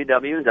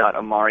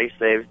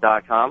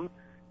www.amarisaves.com.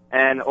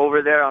 And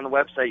over there on the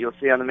website, you'll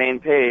see on the main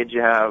page,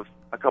 you have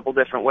a couple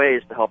different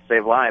ways to help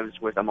save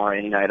lives with Amari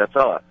and United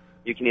Hatzalah.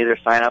 You can either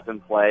sign up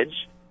and pledge,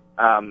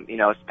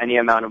 any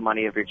amount of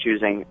money if you're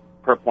choosing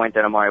per point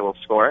that Amari will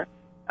score,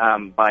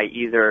 by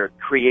either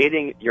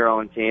creating your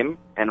own team,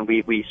 and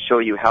we show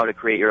you how to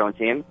create your own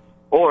team,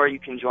 or you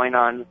can join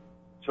on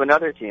to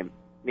another team,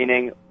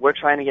 meaning we're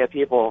trying to get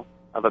people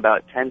of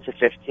about 10 to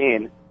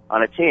 15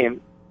 on a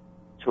team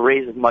to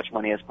raise as much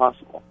money as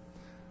possible.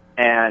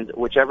 And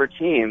whichever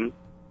team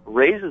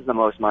raises the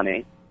most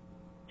money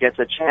gets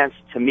a chance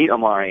to meet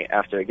Amari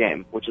after a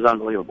game, which is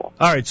unbelievable.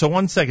 All right, so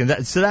 1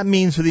 second. So that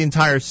means for the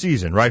entire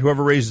season, right?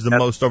 Whoever raises the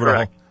most over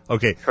correct. the whole...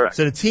 Okay, correct.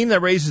 So the team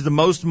that raises the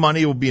most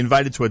money will be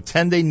invited to a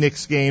 10-day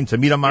Knicks game to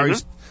meet Amari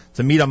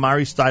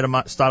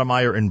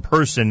Stoudemire in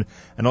person,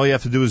 and all you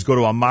have to do is go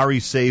to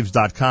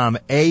amarisaves.com,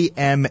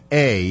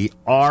 AMARE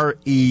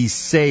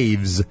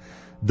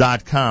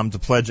saves.com to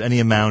pledge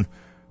any amount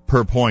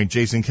per point.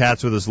 Jason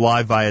Katz with us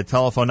live via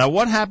telephone. Now,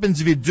 what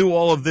happens if you do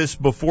all of this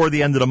before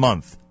the end of the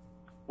month?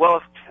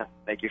 Well,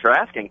 thank you for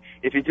asking.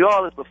 If you do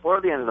all this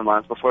before the end of the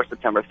month, before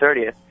September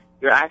 30th,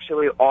 you're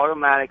actually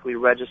automatically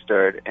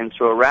registered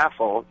into a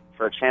raffle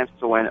for a chance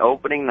to win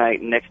opening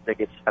night Knicks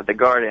tickets at the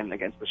Garden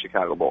against the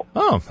Chicago Bulls.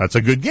 Oh, that's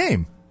a good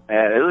game. It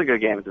is a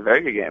good game. It's a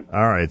very good game.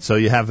 All right, so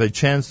you have a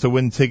chance to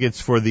win tickets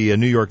for the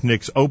New York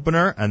Knicks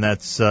opener, and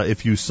that's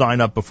if you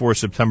sign up before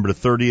September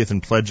 30th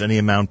and pledge any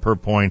amount per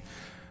point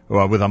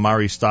with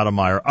Amari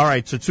Stoudemire. All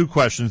right, so two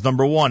questions.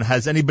 Number one,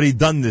 has anybody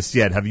done this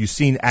yet? Have you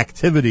seen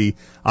activity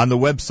on the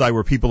website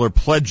where people are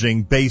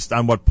pledging based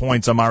on what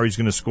points Amari's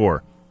going to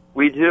score?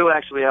 We do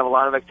actually have a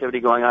lot of activity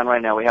going on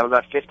right now. We have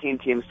about 15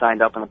 teams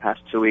signed up in the past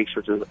 2 weeks,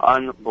 which is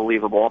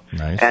unbelievable.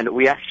 Nice. And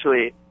we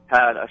actually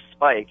had a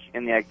spike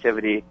in the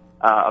activity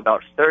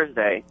about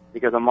Thursday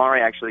because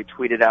Amari actually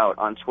tweeted out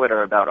on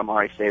Twitter about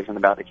Amari Saves and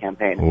about the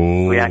campaign.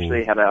 Ooh. We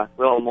actually had a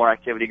little more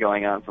activity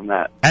going on from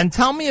that. And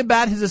tell me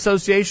about his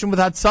association with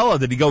Hatzalah.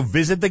 Did he go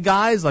visit the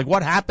guys? Like,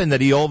 what happened that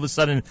he all of a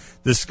sudden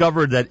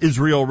discovered that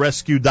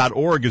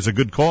IsraelRescue.org is a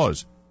good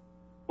cause?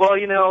 Well,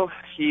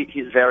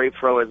 he's very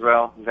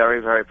pro-Israel,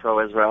 very, very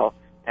pro-Israel.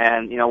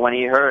 And, when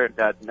he heard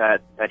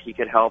that he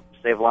could help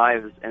save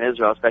lives in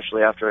Israel,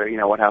 especially after,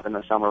 what happened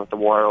this summer with the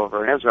war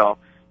over in Israel,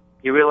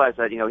 he realized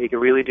that, he could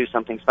really do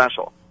something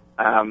special.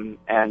 And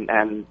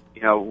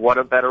what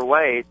a better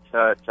way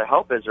to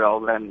help Israel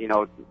than,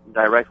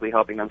 directly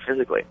helping them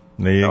physically.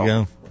 There you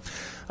go.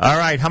 All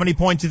right. How many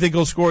points do you think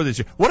he'll score this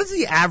year? What is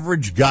the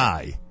average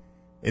guy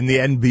in the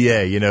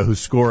NBA, who's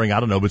scoring, I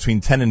don't know,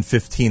 between 10 and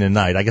 15 a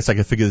night? I guess I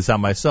could figure this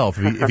out myself.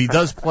 If he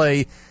does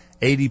play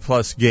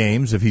 80-plus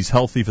games, if he's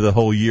healthy for the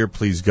whole year,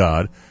 please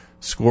God,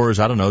 scores,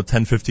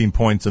 10, 15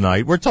 points a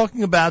night, we're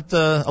talking about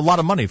a lot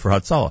of money for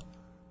Hatzalah.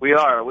 We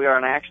are,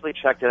 and I actually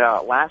checked it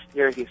out. Last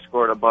year he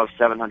scored above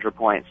 700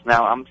 points.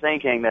 Now I'm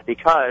thinking that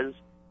because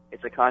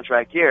it's a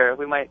contract year,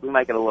 we might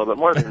get a little bit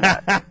more than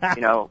that,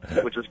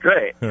 which is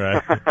great.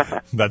 Right.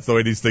 That's the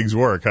way these things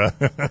work, huh?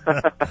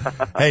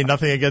 Hey,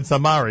 nothing against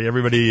Amari.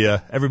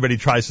 Everybody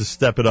tries to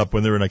step it up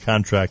when they're in a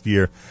contract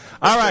year.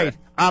 All right.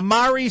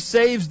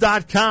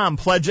 AmariSaves.com.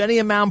 Pledge any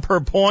amount per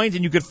point,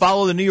 and you could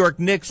follow the New York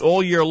Knicks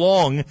all year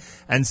long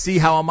and see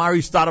how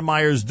Amari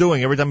Stoudemire is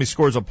doing. Every time he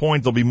scores a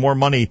point, there'll be more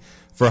money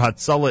for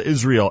Hatzalah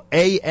Israel.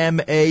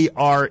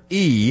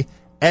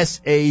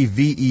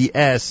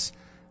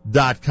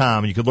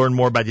 AmariSaves.com. You can learn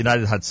more about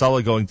United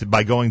Hatzalah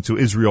by going to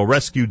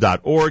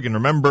IsraelRescue.org. And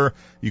remember,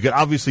 you can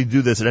obviously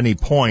do this at any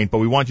point, but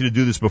we want you to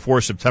do this before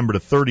September the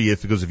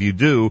 30th, because if you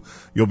do,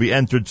 you'll be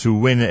entered to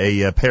win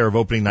a pair of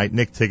opening night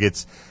Knicks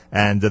tickets.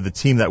 And the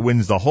team that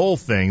wins the whole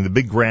thing, the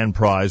big grand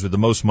prize with the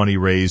most money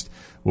raised,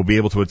 will be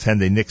able to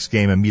attend a Knicks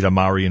game and meet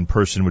Amari in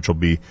person, which will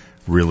be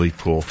really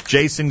cool.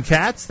 Jason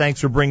Katz,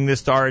 thanks for bringing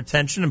this to our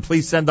attention, and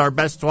please send our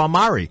best to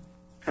Amari.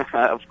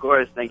 Of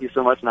course. Thank you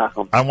so much,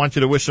 Nachum. I want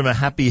you to wish him a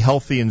happy,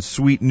 healthy, and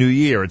sweet new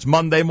year. It's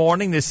Monday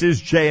morning. This is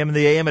JM in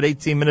the AM at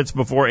 18 minutes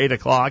before 8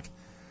 o'clock.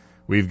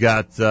 We've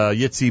got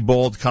Yitzy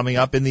Bold coming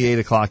up in the 8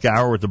 o'clock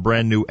hour with the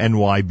brand new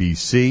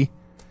NYBC.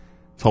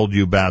 Told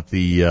you about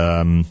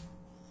the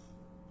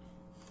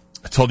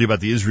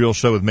Israel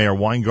show with Mayor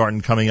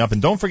Weingarten coming up.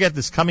 And don't forget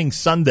this coming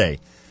Sunday,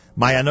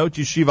 Mayanot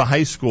Yeshiva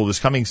High School this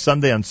coming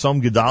Sunday on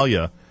Tzom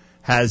Gedalia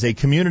has a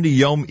community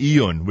Yom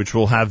Iyun, which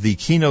will have the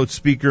keynote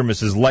speaker,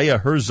 Mrs. Leah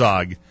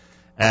Herzog,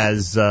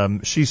 as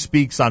she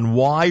speaks on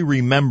why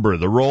remember,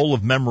 the role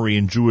of memory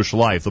in Jewish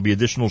life. There'll be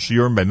additional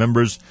shiurim by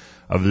members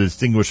of the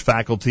distinguished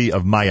faculty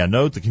of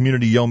Mayanot. The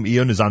community Yom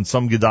Iyun is on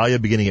Tzom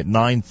Gedalia beginning at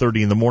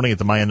 9:30 in the morning at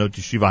the Mayanot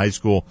Yeshiva High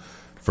School.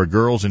 For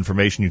girls'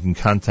 information, you can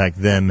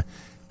contact them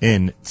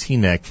in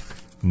Teaneck,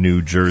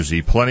 New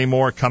Jersey. Plenty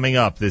more coming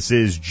up. This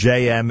is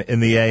JM in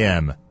the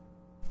AM.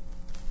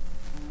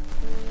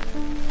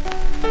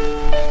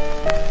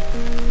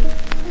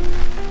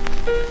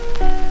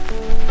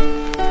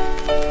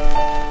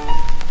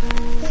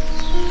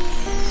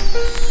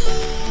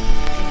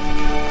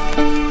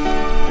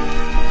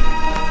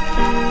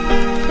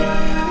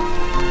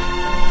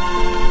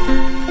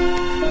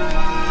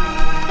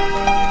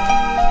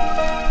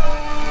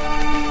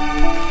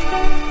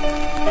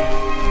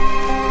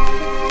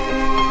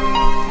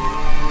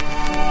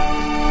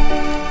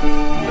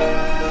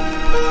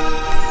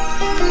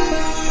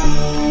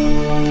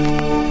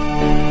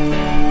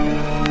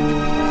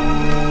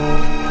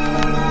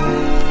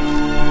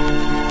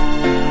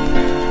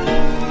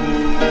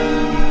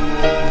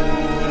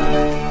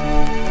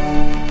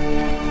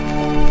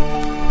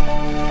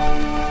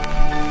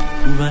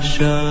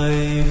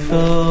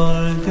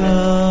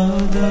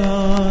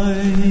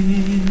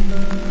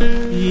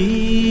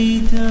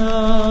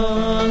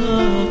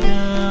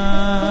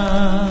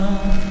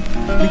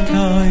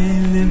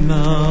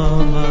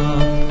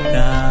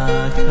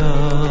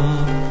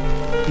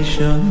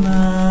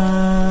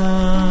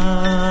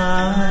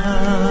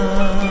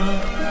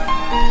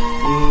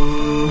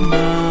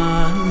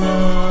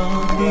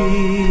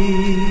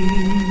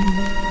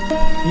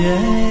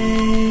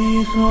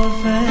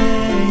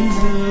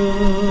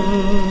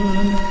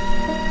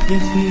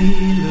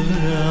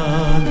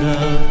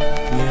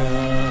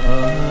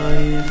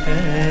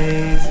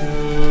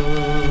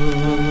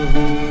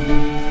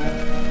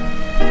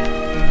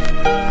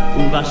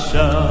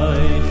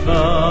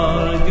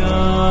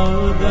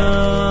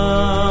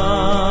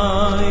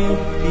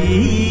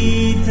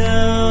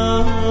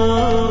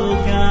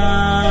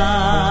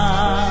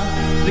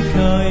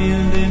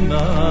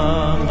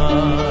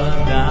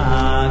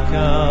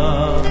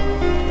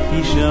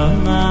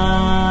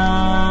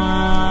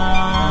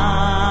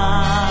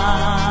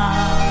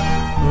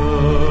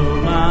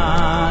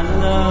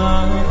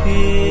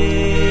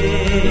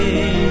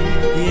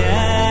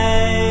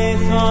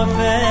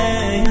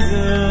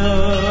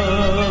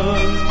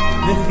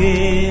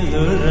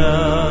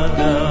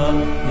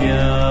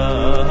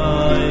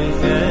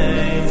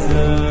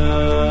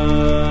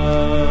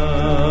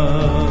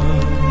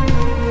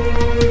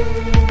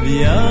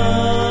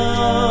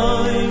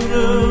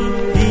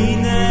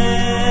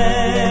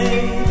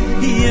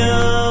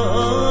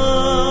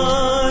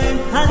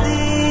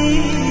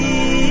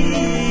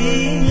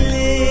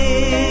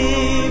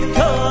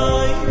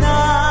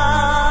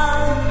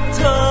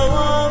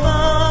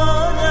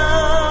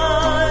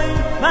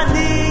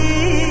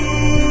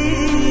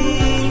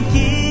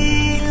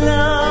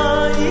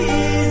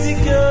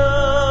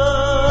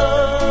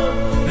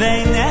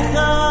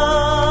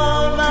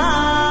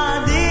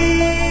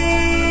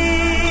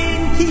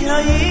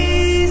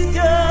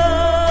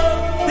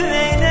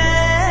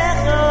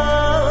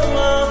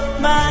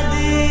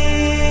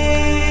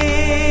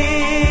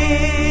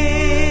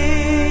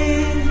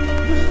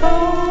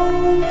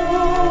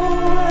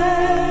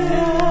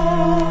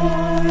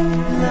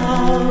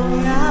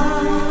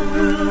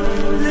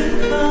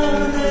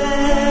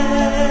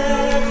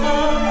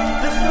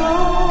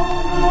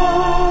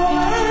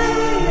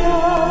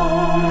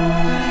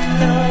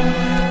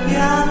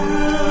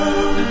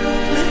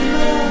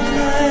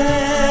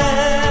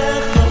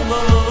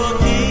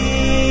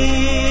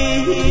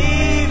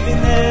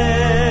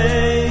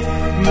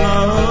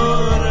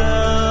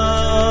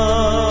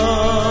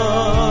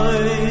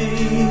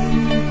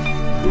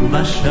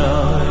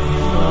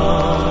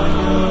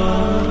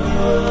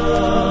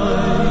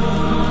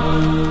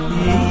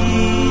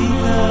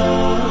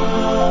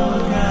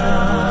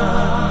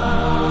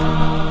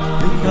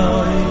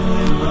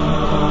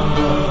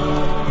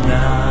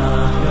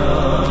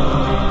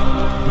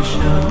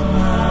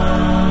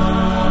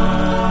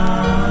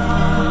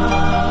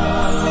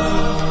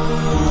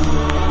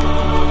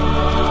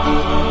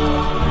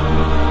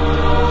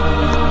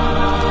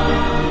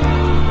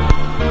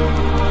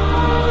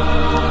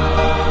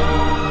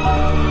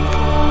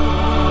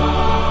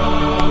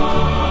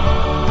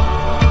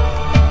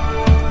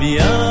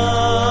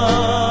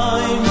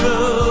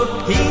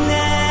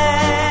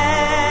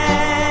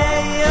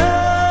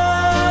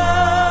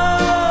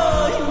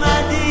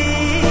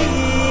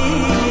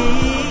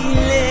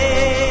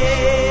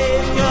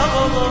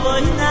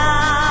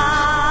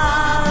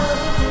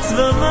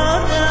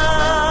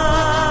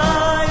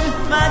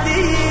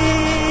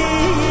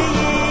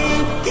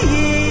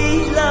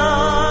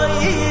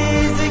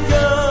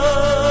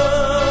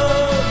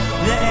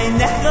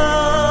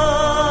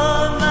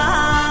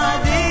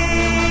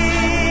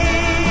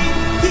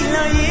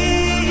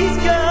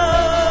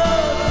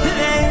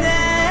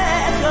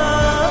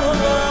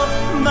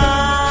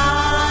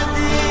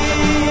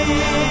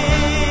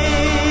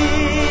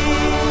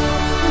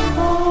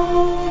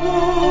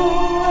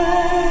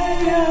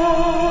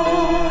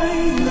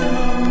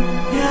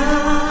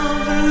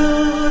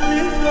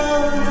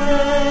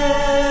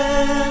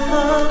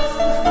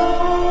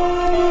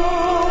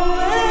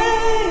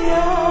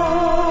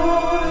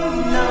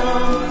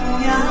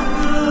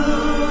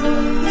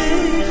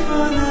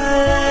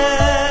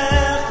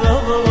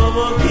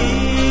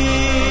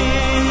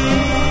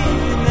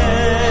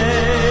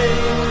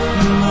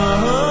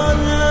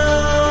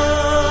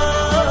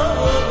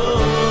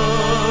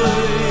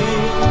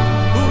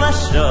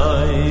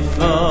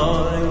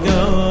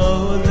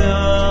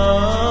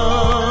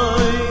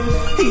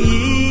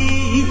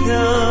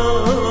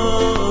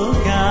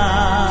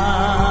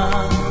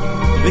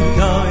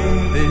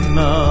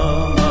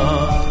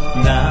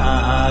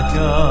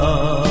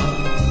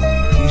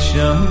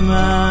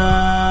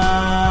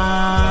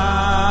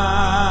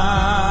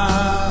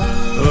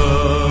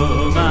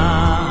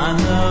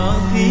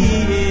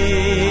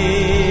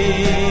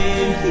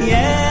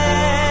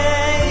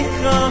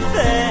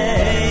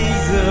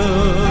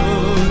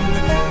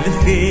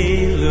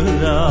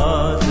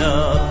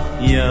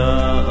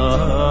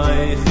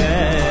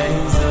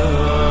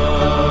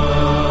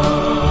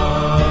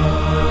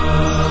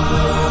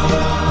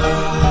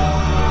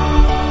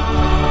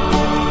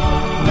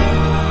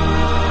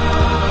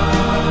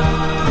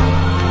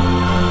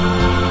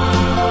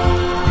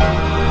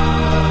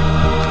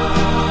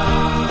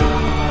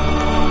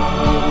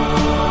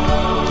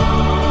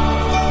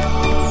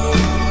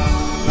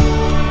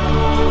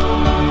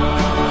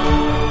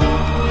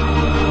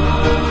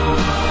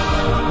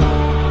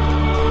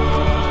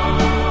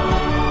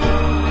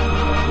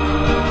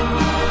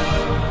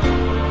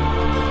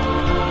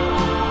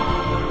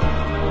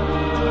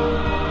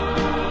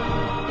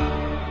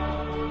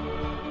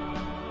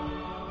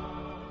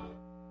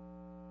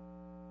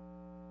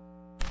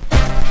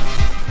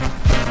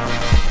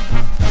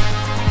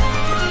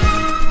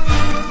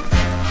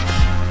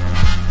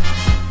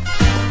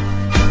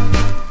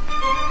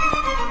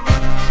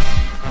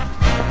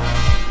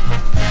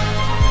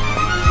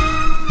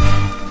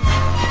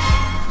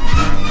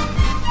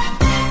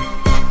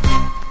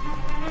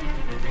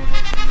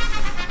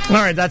 All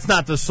right, that's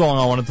not the song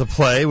I wanted to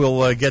play.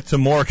 We'll get to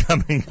more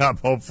coming up,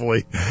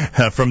 hopefully,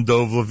 from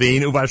Dov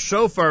Levine. Uva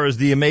Shofar is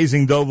the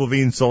amazing Dov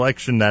Levine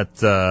selection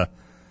that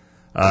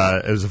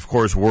is, of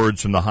course,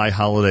 words from the high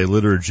holiday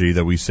liturgy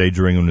that we say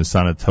during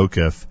Unisana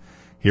Tokef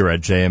here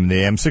at JM in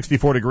the AM.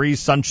 64 degrees,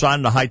 sunshine,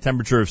 and a high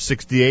temperature of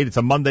 68. It's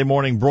a Monday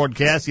morning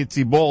broadcast.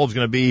 Yitzy Ball is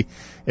going to be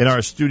in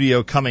our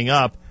studio coming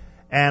up.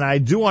 And I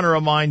do want to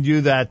remind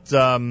you that...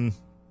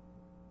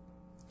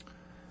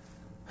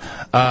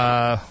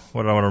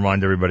 what do I want to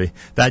remind everybody?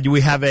 That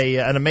we have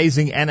an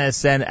amazing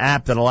NSN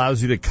app that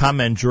allows you to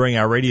comment during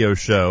our radio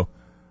show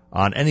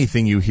on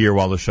anything you hear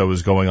while the show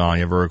is going on.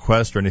 You have a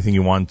request or anything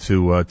you want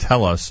to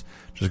tell us,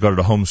 just go to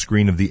the home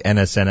screen of the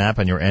NSN app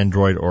on your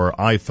Android or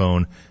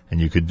iPhone,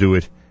 and you could do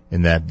it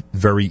in that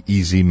very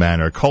easy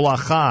manner. Kol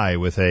Achai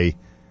with a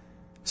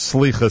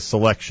Slicha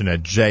selection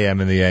at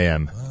JM in the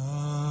AM.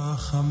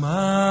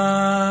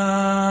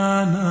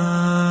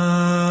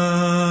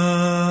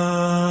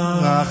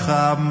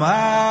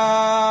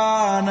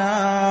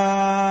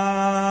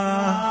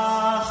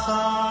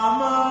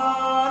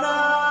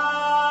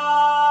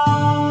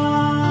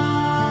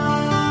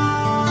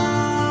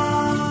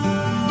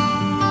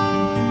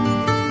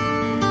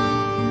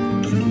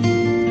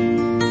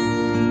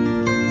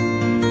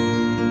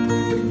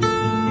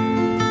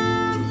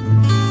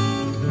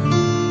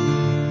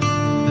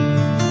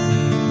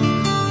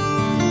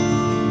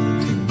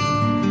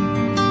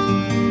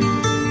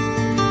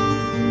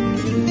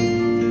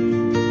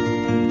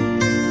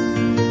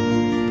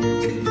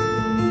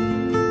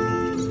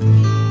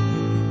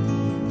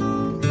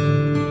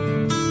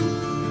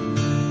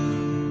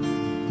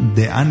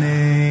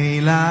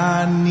 De'anei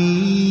lani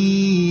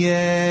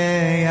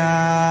yaneina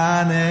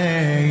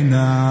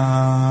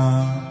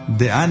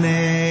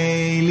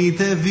De'anei li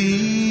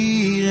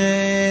tevire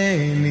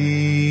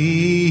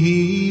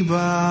li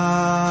ba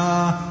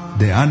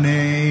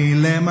De'anei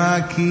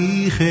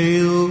lemaki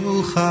chilchaneina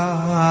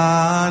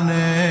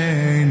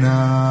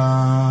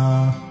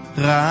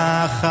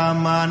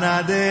Rachamana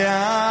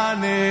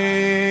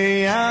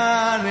de'anei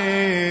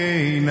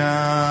yaneina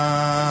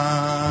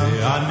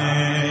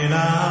De'anei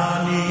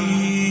lani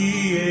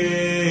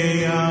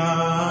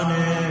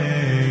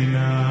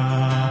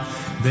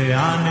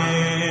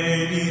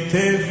De'anei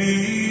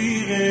tevireni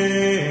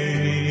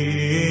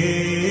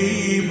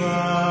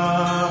ba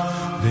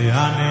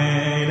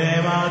De'anei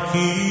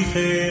lemaki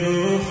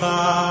cheruchaneina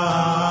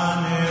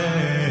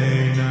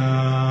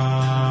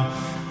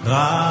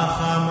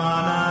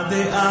Rachamana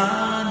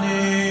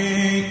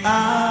de'anei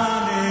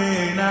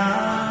aneina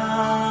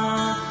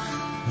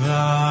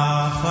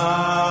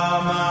Rachamana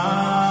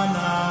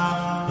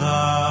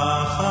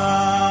Rachamana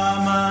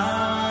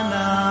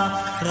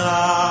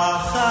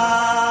Rachamana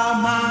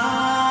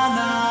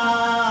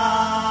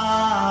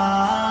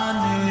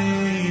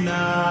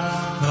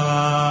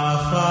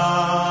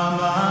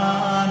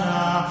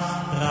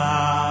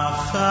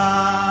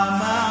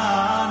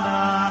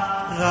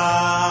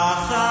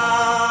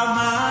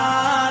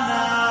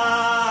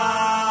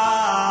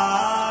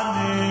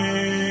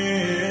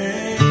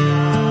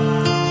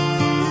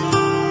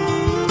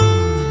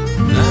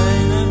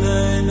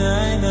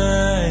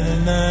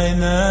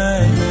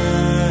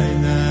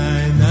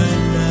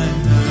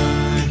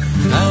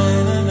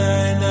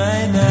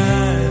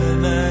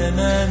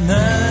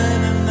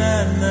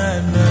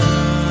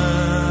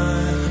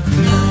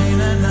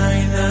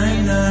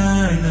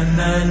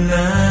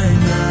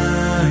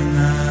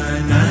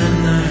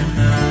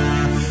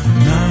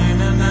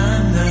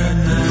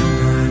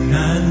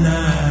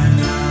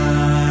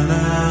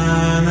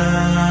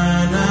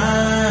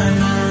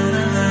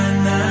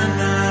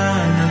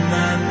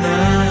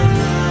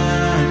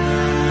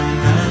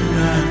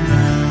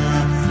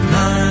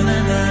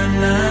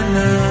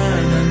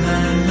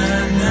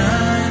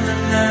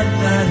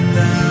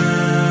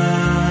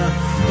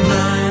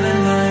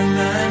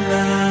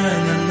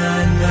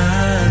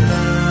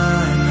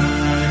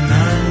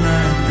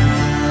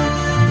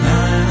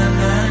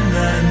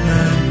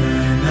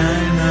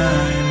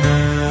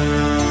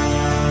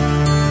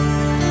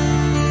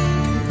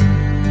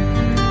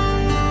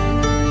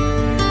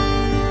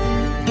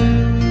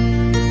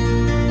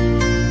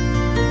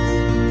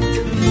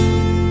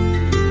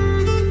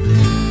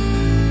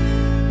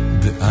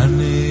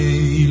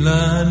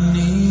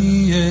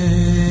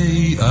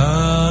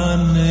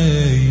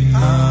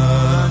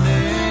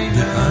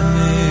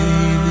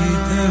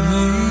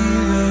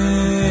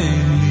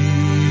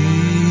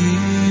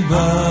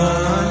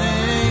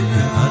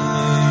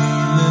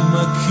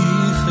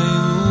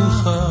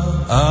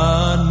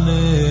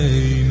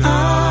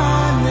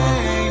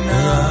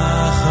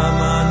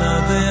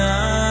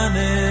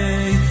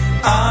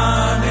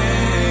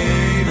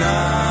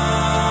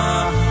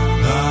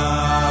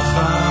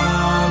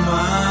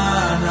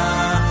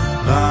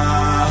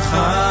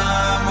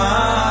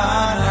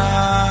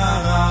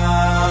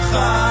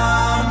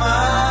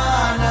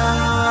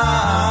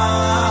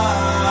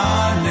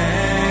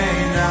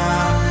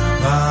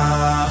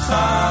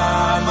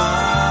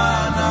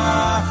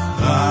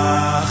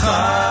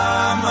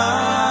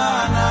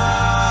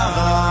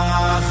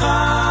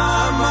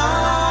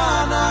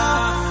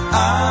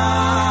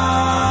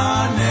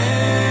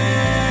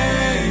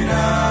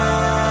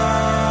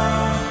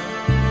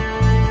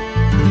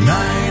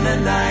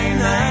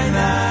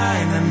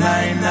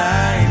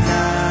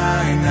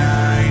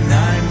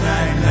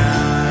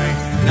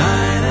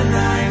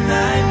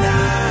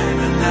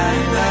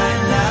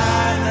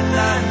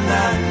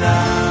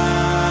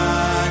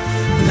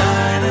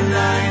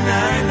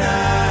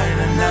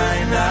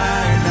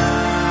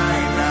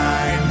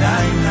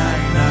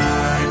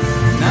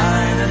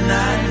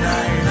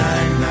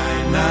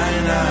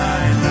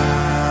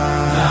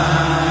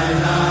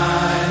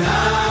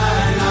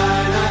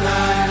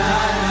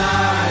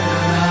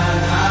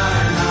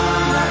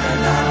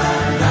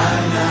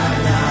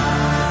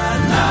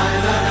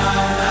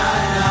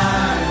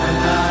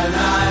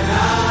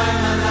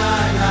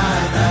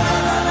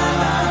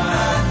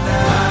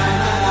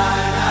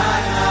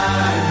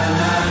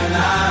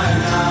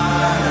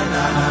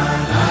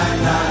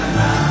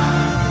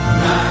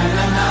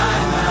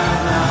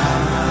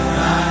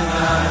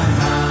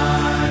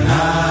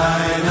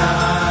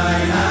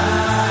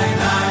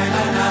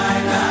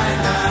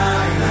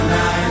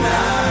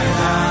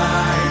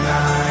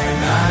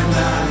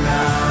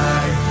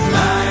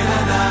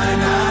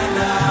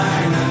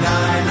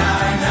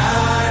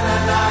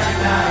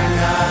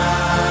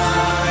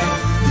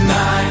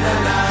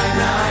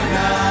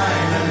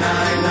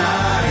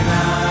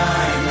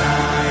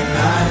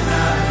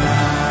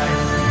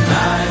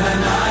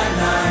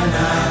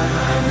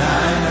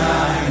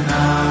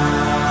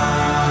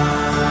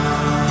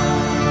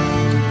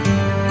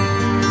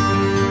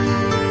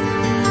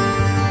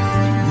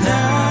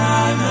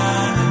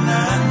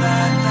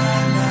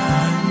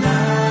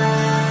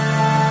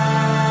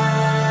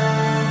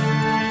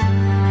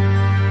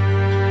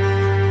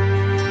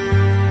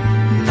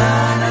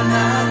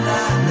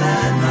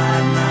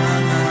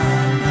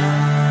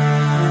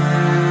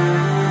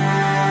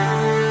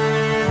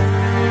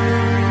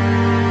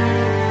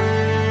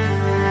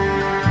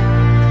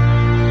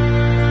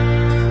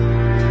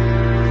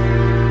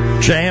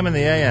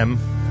a.m.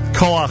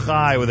 Kol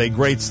Achai with a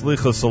great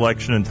Slichus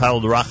selection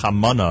entitled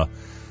Rachamana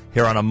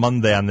here on a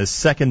Monday on this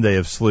second day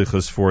of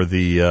Slichus for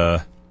the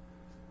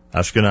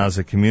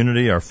Ashkenazi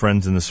community. Our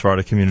friends in the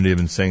Sephardic community have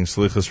been saying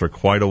Slichus for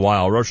quite a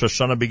while. Rosh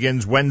Hashanah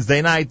begins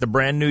Wednesday night, the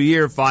brand new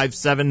year,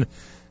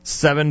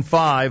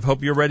 5775.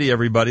 Hope you're ready,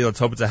 everybody. Let's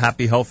hope it's a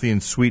happy, healthy,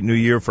 and sweet new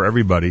year for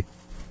everybody.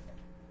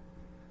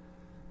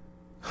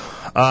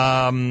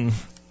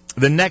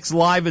 The next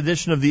live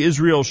edition of the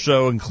Israel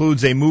Show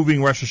includes a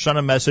moving Rosh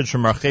Hashanah message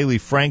from Racheli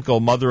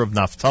Frankel, mother of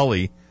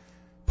Naphtali,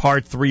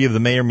 part 3 of the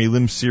Meir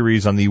Milim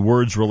series on the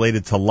words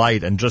related to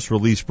light, and just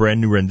released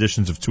brand new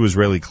renditions of 2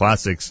 Israeli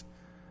classics,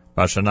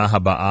 Bashana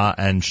Haba'ah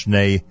and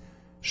Shnei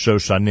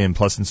Shoshanim,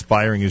 plus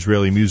inspiring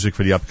Israeli music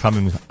for the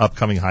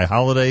upcoming high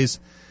holidays.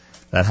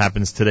 That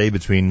happens today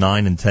between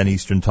 9 and 10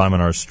 Eastern Time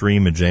on our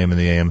stream at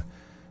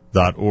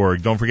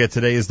jmandtheam.org. Don't forget,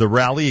 today is the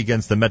rally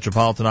against the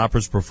Metropolitan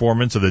Opera's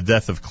performance of the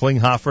death of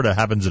Klinghoffer. That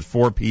happens at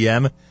 4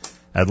 p.m.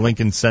 at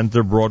Lincoln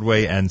Center,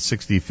 Broadway, and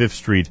 65th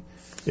Street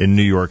in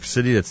New York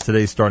City. That's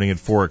today starting at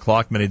 4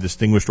 o'clock. Many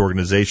distinguished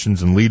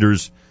organizations and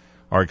leaders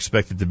are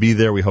expected to be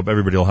there. We hope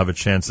everybody will have a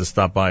chance to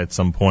stop by at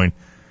some point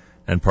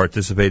and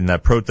participate in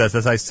that protest.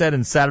 As I said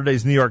in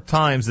Saturday's New York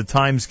Times, the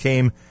Times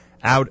came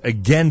out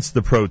against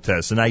the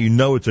protest, and now you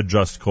know it's a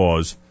just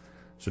cause.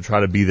 So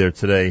try to be there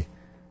today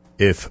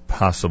if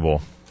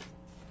possible.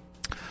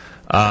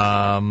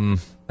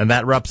 And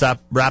that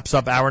wraps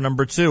up hour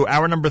number 2.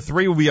 Hour number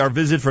 3 will be our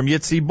visit from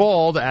Yitzy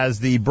Bald as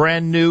the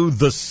brand new,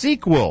 the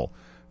sequel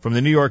from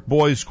the New York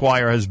Boys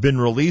Choir has been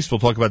released. We'll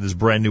talk about this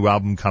brand new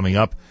album coming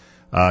up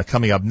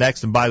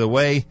next. And by the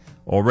way,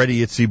 already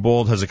Yitzy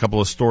Bald has a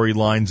couple of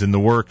storylines in the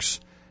works.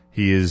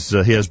 He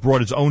has brought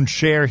his own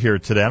chair here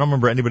today. I don't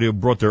remember anybody who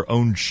brought their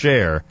own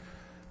chair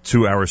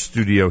to our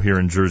studio here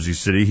in Jersey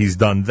City. He's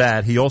done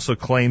that. He also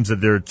claims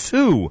that there are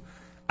 2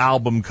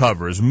 album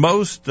covers.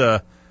 Most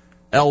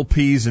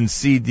LPs and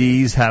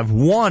CDs have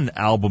 1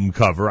 album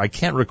cover. I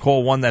can't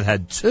recall one that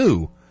had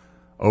 2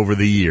 over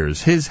the years.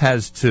 His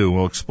has 2.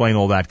 We'll explain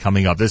all that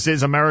coming up. This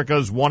is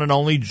America's one and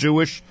only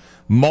Jewish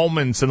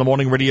Moments in the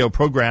Morning radio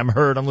program,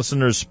 heard on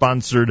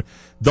listeners-sponsored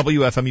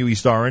WFMU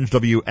East Orange,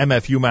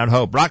 WMFU Mount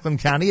Hope, Rockland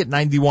County at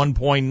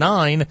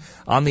 91.9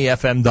 on the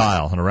FM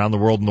dial, and around the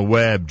world on the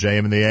web,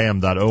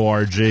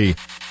 jmandtheam.org.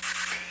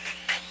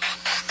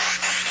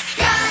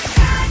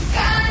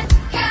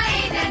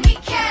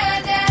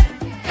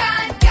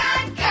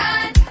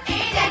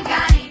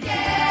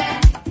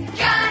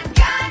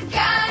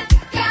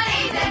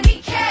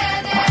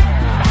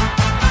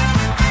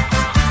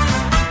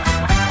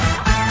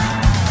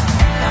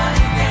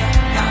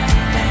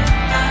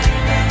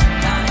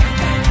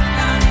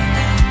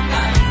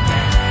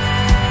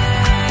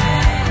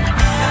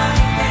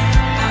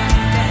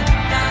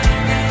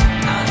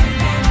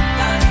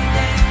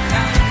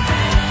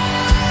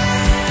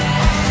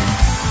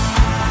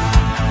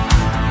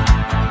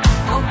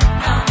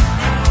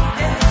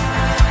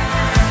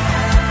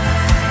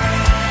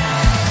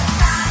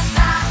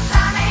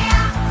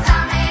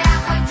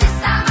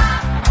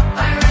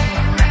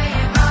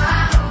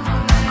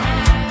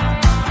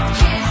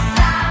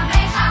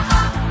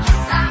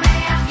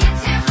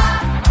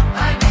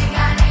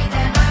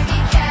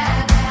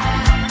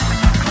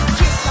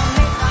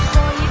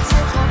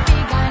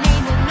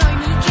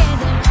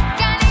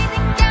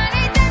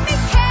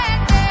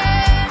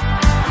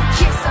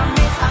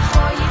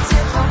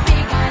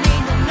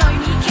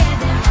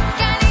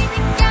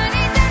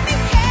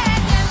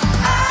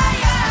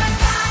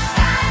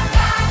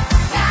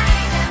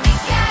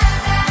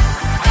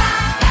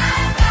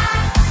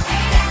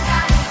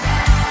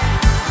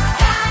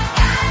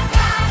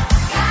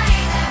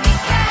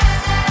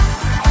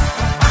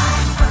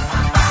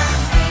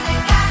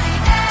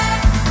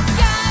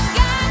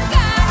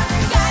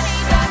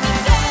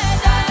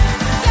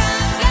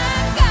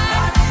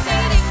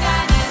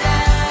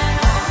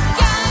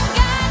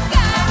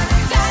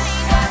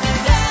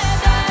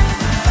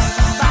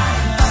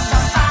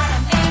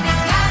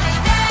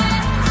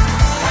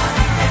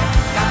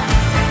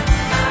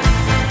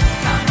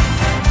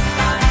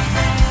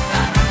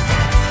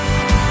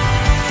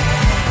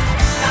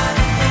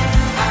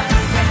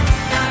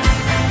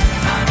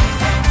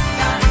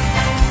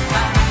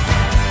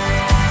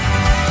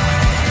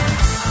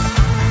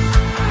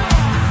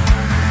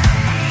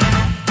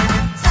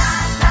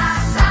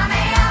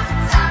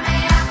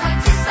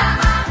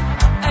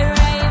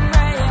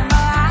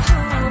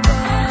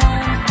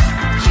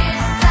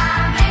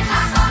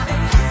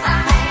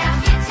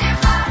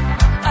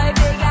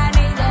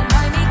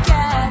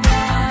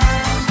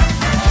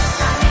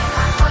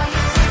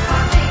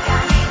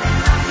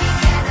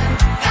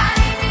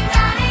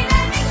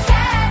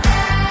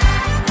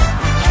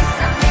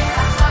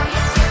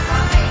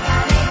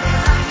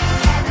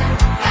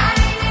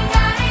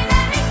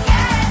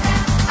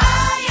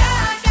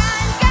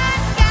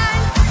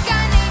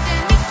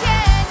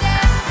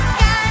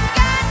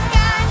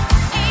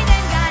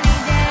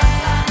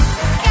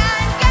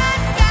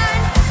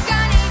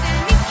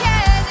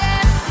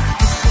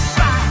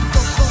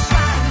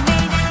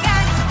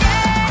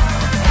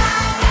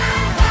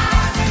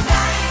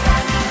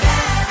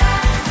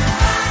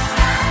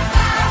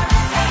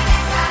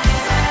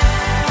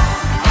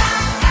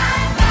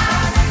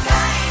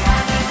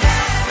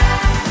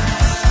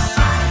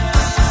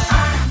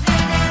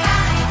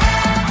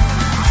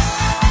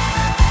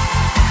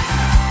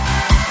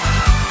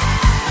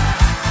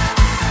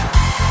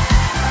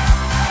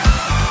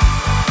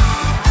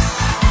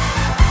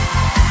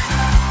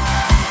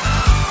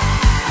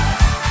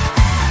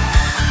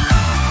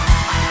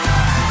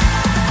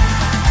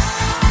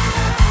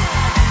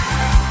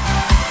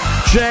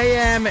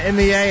 JM in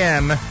the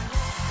AM.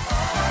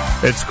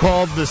 It's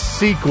called The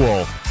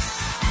Sequel.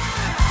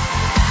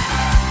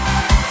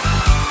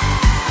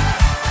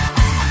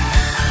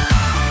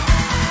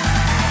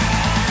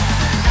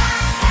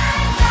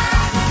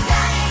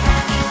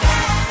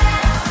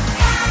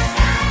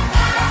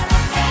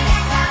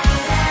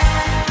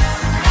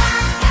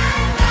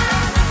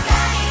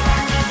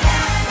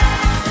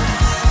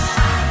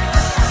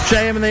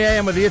 JM in the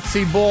AM with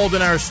Yitzy Bald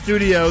in our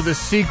studio. The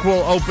Sequel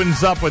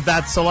opens up with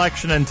that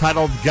selection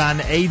entitled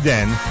Gan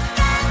Eden.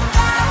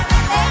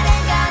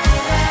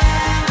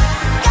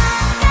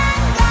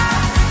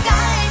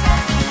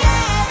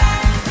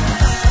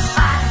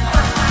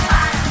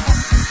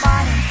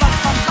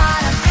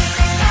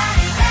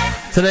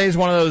 Today's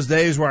one of those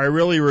days where I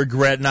really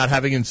regret not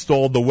having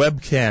installed the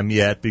webcam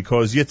yet,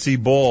 because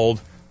Yitzy Bald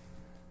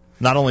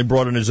not only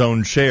brought in his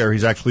own chair,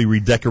 he's actually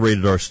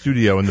redecorated our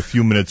studio in the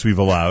few minutes we've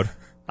allowed.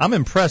 I'm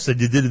impressed that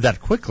you did it that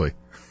quickly.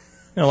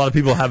 You know, a lot of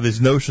people have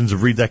these notions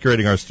of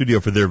redecorating our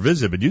studio for their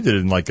visit, but you did it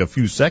in like a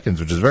few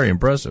seconds, which is very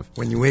impressive.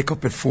 When you wake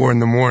up at 4 in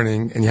the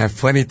morning and you have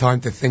plenty of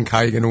time to think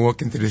how you're going to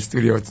walk into the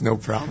studio, it's no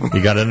problem.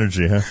 You got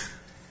energy,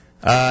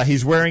 huh?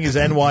 He's wearing his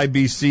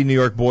NYBC New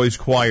York Boys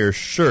Choir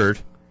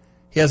shirt.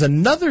 He has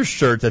another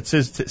shirt that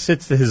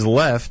sits to his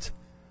left,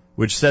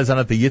 which says on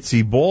it the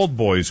Yitzy Bald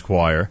Boys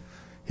Choir.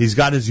 He's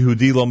got his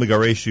Yehudi Lo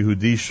Megaresh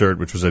Yehudi shirt,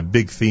 which was a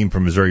big theme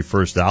from his very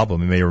first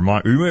album. You may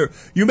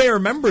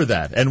remember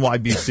that.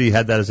 NYBC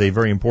had that as a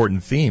very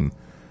important theme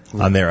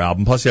on their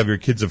album. Plus, you have your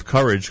Kids of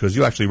Courage, because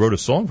you actually wrote a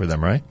song for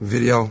them, right?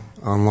 Video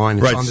online.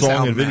 It's right, on this song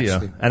album, and video.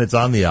 actually. And it's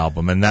on the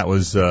album, and that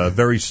was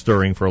very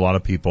stirring for a lot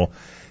of people.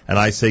 And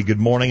I say good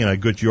morning, and a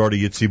good yard to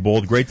Yitzy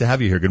Bald. Great to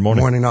have you here. Good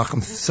morning. Morning,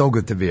 Nachum. So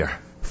good to be here.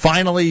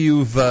 Finally,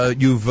 you've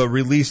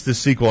released the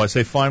sequel. I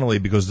say finally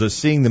because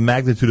seeing the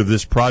magnitude of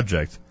this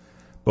project,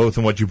 both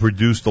in what you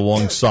produced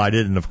alongside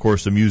it and, of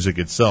course, the music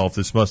itself,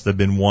 this must have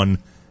been one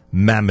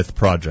mammoth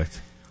project.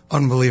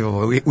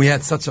 Unbelievable. We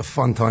had such a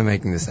fun time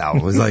making this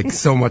album. It was like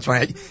so much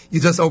fun.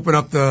 You just open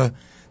up the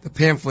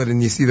pamphlet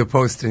and you see the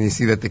poster and you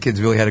see that the kids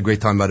really had a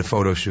great time by the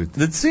photo shoot.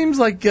 It seems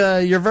like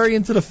you're very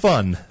into the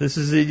fun.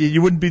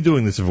 You wouldn't be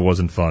doing this if it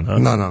wasn't fun, huh?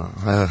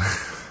 No.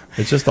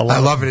 It's just a lot. I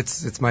love it.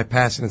 It's my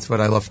passion. It's what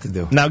I love to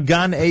do. Now,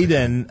 Gan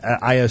Eden,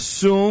 I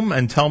assume,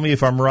 and tell me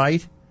if I'm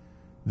right,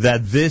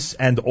 that this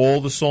and all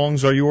the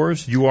songs are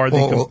yours? You are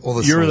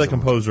you're the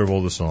composer of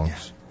all the songs.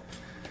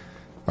 Yeah.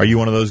 Are you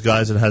one of those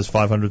guys that has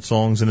 500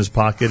 songs in his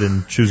pocket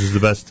and chooses the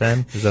best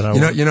 10? Is that how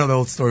you know the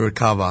old story with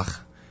Kavach?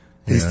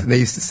 They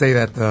used to say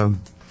that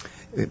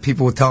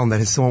people would tell him that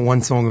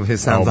one song of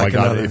his sounds like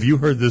another. If you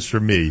heard this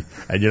from me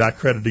and you're not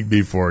crediting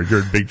me for it,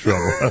 you're in big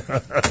trouble.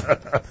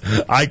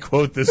 I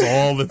quote this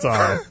all the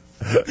time.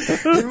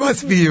 It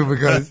must be you,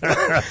 because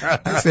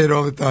I say it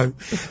all the time.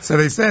 So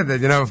they said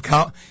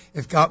that,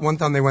 if one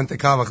time they went to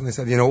Kavach and they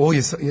said,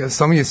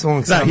 some of your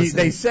songs. No,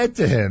 they said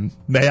to him,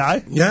 may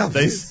I? Yeah.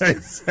 They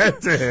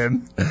said to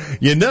him,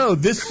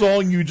 this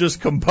song you just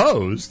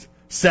composed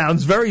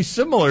sounds very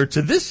similar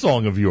to this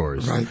song of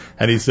yours. Right.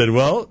 And he said,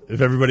 well,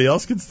 if everybody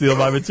else can steal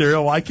my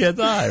material, why can't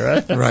I,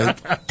 right?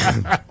 Right.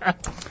 I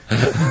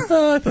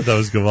thought that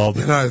was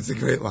Gavaldi. No, it's a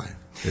great line.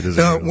 It is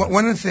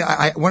one of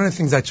the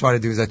things I try to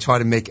do is I try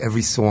to make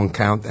every song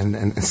count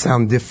and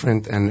sound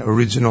different and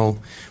original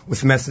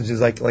with messages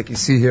like you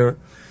see here.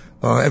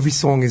 Every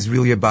song is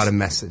really about a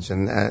message,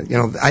 and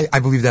I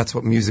believe that's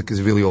what music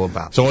is really all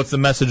about. So what's the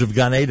message of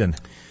Gan Eden?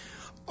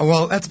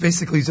 Well, that's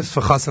basically just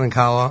for Chassan and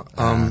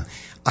Kala.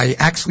 I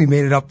actually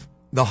made it up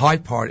the high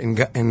part in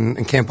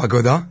Camp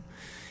Agoda.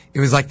 It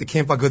was like the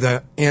Camp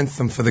Agoda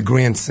anthem for the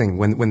Grand Sing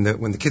when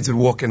the kids would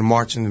walk in and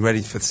march and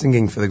ready for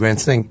singing for the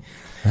Grand Sing.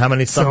 How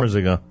many summers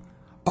ago?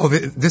 Oh,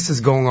 this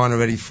is going on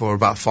already for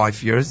about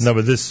 5 years. No,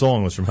 but this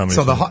song was from how many?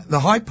 So the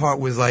high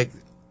part was like,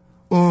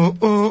 oh,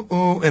 oh,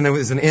 oh, and it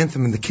was an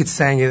anthem, and the kids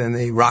sang it, and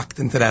they rocked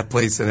into that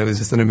place, and it was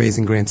just an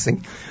amazing Grand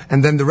Sing.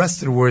 And then the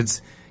rest of the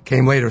words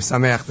came later.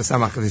 Sameach, the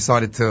Samach,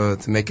 decided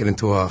to make it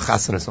into a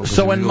chasana song.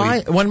 So when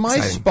my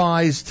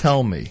spies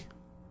tell me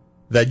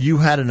that you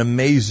had an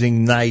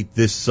amazing night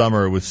this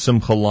summer with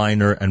Simcha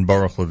Leiner and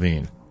Baruch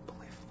Levine,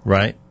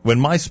 right? When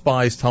my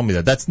spies tell me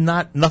that, that's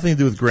nothing to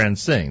do with Grand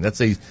Sing.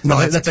 That's a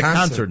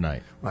concert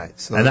night. Right.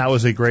 So and that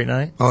was a great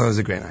night? Oh, it was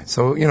a great night.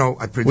 So,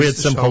 I produced We had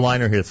Simcha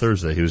Leiner here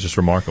Thursday. He was just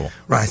remarkable.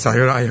 Right. So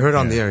I heard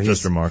on the air.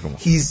 Just remarkable.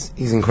 He's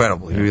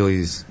incredible. Yeah. He really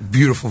is.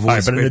 Beautiful voice. All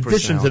right, but in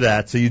addition to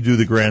that, so you do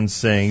the Grand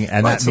Sing,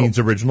 and that means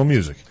original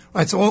music.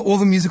 Right. So all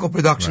the musical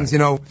productions,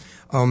 one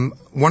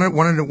of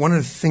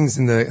the things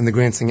in the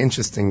Grand Sing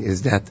interesting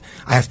is that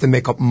I have to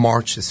make up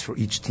marches for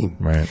each team.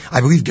 Right.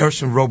 I believe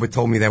Gershon Robert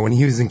told me that when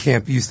he was in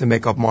camp, he used to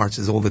make up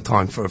marches all the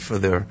time for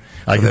their.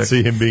 I can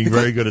see him being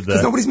very good at that.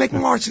 Because nobody's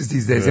making marches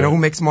these days. Who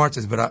makes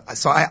marches? But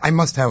I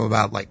must have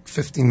about like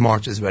 15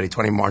 marches ready,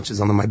 20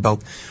 marches under my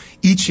belt.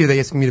 Each year they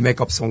ask me to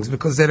make up songs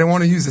because they don't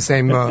want to use the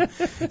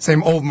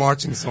same old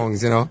marching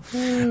songs,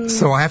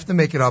 So I have to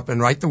make it up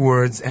and write the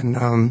words.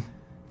 And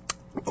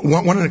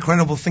one of the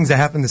incredible things that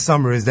happened this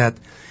summer is that,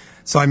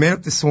 so I made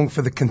up this song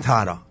for the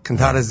cantata.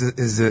 Cantata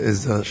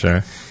is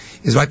sure.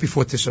 is right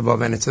before Tisha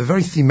B'Av, and it's a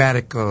very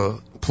thematic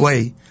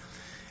play.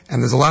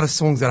 And there's a lot of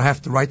songs that I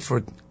have to write for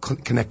it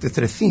connected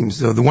to the themes.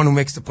 So the one who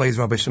makes the play is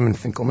Rabbi Shimon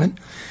Finkelman,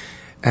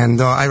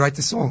 and I write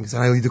the songs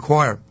and I lead the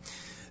choir.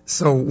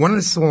 So one of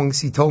the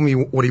songs, he told me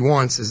what he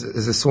wants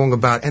is a song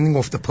about ending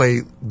off the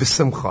play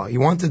b'simcha. He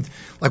wanted,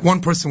 like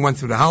one person went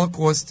through the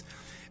Holocaust,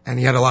 and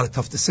he had a lot of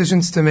tough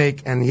decisions to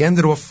make, and he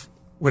ended off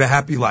with a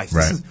happy life.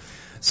 Right.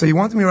 So he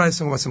wanted me to write a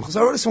song about simcha. So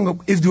I wrote a song of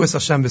Ivdu Es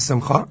Hashem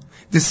b'simcha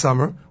this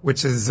summer,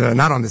 which is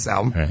not on this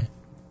album. Right.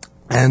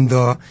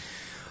 And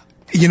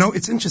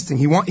it's interesting.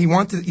 He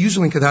wanted,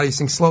 usually in Kadari he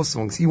sings slow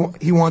songs. He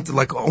wanted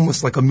like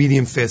almost like a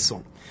medium fast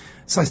song.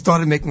 So I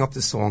started making up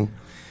this song,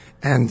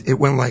 and it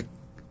went like,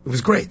 it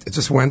was great. It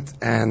just went,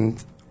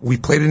 and we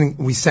played it.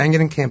 We sang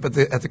it in camp at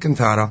the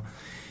cantata,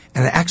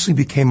 and it actually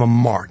became a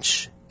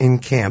march in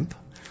camp.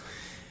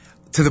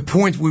 To the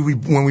point where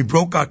when we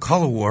broke our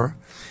color war,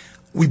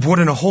 we brought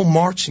in a whole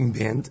marching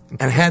band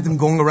and had them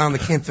going around the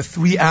camp for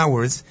 3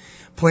 hours,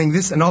 playing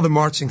this and other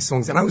marching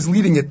songs. And I was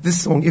leading it.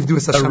 This song, Ivdu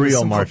Es Hashem, a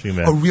real marching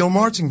band. A real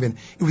marching band.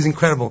 It was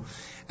incredible,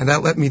 and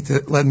that led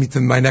me to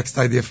my next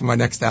idea for my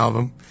next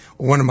album,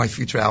 or one of my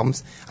future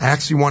albums. I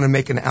actually want to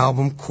make an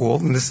album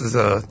called, and this is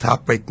a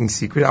top-breaking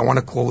secret, I want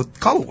to call it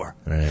Color War.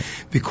 Right.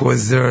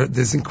 Because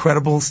there's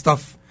incredible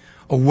stuff,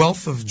 a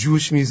wealth of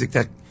Jewish music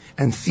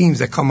and themes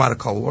that come out of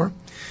Color War.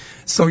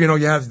 So, you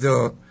have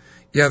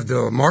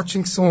the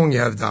marching song, you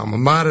have the alma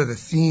mater, the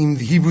theme,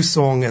 the Hebrew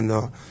song, and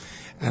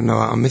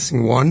I'm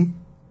missing one.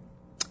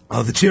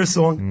 The cheer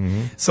song.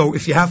 Mm-hmm. So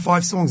if you have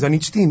 5 songs on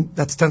each theme,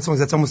 that's 10 songs.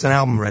 That's almost an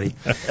album already.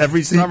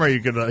 Every summer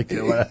you could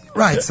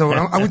right. So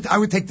I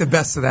would take the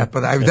best of that,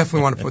 but I would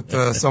definitely want to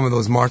put some of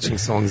those marching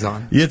songs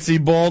on.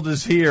 Yitzy Bald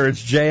is here. It's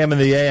JM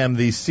and the AM.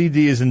 The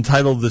CD is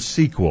entitled The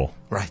Sequel.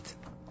 Right.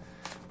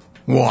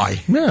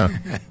 Why? Yeah.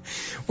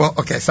 Well,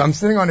 okay. So I'm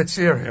sitting on a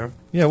chair here.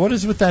 Yeah. What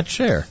is with that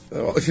chair?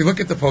 If you look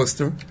at the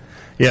poster.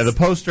 Yeah, the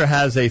poster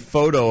has a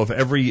photo of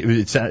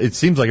it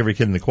seems like every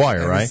kid in the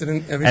choir, right?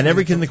 And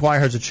every kid in the choir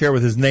has a chair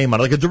with his name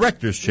on it, like a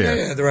director's chair.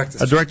 Yeah,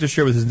 director's chair. A director's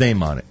chair with his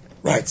name on it.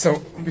 Right, so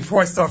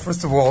before I start,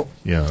 first of all,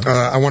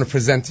 I want to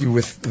present you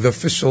with the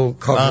official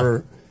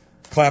cover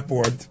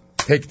clapboard,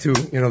 take 2,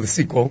 the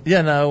sequel.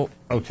 Yeah, no,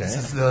 okay. This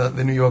is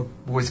the New York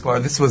Boys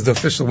Choir. This was the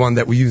official one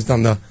that we used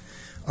on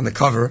the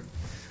cover.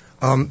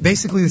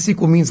 Basically, the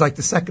sequel means like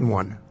the second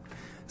one.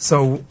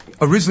 So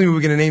originally we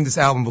were going to name this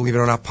album, believe it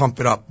or not,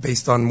 Pump It Up,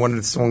 based on one of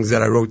the songs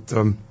that I wrote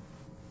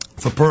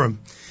for Purim.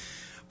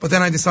 But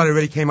then I decided it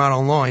already came out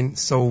online,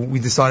 so we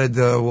decided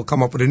we'll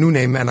come up with a new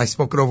name, and I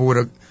spoke it over with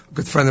a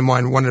good friend of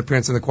mine, one of the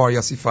parents in the choir,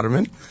 Yossi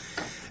Futterman,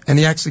 and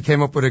he actually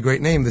came up with a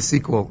great name, The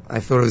Sequel. I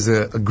thought it was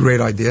a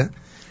great idea.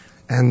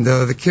 And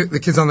the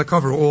kids on the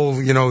cover, all,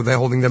 they're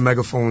holding their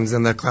megaphones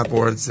and their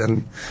clapboards,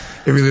 and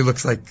it really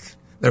looks like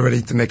they're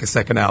ready to make a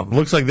second album.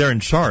 Looks like they're in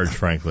charge,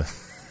 frankly.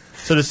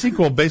 So the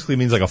sequel basically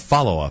means like a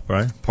follow-up,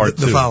 right? Part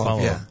 2. The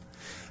follow-up, yeah.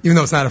 Even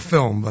though it's not a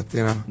film, but,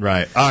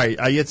 Right. All right.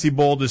 Yitzy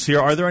Bald is here.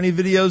 Are there any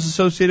videos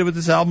associated with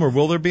this album, or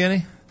will there be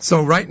any?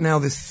 So right now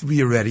there's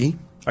 3 already.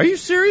 Are you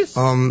serious?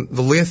 The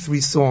last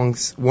 3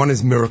 songs, one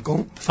is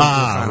Miracle.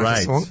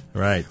 Right. Song.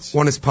 Right.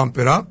 One is Pump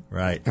It Up.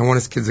 Right. And one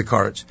is Kids of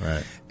Courage.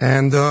 Right.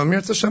 And,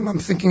 Mirz Hashem, I'm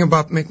thinking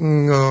about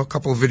making a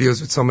couple of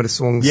videos with some of the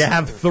songs. You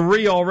have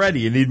 3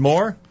 already. You need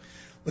more?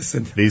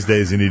 Listen. These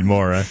days you need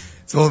more, right?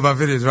 It's all about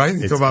videos, right?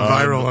 You talk about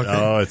viral, okay?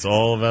 Oh, it's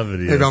all about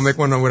videos. Maybe I'll make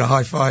one with a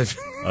high five.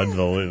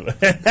 Unbelievable.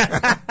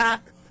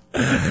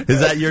 Is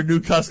that your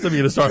new custom?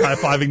 You're going to start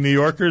high-fiving New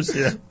Yorkers?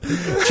 Yeah.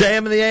 JM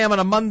and the AM on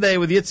a Monday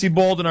with Yitzy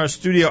Bald in our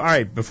studio. All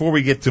right, before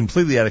we get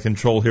completely out of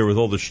control here with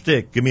all the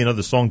shtick, give me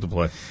another song to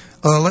play.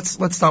 Let's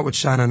start with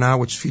Shana now,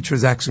 which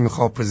features actually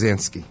Michal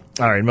Przanski.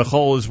 All right,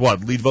 Michal is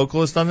what, lead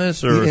vocalist on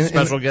this, or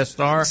special guest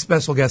star?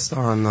 Special guest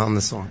star on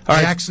the song. All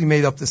right. I actually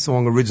made up the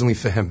song originally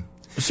for him.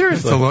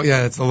 Seriously?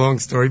 It's a long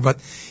story,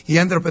 but he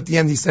ended up at the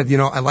end, he said,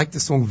 I like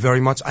the song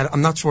very much.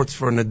 I'm not sure it's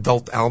for an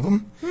adult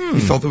album. He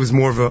felt it was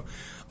more of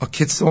a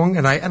kid's song,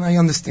 and I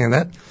understand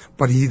that.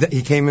 But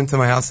he came into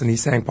my house and he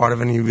sang part of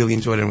it, and he really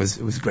enjoyed it, and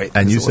it was great.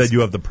 And you said you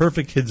have the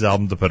perfect kids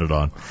album to put it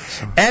on.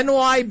 Sure.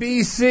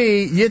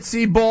 NYBC,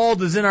 Yitzy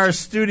Bald is in our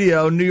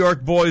studio. New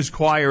York Boys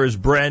Choir is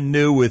brand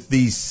new with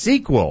the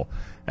sequel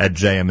at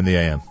JM and the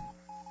AM.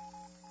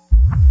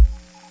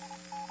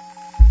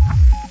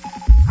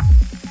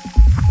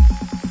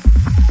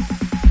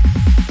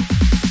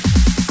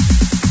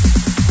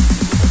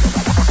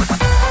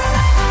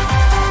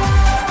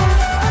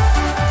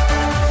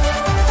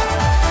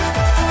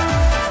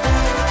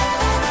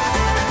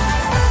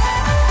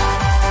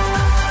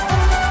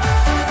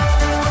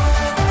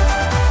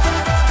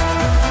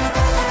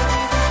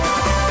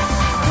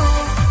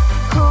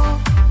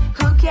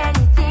 Who can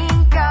you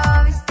think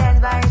of? He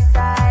stands by your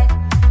side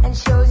and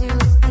shows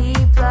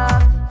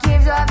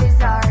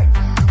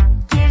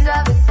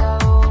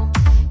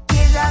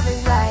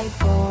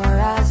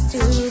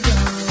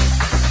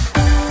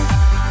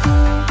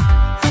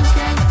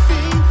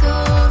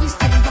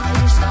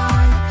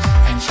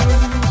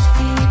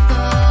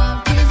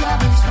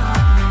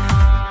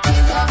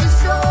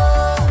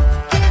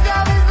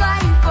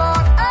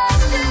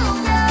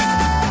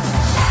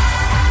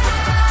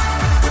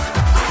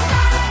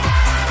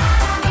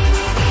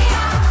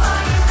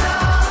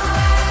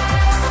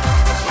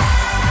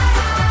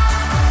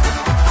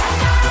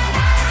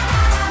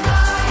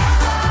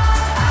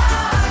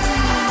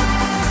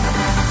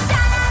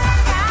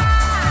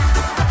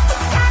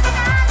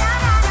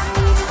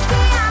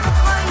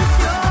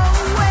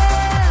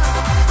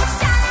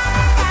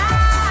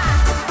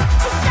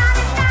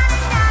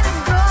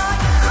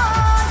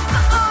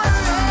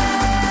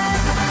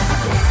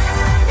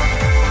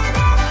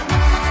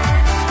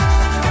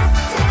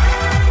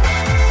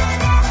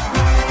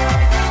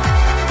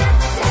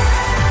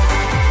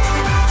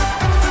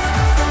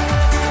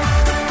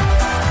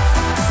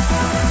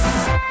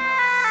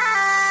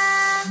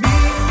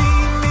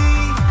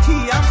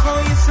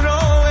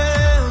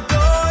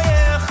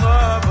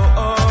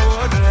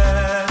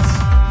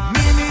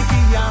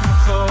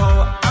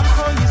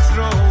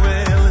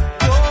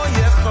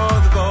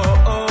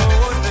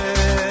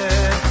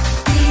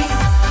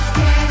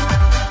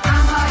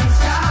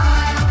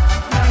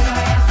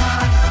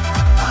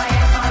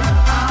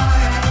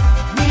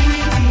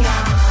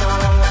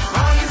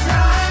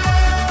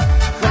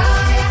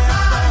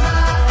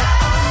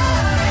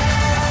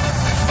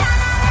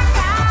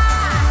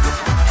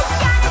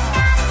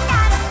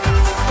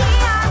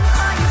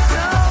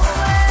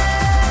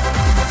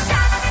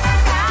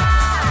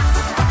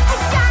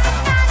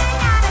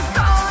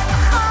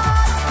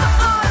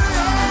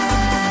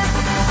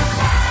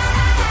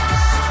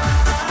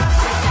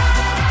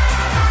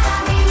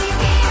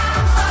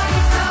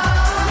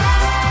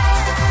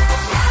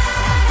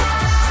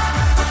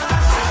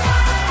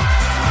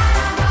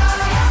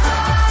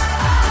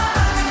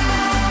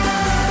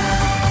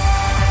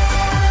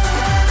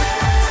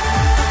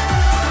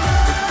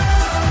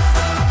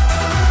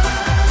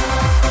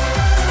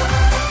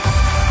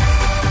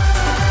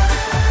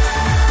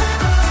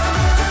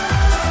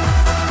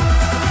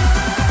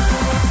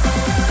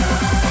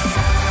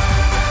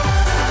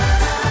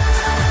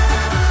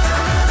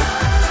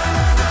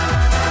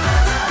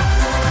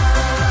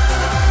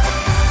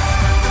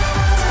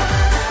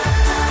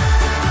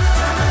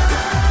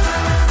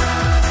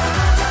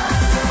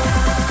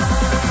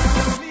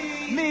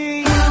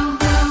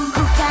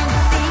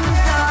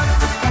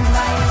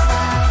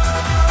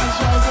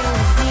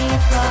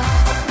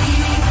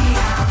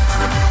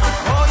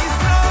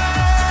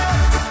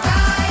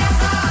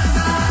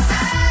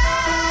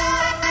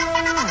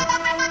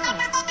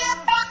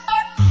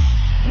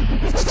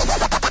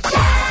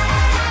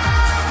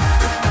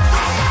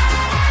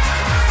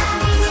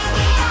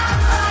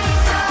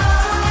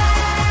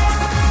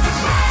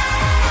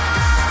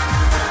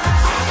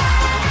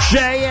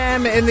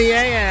JM in the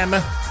AM.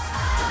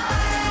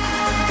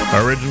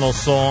 Original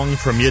song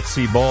from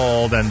Yitzy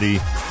Bald and the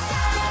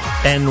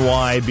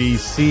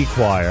NYBC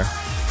choir.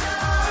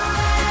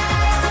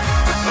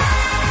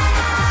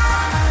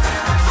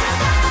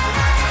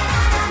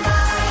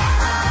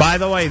 By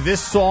the way,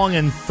 this song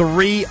and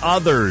 3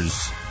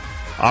 others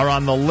are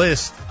on the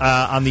list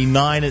on the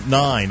 9 at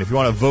 9. If you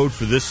want to vote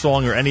for this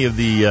song or any of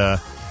the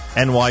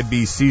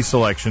NYBC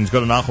selections,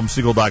 go to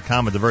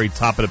NachumSegal.com. At the very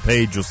top of the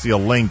page, you'll see a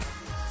link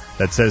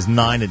that says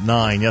 9 at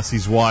 9.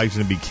 Yessi's wife's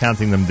going to be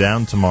counting them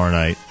down tomorrow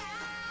night,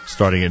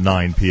 starting at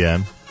 9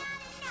 p.m.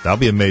 That'll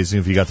be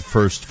amazing if you got the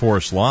first 4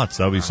 slots.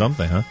 That'll be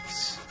something, huh?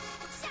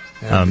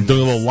 I'm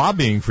doing a little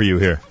lobbying for you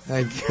here.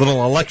 Thank you. A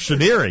little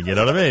electioneering, you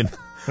know what I mean?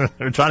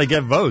 We're trying to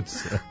get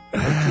votes.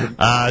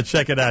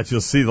 Check it out. You'll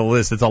see the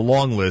list. It's a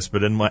long list,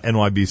 but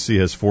NYBC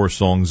has 4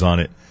 songs on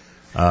it.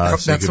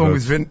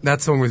 That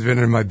song was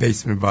written in my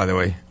basement, by the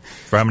way.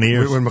 For how many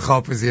years? When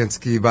Michal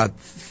Pazienski, about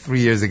 3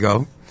 years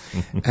ago.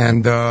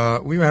 And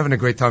we were having a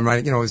great time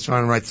writing. You know, I was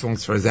trying to write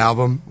songs for his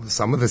album,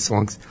 some of the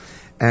songs.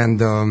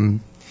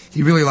 And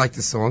he really liked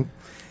the song.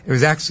 It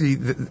was actually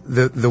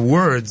the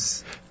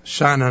words,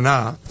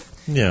 Shanana,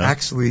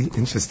 actually,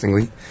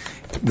 interestingly,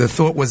 the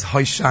thought was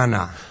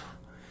Hoshana.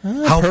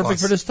 Help perfect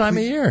us. for this time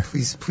of year.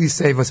 Please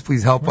save us.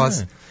 Please help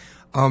us.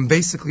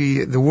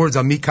 Basically, the words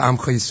are Mika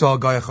Amcha Yisrael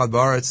Gai Echad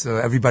Ba'aretz.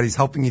 Everybody's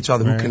helping each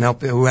other. Who can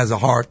help? Who has a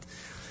heart?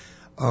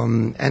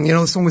 And you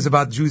know, the song was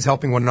about Jews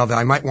helping one another.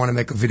 I might want to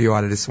make a video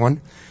out of this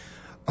one.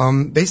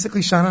 Basically,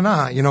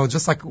 Shanana. You know,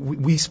 just like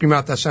we scream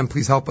out to Hashem,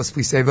 please help us,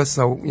 please save us.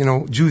 So you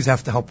know, Jews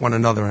have to help one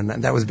another, and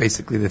that was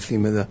basically the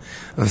theme of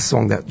the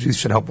song, that Jews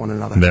should help one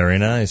another. Very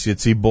nice.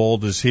 Yitzy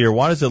Bald is here.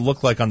 Why does it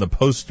look like on the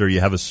poster you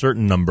have a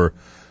certain number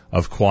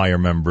of choir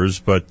members,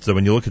 but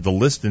when you look at the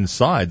list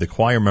inside, the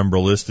choir member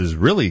list is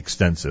really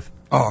extensive?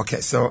 Oh,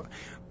 okay. So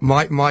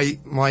my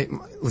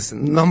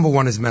listen, number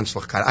one is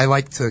Menschlichkeit. I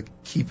like to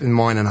keep in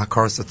mind in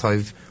Hakaras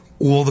HaTov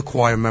all the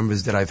choir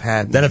members that I've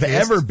had. That have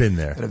ever been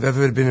there. That have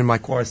ever been in my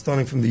choir,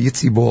 starting from the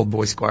Yitzy Bald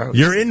Boys Choir.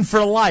 You're in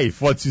for life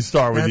once you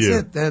start with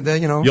you. That's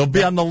it. You know, you'll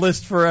be on the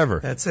list forever.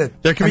 That's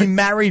it. There can be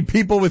married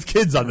people with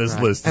kids on this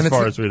list, as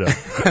far as we know.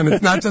 And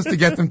it's not just to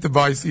get them to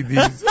buy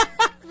CDs.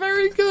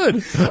 Very good.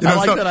 You know, I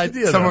like that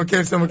idea. Someone came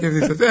and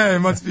says, hey, it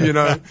must be, you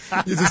know,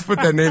 you just put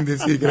that name there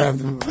so you can have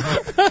them.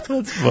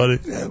 That's funny.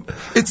 Yeah,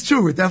 it's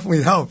true. It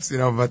definitely helps, you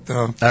know, but...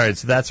 All right,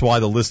 so that's why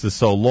the list is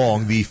so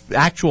long. The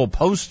actual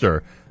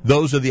poster,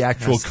 those are the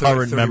actual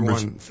current 31,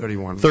 members.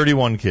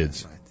 31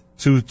 kids.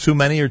 Right. Too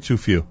many or too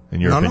few,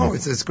 in your opinion? No,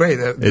 it's great.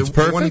 It's perfect?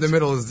 The one in the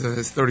middle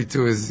is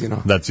 32 is, you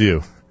know... That's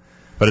you.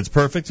 But it's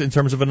perfect in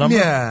terms of a number?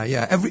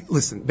 Yeah.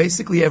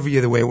 Basically every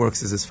year the way it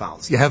works is as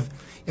follows. You have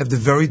the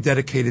very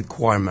dedicated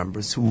choir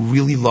members who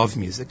really love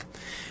music.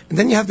 And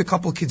then you have the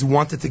couple of kids who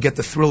wanted to get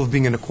the thrill of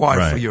being in a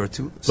choir for a year or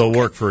two. So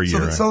work for a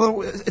year.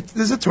 So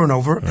there's a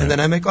turnover, and then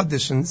I make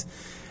auditions.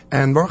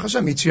 And Baruch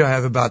Hashem, each year I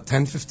have about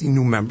 10, 15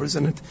 new members.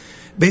 And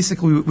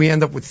basically we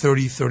end up with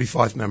 30,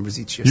 35 members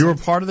each year. You were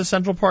part of the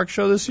Central Park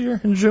show this year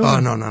in June?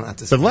 Oh, no, not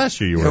this year. But last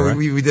year you were, right?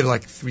 We did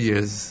like 3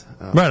 years.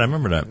 Right, I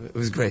remember that. It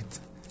was great.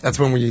 That's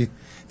when we...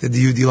 The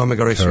Yudila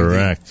Megaresh.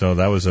 Correct. So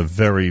that was a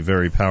very,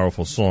 very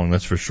powerful song,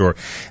 that's for sure.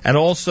 And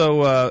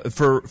also,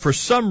 for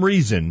some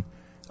reason,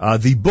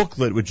 the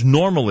booklet, which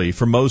normally,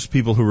 for most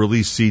people who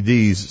release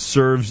CDs,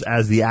 serves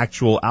as the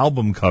actual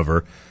album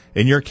cover.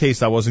 In your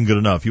case, that wasn't good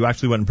enough. You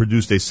actually went and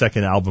produced a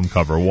second album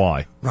cover.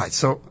 Why? Right.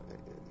 So,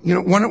 you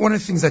know, one of the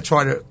things I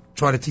try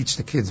to teach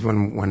the kids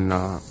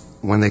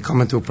when they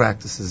come into a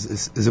practice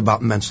is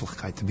about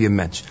menschlichkeit, to be a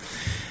mensch.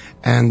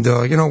 And,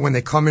 you know, when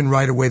they come in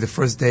right away the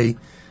first day,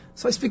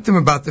 so I speak to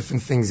them about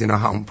different things, you know,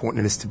 how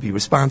important it is to be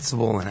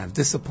responsible and have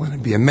discipline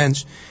and be a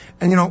mensch.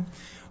 And, you know,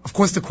 of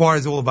course the choir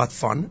is all about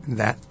fun and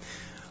that.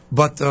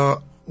 But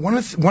one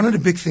of the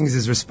big things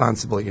is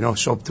responsibility, you know,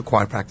 show up to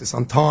choir practice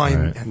on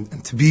time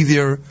and to be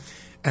there.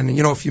 And,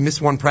 you know, if you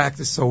miss one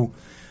practice, so all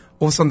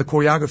of a sudden the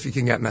choreography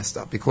can get messed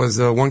up because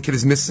one kid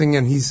is missing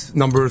and he's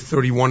number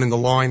 31 in the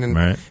line.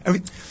 And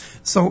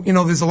so, you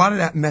know, there's a lot of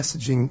that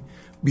messaging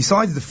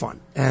besides the fun.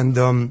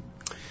 And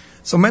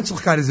so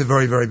Menschlichkeit is a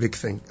very, very big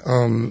thing.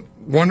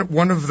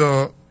 One of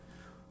the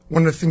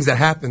things that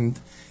happened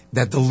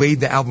that delayed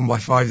the album by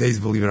 5 days,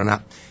 believe it or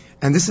not,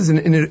 and this is an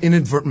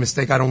inadvertent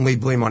mistake. I don't lay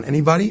blame on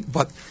anybody,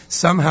 but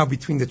somehow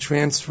between the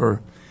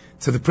transfer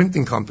to the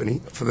printing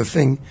company for the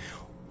thing,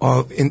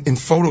 in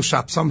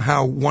Photoshop,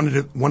 somehow one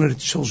of the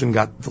children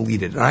got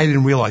deleted, and I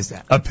didn't realize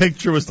that. A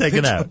picture was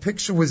taken out. A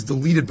picture was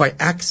deleted by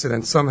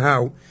accident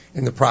somehow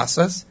in the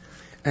process.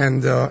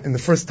 And in the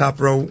first top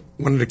row,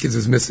 one of the kids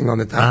was missing on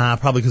the top.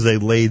 Probably because they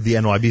laid the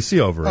NYBC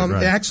over it,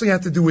 right? It actually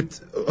had to do with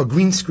a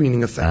green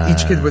screening effect.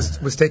 Each kid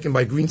was taken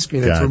by green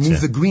screen, and to remove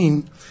the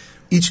green,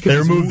 each kid... They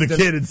removed the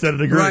kid instead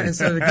of the green. Right,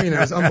 instead of the green. It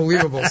was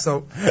unbelievable.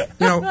 So,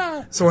 you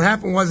know, so what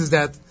happened was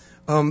that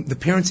the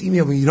parents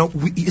emailed me, you know,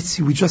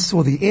 we just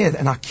saw the ad,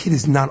 and our kid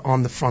is not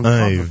on the front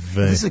cover.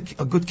 This is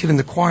a good kid in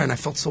the choir, and I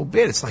felt so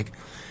bad. It's like...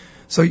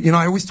 So, you know,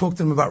 I always talk to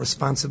them about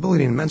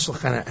responsibility and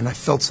menschlichkeit, and I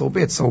felt so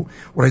bad. So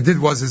what I did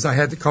was I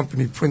had the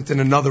company print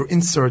in another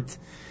insert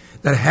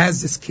that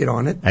has this kid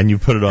on it. And you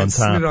put it on and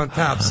top. slid it on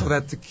top so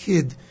that the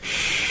kid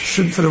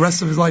should, for the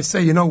rest of his life,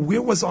 say,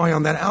 where was I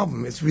on that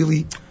album? It's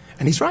really,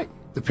 and he's right.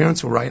 The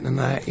parents were right, and And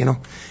as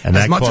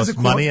that much costs as it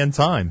money and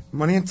time.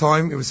 Money and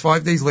time. It was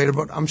 5 days later,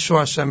 but I'm sure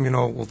Hashem,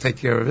 will take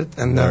care of it.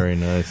 And very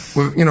nice.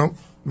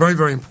 Very,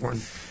 very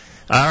important.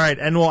 All right,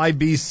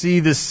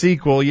 NYBC, the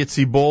sequel.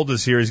 Yitzy Bold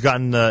is here. He's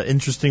gotten an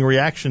interesting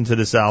reaction to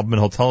this album, and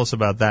he'll tell us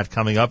about that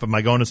coming up. Am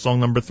I going to song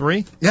number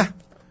 3? Yeah.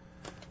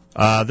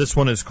 This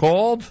one is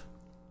called,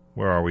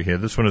 where are we here?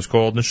 This one is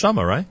called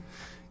Neshama, right?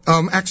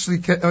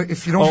 Actually,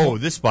 if you don't... Oh,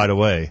 this, by the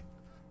way.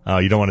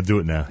 You don't want to do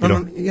it now.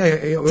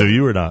 Yeah. Do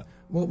you or not?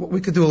 Well,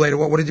 we could do it later.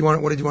 What did you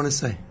want to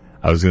say?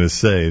 I was going to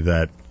say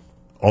that,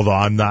 although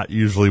I'm not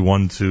usually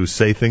one to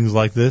say things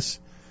like this,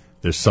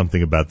 there's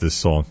something about this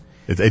song.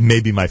 It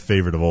may be my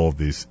favorite of all of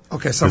these.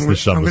 Okay, so I'm going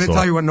to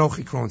tell you what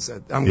Nochi Kron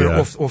said. I'm going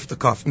to off the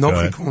cuff.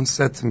 Nochi Kron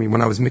said to me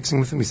when I was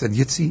mixing with him, he said,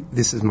 Yitzy,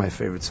 this is my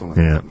favorite song.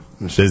 Yeah.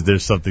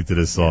 There's something to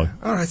this song.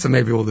 Yeah. All right, so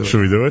maybe we'll do it.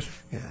 Should we do it?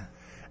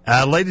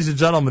 Yeah. Ladies and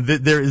gentlemen,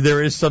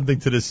 there is something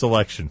to this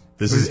selection.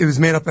 It was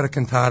made up at a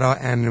cantata,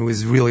 and it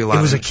was really loud.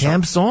 It was a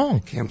camp song.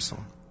 Camp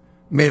song.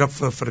 Made up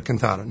for the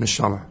cantata,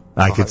 Neshama.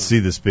 I could see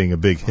this being a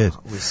big hit.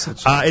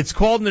 It's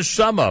called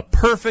Neshama,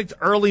 perfect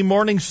early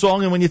morning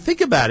song, and when you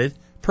think about it,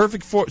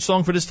 perfect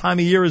song for this time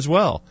of year as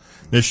well.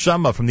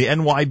 Neshama from the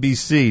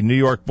NYBC, New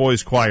York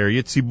Boys Choir.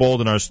 Yitzy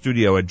Bold in our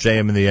studio at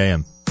JM in the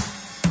AM.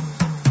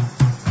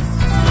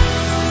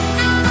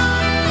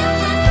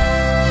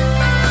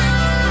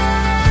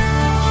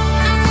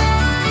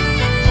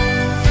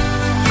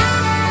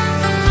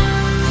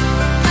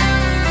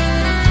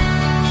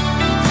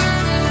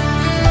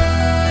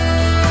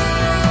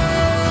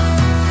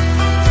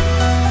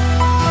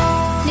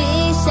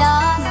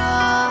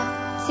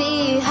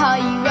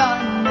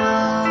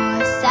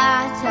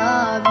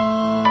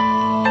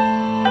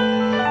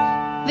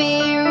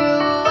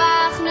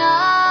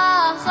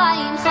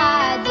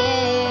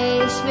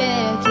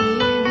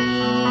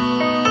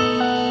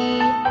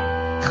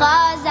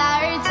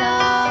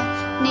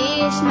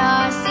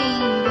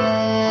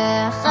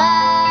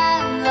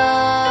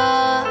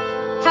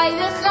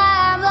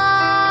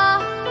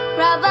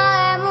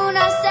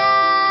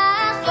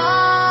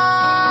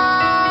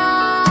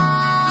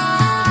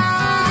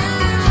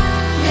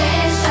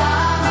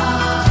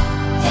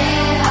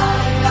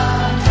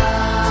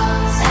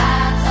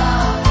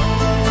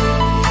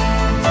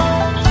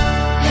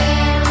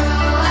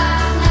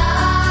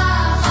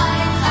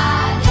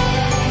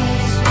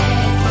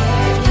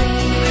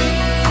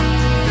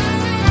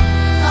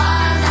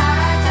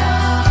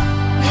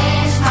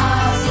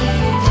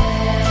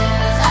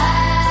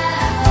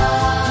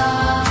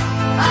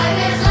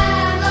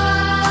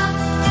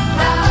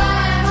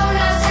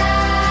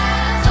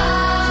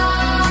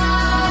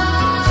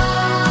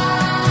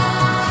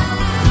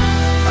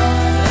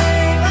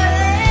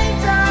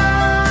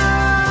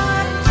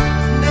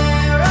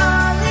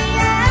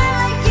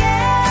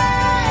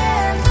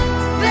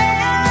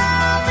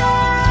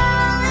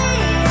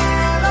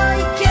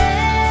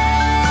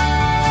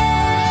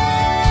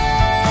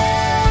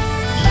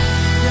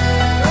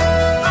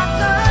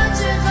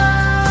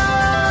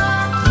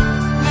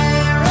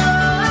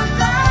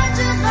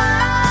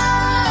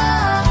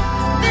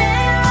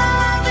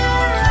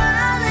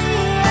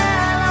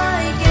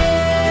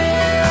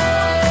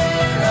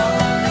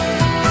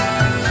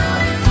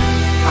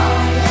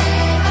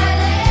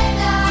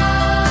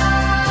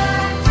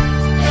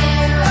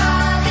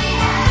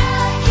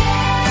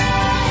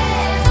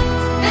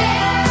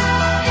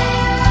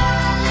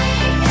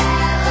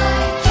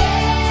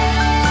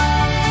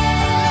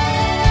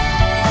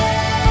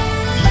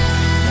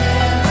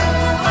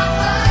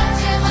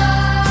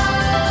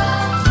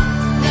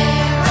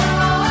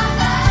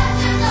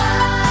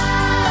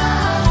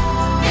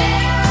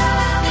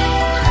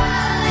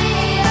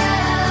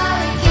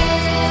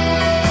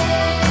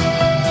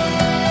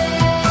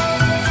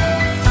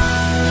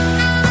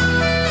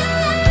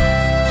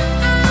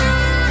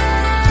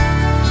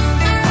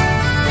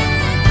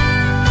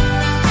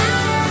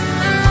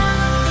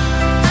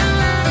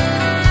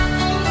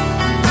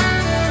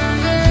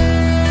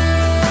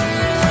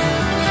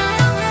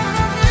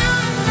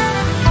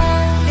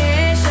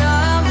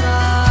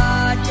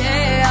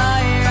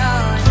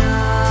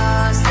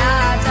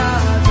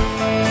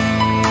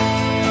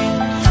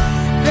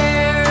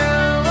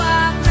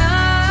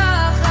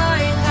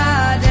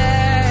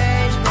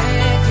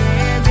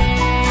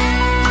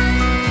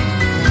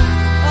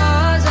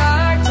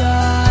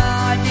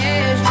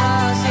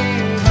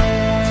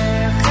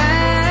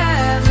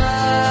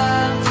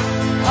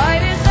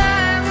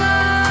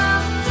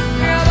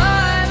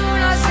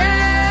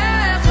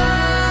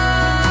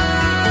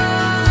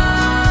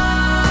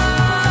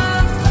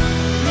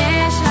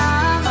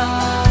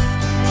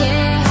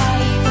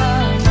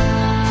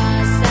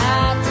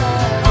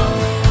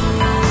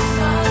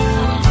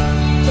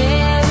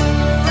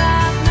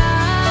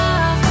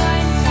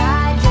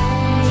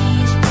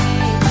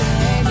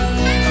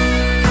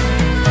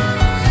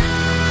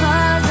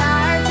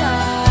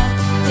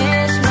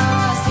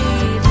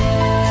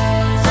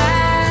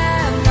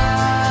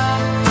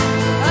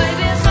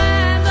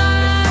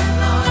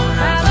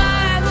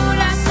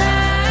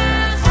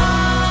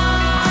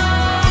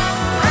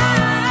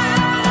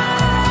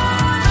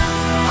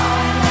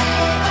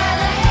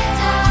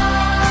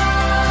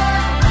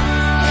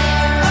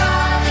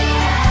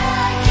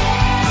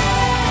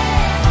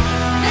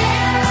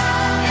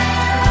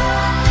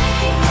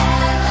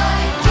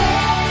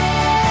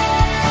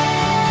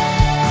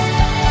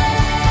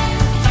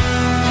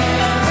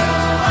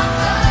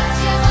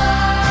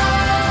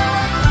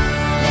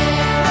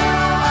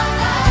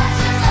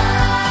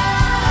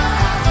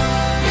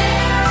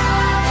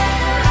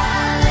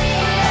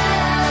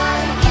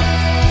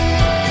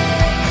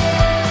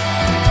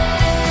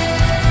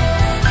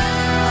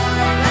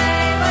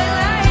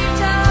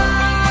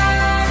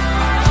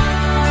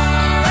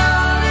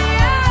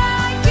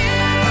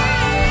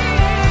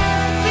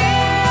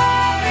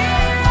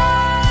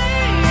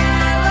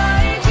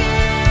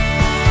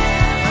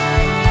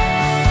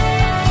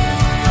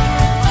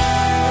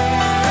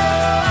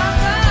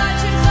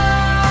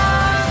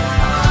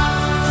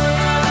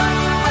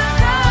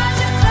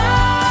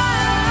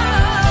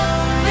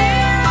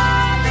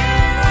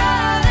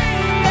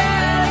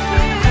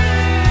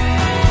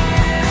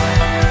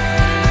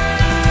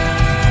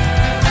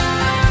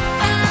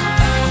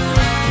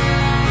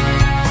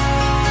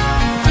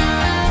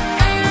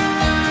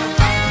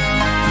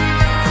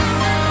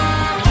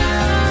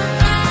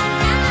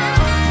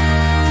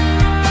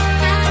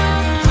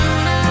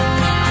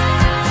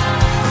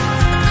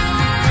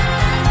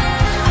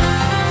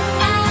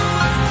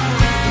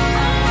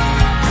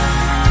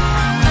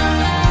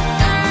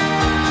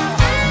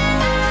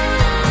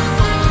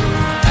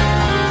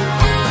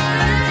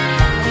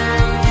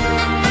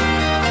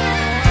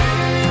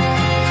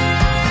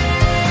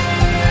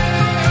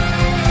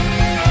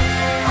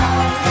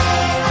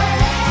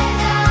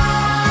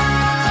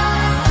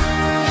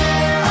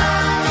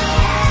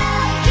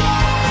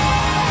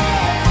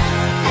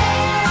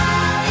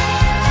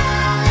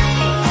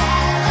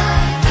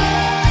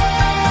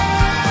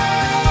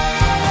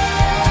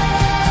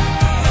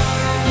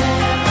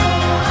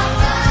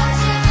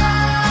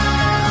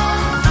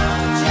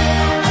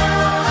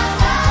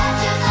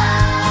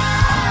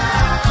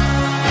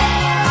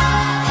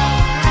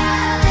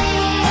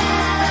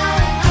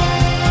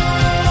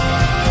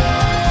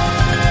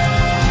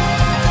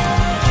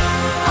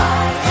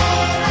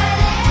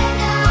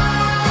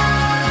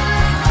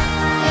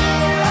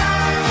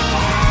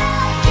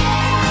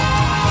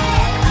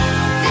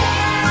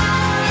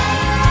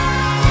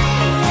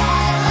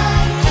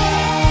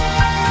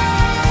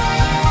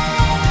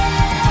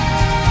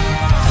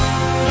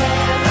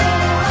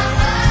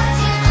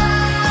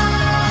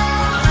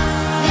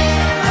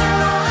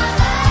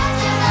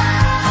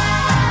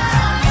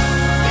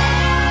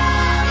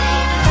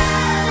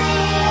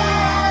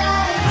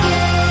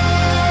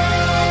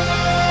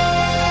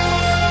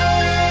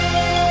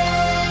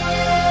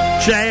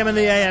 in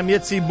the AM.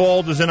 Yitzy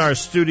Bald is in our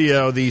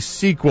studio. The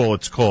sequel,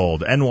 it's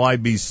called,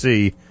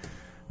 NYBC,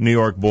 New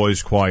York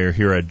Boys Choir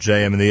here at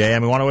JM in the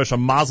AM. We want to wish a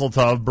mazel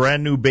tov,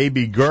 brand new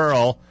baby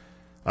girl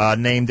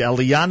named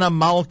Eliana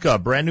Malka.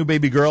 Brand new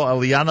baby girl,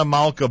 Eliana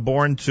Malka,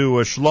 born to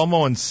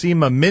Shlomo and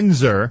Sima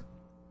Minzer.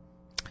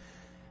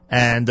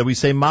 And we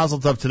say mazel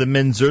tov to the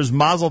Minzers.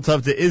 Mazel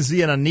tov to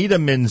Izzy and Anita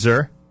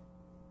Minzer.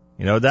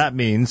 You know what that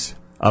means.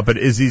 Up at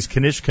Izzy's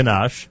Knish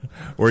Kanash,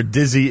 or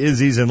Dizzy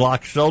Izzy's in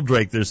Loch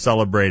Sheldrake, they're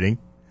celebrating.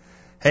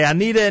 Hey,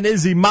 Anita and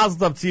Izzy, mazel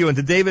tov to you. And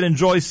to David and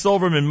Joyce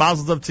Silverman,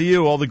 mazel tov to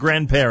you, all the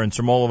grandparents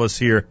from all of us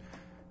here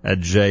at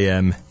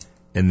JM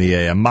in the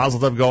AM.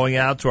 Mazel tov going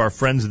out to our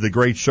friends at the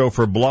Great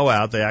Chauffeur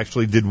Blowout. They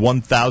actually did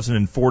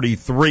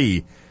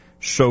 1,043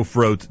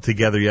 chauffeurot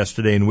together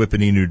yesterday in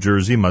Whippany, New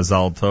Jersey.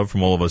 Mazel tov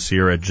from all of us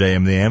here at JM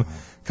in the AM.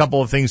 A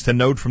couple of things to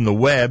note from the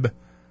web.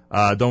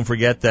 Don't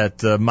forget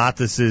that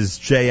Mattis's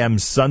JM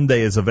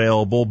Sunday is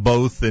available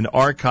both in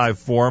archive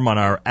form on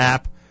our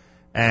app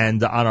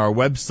and on our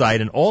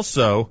website. And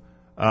also,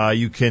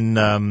 you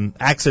can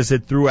access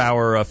it through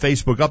our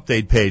Facebook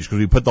update page because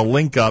we put the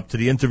link up to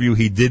the interview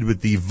he did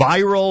with the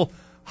viral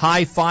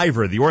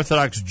high-fiver, the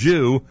Orthodox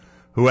Jew,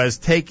 who has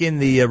taken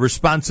the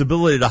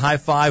responsibility to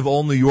high-five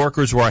all New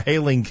Yorkers who are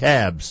hailing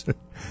cabs.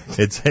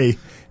 It's a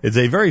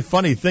very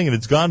funny thing, and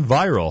it's gone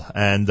viral.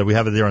 And we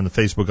have it there on the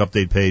Facebook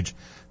update page.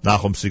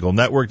 Nachum Segal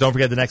Network. Don't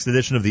forget the next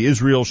edition of the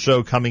Israel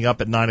Show coming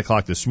up at 9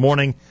 o'clock this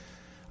morning.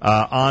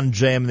 On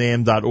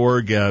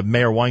jmnam.org,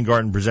 Mayor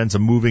Weingarten presents a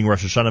moving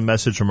Rosh Hashanah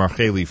message from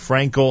Archeli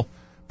Frankel,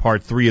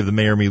 part 3 of the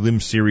Mayor Milim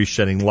series,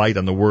 shedding light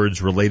on the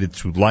words related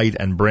to light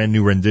and brand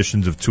new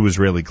renditions of 2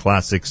 Israeli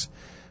classics,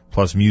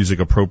 plus music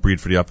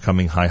appropriate for the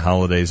upcoming high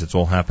holidays. It's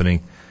all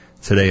happening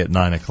today at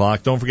 9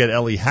 o'clock. Don't forget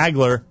Eli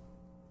Hagler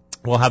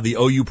will have the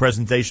OU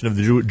presentation of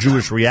the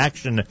Jewish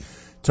reaction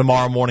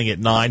tomorrow morning at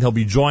 9. He'll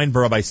be joined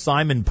by Rabbi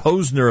Simon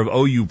Posner of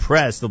OU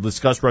Press. They'll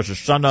discuss Rosh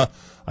Hashanah,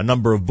 a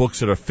number of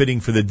books that are fitting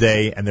for the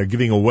day, and they're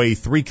giving away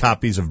 3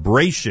 copies of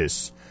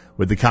Bereshis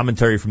with the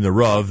commentary from the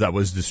Rav that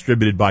was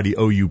distributed by the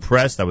OU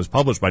Press, that was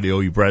published by the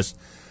OU Press,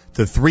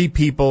 to 3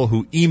 people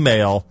who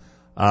email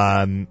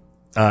Eli,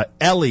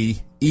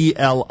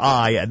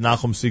 E-L-I, at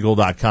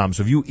NachumSegal.com.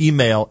 So if you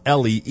email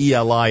Eli,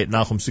 E-L-I, at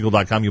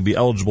NachumSegal.com, you'll be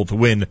eligible to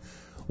win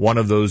one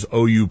of those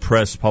OU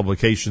Press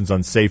publications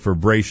on Sefer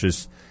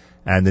Bereshis.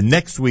 And the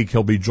next week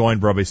he'll be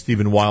joined by Rabbi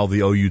Stephen Weil,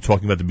 the OU,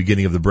 talking about the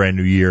beginning of the brand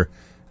new year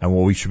and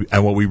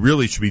what we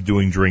really should be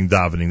doing during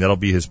davening. That'll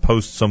be his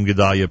post Tzom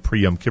Gedalia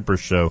pre-Yom Kippur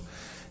show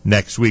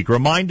next week.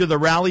 Reminder: the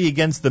rally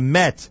against the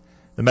Met,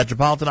 the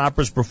Metropolitan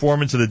Opera's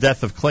performance of the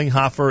death of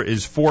Klinghoffer,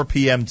 is 4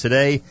 p.m.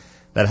 today.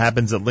 That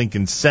happens at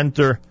Lincoln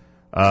Center,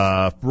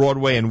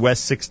 Broadway and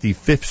West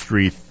 65th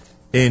Street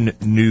in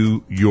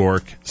New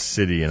York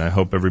City. And I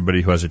hope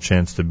everybody who has a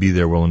chance to be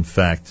there will, in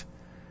fact,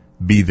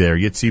 be there.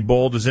 Yitzy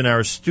Bald is in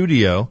our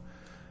studio.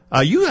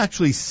 You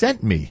actually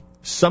sent me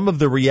some of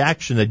the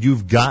reaction that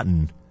you've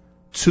gotten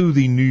to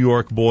the New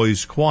York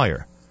Boys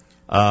Choir.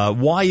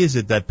 Why is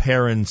it that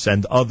parents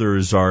and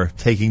others are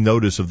taking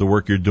notice of the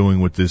work you're doing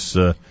with this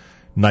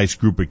nice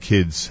group of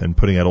kids and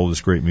putting out all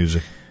this great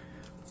music?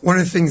 One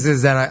of the things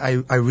is that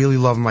I really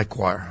love my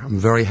choir. I'm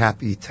very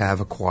happy to have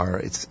a choir.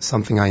 It's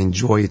something I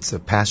enjoy. It's a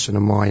passion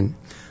of mine.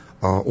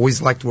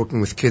 Always liked working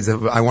with kids.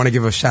 I want to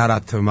give a shout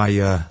out to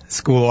my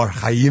school, Or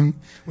Chaim,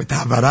 with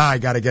Havara. I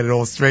got to get it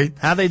all straight.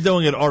 How are they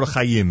doing at Or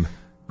Chaim?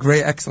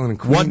 Great, excellent in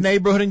Queens. What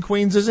neighborhood in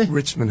Queens is it?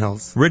 Richmond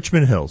Hills.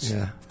 Richmond Hills.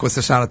 Yeah. Of course,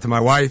 a shout out to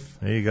my wife.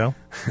 There you go.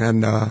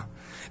 And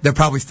they're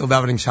probably still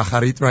davening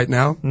Shacharit right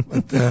now.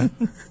 But did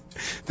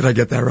I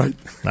get that right?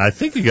 I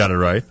think you got it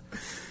right.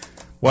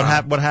 What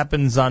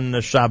happens on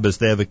Shabbos?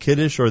 They have a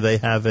kiddush, or they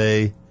have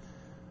a...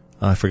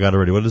 I forgot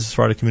already. What does the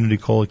Sephardic community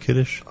call a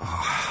kiddush?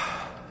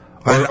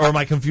 Or am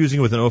I confusing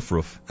it with an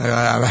ufruf?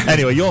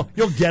 Anyway,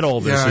 you'll get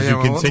all this as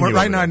you continue.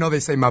 Right now I know they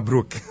say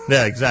mabruk.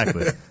 Yeah,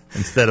 exactly.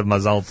 Instead of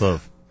mazal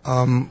tov.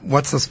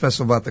 What's so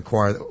special about the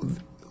choir?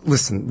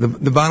 Listen,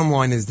 the bottom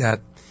line is that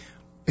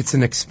it's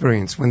an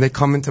experience. When they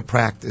come into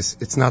practice,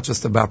 it's not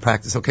just about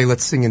practice. Okay,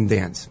 let's sing and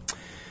dance.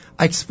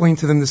 I explain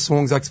to them the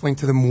songs. I explain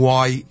to them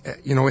why.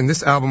 In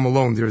this album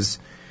alone, there's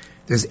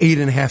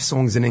 8.5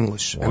 songs in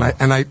English. Wow.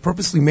 And I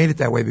purposely made it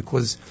that way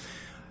because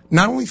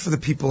not only for the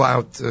people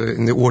out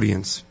in the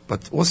audience,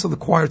 but also the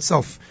choir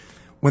itself.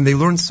 When they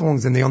learn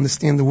songs and they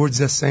understand the words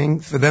they're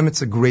saying, for them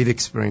it's a great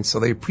experience. So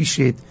they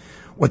appreciate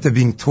what they're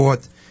being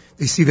taught.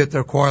 They see that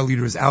their choir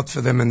leader is out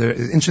for them and they're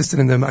interested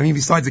in them. I mean,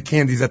 besides the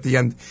candies at the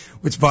end,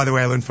 which, by the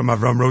way, I learned from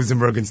Avram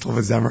Rosenberg and Slova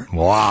Zemmer.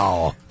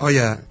 Wow. Oh,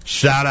 yeah.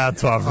 Shout out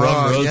to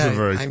Avram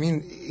Rosenberg. Yeah. I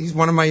mean, he's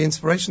one of my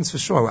inspirations for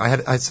sure. I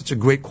had such a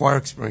great choir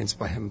experience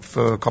by him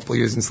for a couple of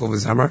years in Slova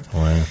Zemmer.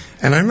 Oh, yeah.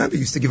 And I remember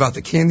he used to give out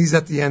the candies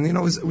at the end. It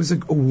was a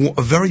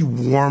very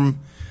warm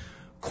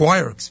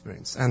choir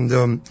experience.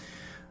 And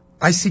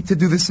I seek to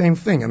do the same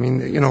thing. I mean,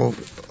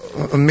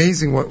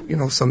 amazing what,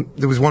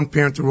 there was one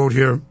parent who wrote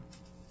here,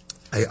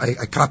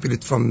 I copied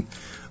it from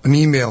an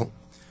email.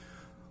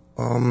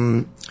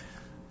 I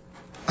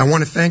I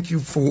want to thank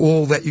you for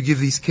all that you give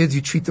these kids.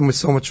 You treat them with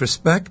so much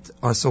respect,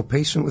 are so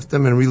patient with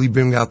them, and really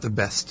bring out the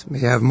best.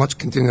 May you have much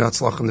continued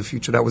atzlach in the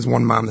future. That was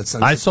one mom that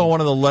sent I saw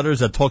one of the letters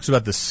that talks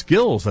about the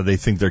skills that they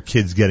think their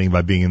kids getting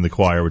by being in the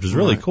choir, which is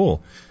really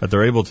cool, that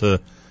they're able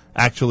to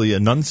actually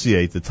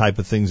enunciate the type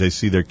of things they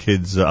see their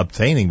kids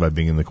obtaining by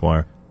being in the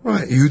choir.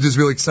 Right. Yehuda's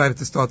really excited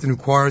to start the new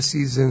choir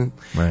season.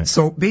 Right.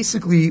 So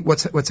basically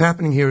what's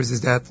happening here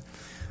is that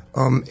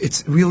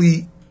it's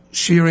really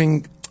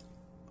sharing,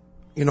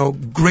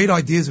 great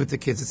ideas with the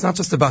kids. It's not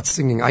just about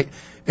singing. I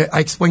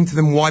explain to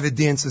them why the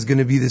dance is going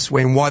to be this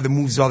way and why the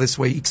moves are this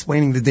way,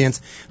 explaining the dance,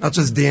 not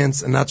just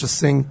dance and not just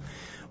sing.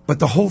 But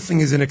the whole thing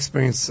is an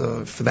experience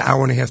for the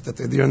hour and a half that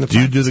they're there in the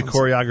practice. Do you do the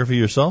choreography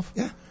yourself?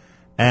 Yeah.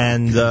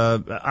 And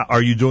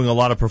are you doing a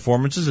lot of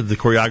performances? If the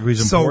choreography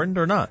is important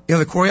or not? Yeah,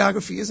 the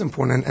choreography is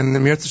important. And the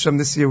Mirz Hashem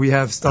this year, we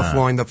have stuff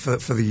lined up for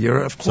the year,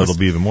 of course. So it'll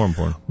be even more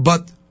important.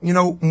 But,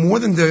 more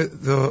than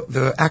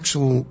the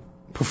actual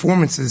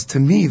performances, to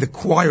me, the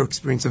choir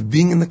experience of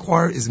being in the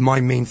choir is my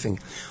main thing.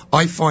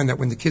 I find that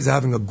when the kids are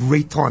having a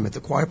great time at the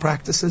choir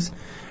practices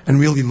and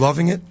really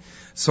loving it,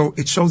 so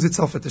it shows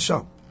itself at the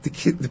show.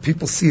 The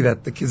people see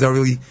that the kids are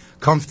really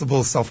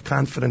comfortable,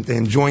 self-confident, they're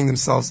enjoying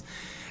themselves,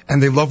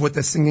 and they love what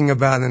they're singing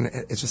about, and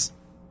it's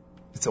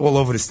all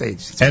over the stage.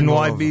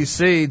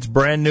 NYBC, it's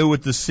brand new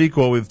with the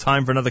sequel. We have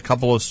time for another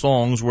couple of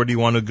songs. Where do you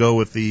want to go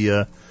with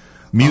the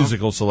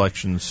musical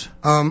selections?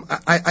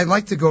 I'd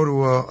like to go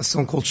to a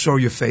song called Show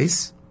Your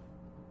Face.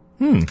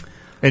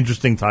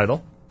 Interesting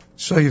title.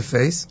 Show Your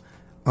Face.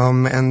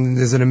 And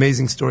there's an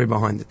amazing story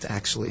behind it,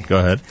 actually. Go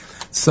ahead.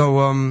 So,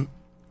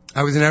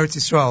 I was in Eretz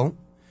Yisrael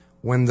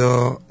when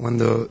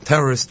the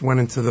terrorist went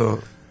into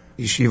the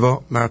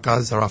yeshiva,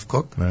 Merkaz, Harav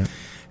Kook. Right.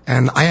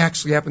 And I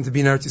actually happened to be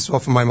in Eretz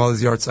Yisrael for my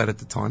mother's yard site at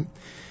the time.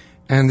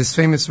 And this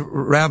famous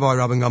rabbi,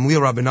 Rabbi Gamliel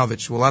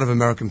Rabinovich, who a lot of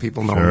American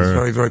people know, was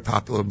very, very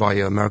popular by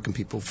American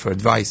people for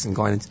advice and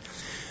guidance.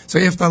 So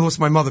after I lost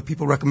my mother,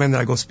 people recommended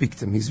I go speak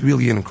to him. He's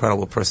really an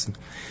incredible person.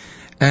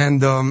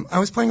 And I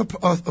was playing a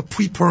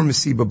pre-Purim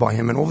Mesiba by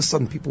him, and all of a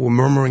sudden people were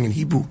murmuring in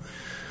Hebrew.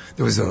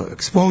 There was an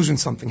explosion,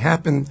 something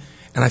happened,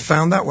 and I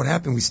found out what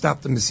happened. We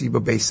stopped the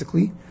Mesiba,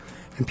 basically,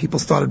 and people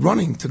started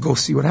running to go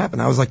see what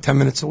happened. I was like 10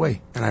 minutes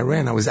away, and I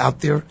ran. I was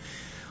out there,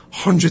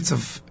 hundreds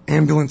of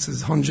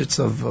ambulances, hundreds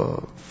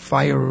of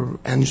fire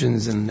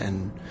engines,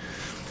 and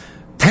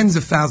tens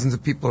of thousands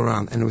of people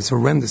around, and it was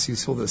horrendous. You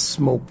saw the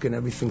smoke and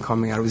everything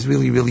coming out. It was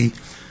really, really...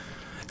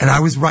 And I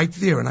was right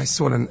there, and I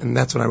saw it, and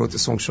that's when I wrote the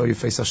song, Show Your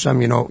Face,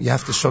 Hashem. You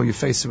have to show your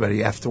face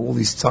already after all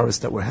these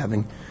tzaras that we're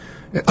having.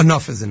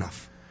 Enough is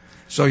enough.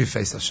 Show your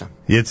face, Hashem.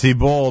 Yitzy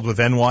Bald with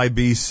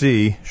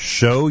NYBC.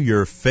 Show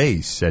Your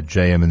Face at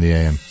JM in the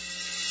AM.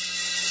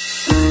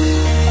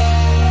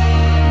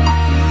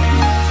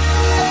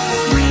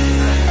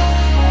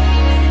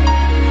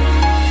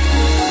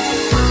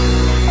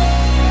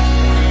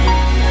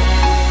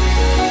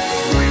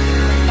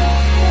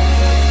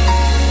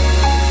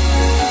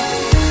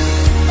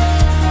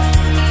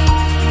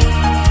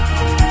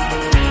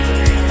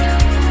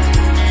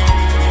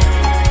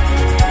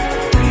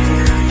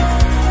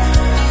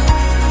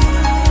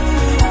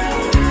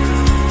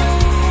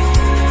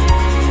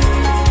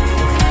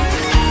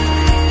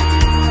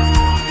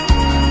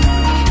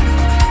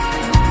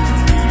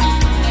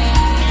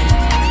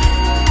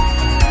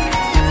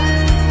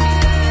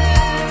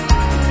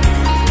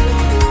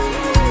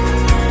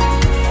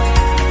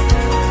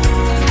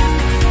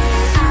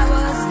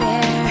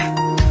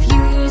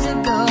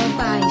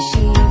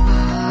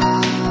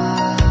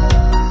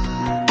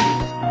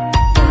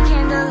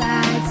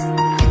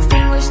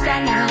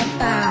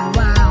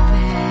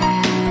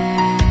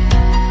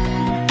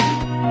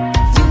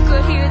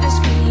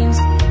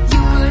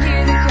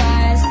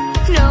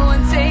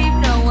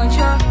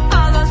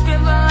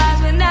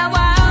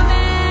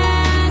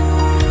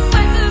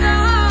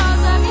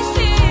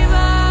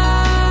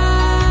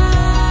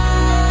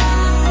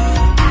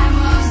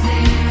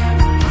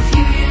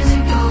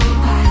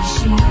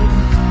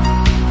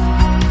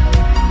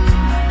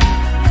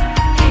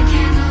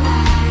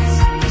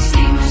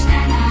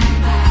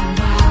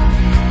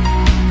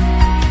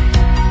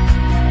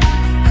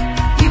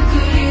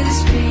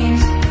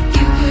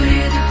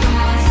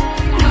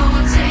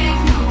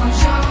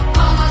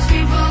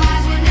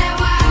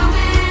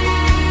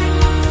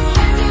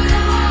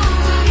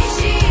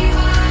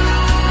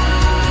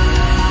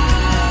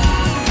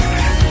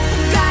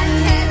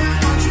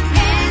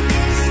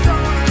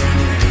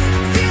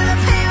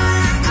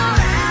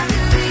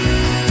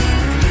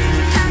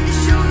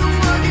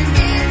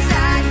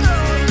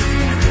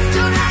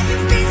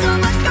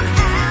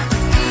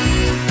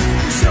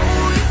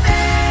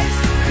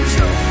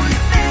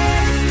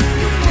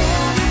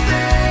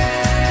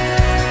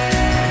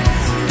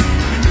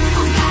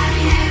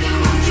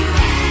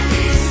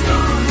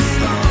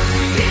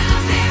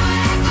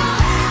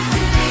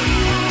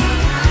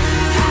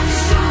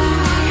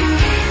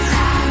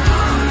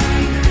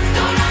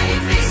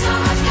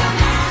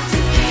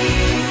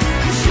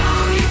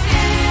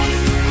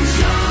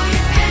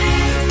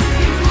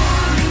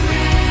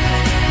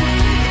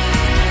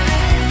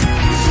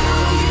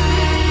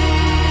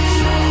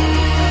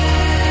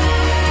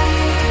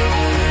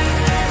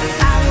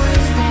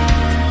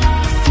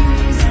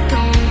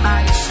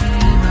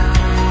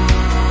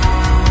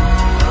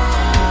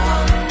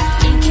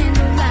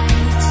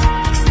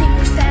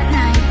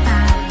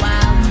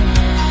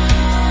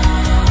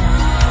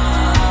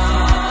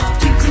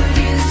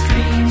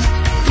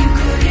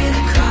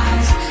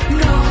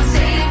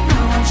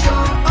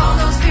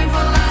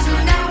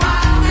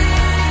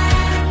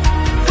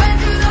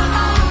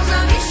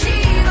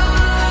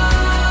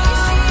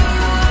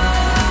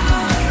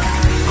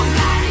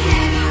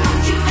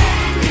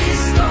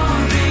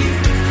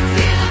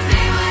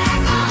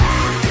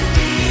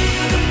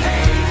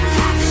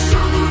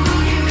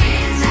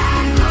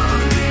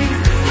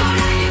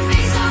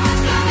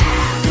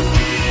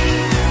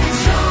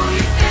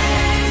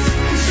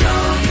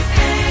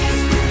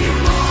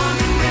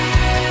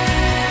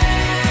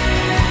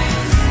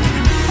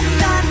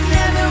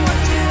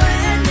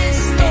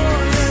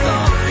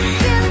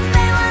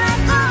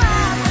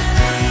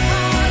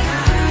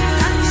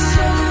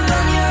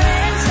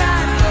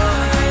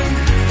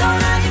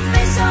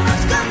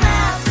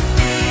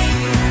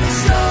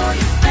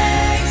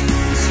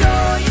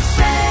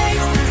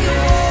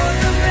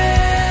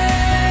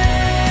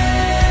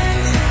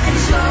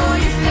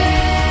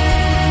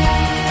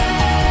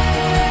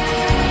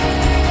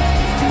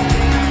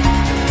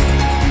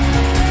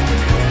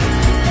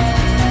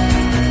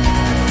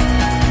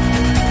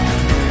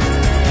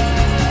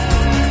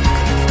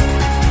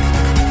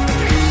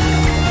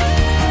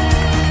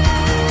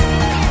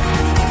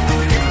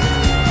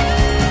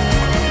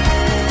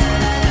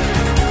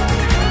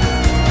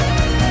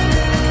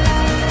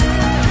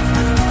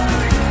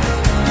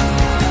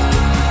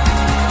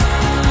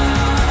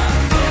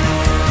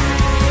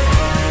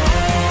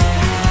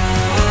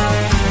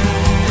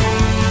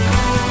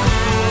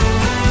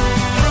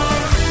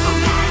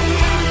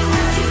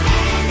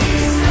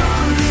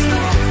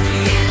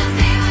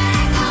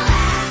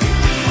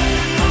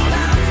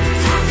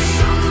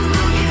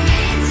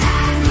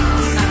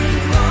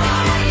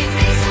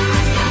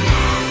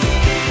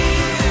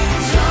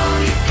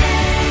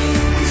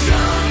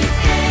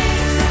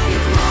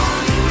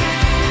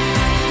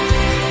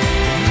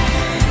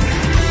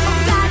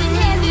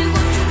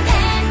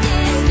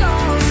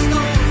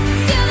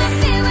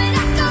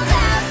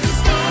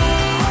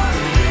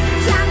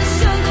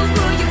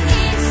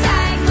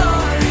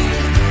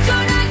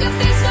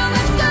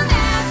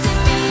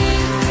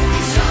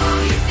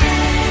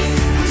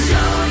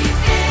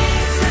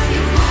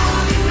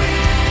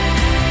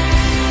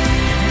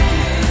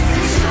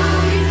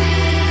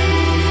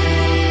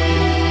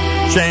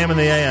 JM in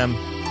the AM.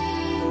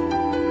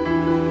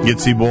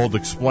 Yitzy Bald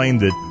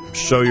explained it.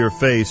 Show your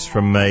face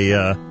from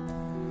a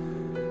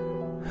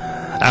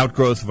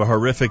outgrowth of a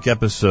horrific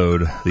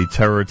episode, the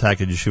terror attack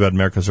at Yeshivat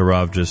Merkaz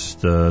Harav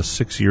just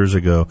 6 years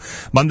ago.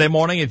 Monday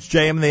morning, it's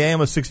JM in the AM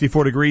with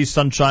 64 degrees,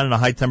 sunshine, and a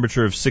high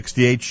temperature of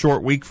 68.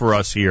 Short week for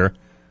us here.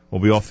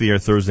 We'll be off the air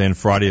Thursday and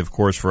Friday, of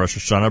course, for Rosh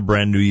Hashanah.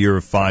 Brand new year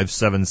of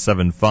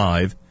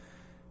 5775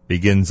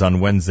 begins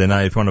on Wednesday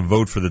night. If you want to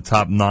vote for the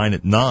top 9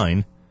 at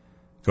 9,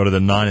 go to the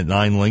 9 at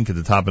 9 link at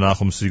the top of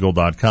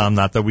NachumSegal.com.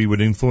 Not that we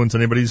would influence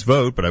anybody's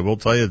vote, but I will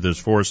tell you that there's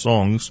 4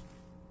 songs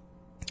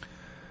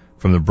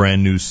from the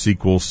brand new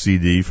sequel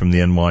CD from the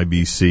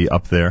NYBC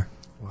up there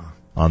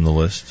on the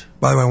list.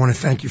 By the way, I want to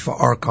thank you for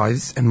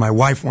Archives, and my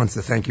wife wants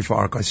to thank you for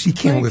Archives. She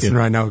can't listen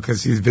right now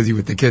because she's busy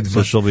with the kids.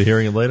 So she'll be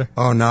hearing it later?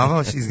 Oh,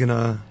 no, she's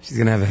gonna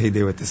have a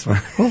heyday with this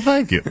one. Well,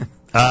 thank you.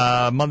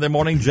 Monday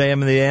morning, JM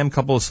in the AM,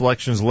 couple of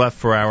selections left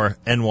for our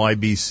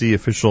NYBC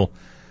official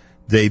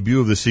debut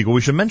of the sequel.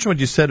 We should mention what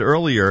you said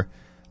earlier.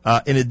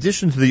 In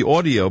addition to the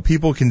audio,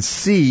 people can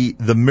see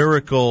the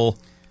Miracle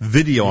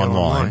video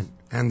online.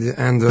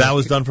 And that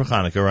was done for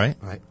Hanukkah, right?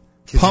 Right.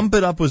 Pump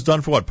It Up was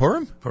done for what?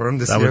 Purim? Purim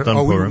this that year. Was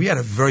done Purim. We had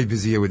a very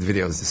busy year with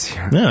videos this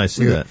year. Yeah, I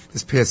see that.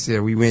 This past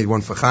year, we made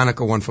one for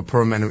Hanukkah, one for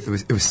Purim, and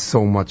it was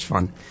so much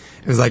fun.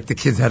 It was like the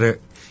kids had they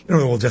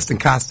were all just in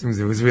costumes.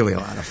 It was really a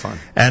lot of fun.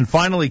 And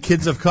finally,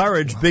 Kids of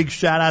Courage. Big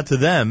shout out to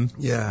them.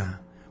 Yeah,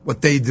 what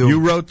they do.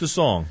 You wrote the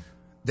song.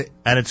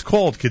 And it's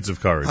called Kids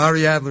of Courage.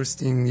 Ari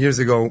Adlerstein, years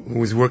ago, who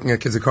was working at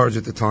Kids of Courage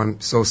at the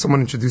time, so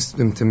someone introduced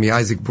him to me,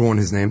 Isaac Braun,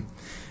 his name,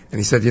 and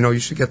he said, you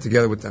should get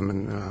together with them.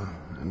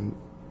 And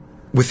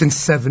within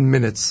 7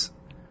 minutes,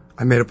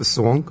 I made up a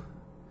song.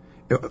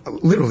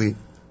 Literally,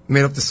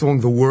 made up the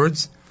song, the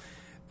words,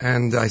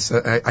 and I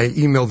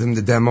emailed him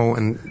the demo,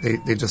 and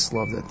they just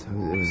loved it.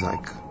 It was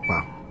like,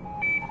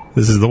 wow.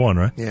 This is the one,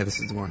 right? Yeah,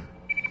 this is the one.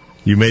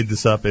 You made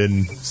this up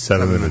in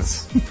 7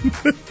 minutes.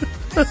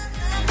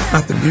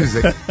 Not the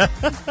music.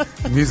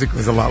 The music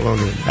was a lot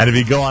longer than that. And if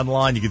you go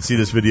online, you can see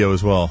this video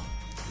as well.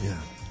 Yeah.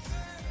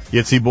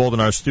 Yitzy Bald in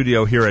our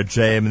studio here at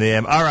JM in the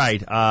AM. All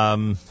right,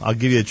 I'll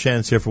give you a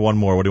chance here for one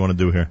more. What do you want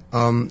to do here?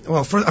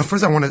 Well,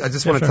 first I want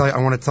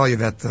to tell you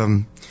that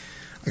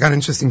I got an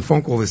interesting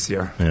phone call this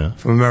year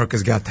from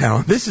America's Got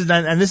Talent. This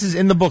is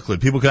in the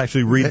booklet. People can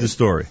actually read the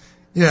story.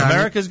 Yeah,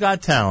 America's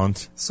Got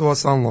Talent. Saw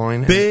us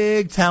online.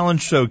 Big talent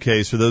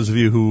showcase for those of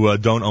you who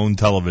don't own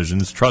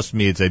televisions. Trust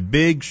me, it's a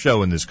big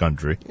show in this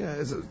country.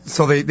 Yeah,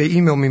 so they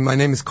emailed me. My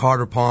name is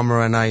Carter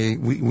Palmer,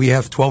 and we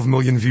have 12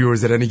 million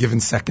viewers at any given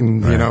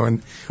second,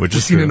 and we're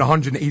seen in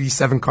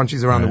 187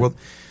 countries around the world.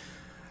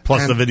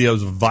 Plus the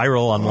video's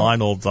viral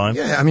online all the time.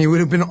 Yeah, I mean, it would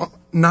have been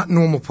not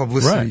normal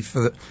publicity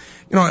for the...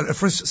 at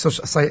first,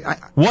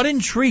 what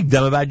intrigued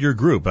them about your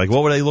group? Like,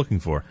 what were they looking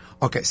for?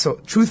 Okay, so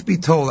truth be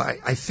told,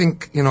 I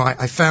think,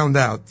 I found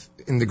out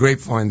in the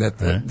grapevine that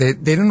they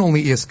didn't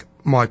only ask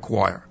my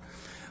choir.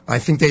 I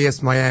think they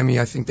asked Miami.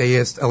 I think they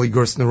asked Eli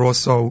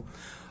Gerstner-Rosso.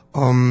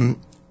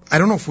 I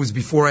don't know if it was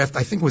before or after.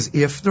 I think it was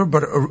after,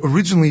 but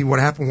originally what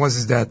happened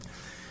was that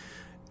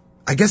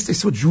I guess they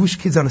saw Jewish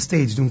kids on a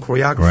stage doing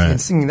choreography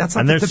and singing. That's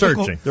not and the they're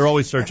typical, searching. They're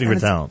always searching for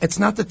talent. It's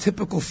not the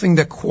typical thing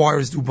that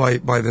choirs do by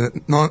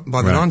the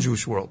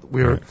non-Jewish world,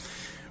 where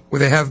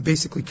they have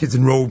basically kids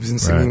in robes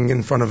and singing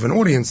in front of an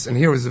audience. And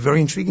here is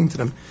very intriguing to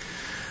them.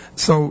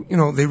 So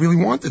they really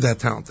wanted that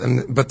talent,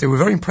 but they were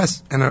very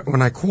impressed. And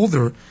when I called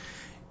her,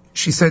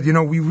 she said,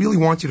 we really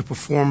want you to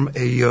perform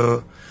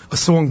a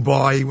song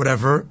by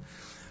whatever,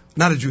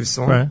 not a Jewish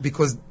song,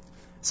 because.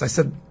 So I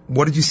said,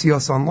 what did you see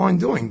us online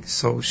doing?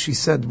 So she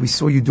said, we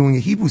saw you doing a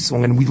Hebrew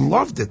song, and we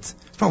loved it.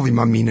 Probably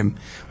Maminim,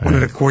 one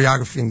of the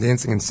choreography and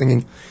dancing and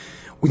singing.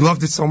 We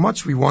loved it so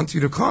much, we want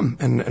you to come,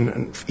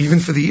 and even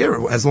for the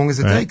year, as long as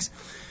it takes.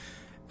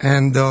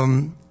 And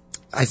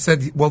I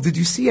said, well, did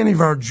you see any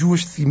of our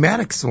Jewish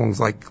thematic songs,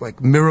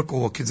 like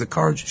Miracle or Kids of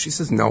Courage? She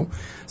says, no.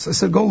 So I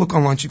said, go look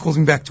online. She calls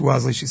me back 2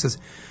 hours later. She says,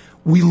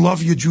 we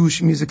love your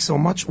Jewish music so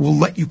much, we'll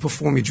let you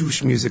perform your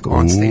Jewish music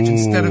on stage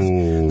instead of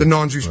the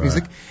non-Jewish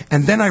music.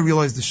 And then I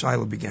realized the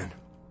Shiloh began.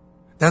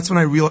 That's when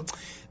I realized,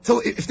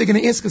 if they're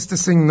going to ask us to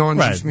sing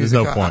non-Jewish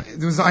music, no point.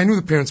 I knew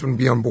the parents wouldn't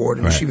be on board.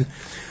 And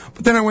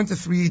but then I went to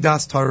 3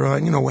 Das Torah,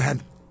 and, we had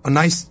a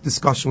nice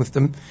discussion with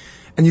them.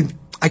 And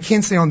I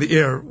can't say on the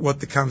air what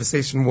the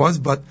conversation was,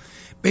 but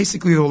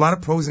basically there were a lot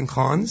of pros and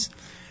cons.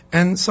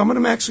 And some of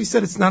them actually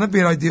said it's not a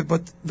bad idea,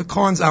 but the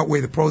cons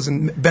outweigh the pros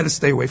and better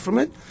stay away from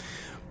it.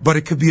 But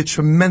it could be a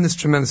tremendous,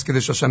 tremendous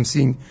Kiddush Hashem,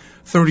 seeing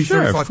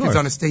 35 kids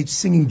on a stage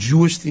singing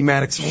Jewish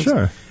thematic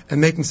songs and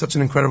making such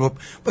an incredible...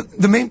 But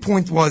the main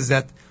point was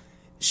that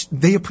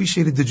they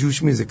appreciated the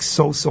Jewish music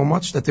so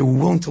much that they were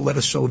willing to let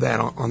us show that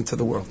onto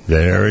the world.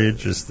 Very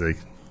interesting.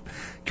 You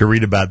can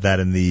read about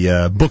that in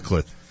the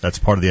booklet. That's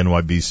part of the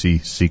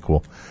NYBC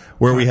sequel.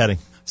 Where are we heading?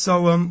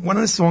 So one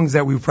of the songs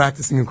that we were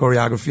practicing in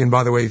choreography, and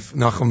by the way,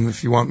 Nachum,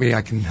 if you want me,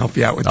 I can help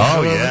you out with that.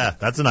 Oh, yeah,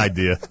 that's an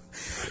idea.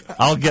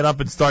 I'll get up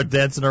and start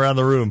dancing around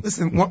the room.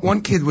 Listen, one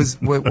kid's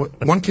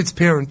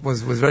parent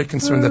was very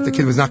concerned that the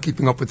kid was not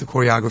keeping up with the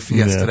choreography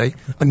yesterday.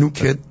 A new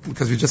kid,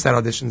 because we just had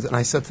auditions, and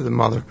I said to the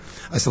mother,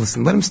 I said,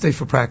 listen, let him stay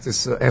for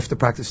practice, after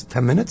practice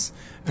 10 minutes,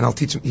 and I'll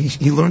teach him.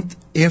 He learned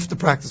after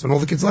practice, when all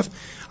the kids left,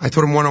 I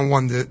taught him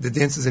one-on-one the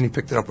dances, and he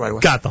picked it up right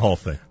away. Got the whole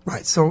thing.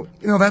 Right, so,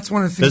 that's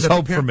one of the things. There's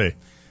hope for me.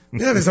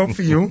 Yeah, there's hope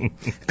for you,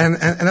 and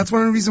that's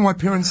one of the reasons why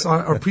parents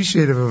are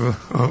appreciative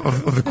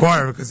of the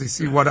choir, because they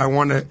see what I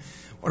want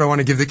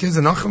to give the kids.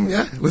 And Nachum,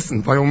 yeah,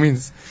 listen, by all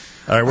means.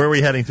 All right, where are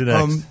we heading to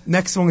next?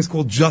 Next song is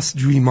called Just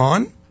Dream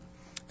On,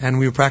 and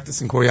we were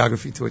practicing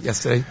choreography to it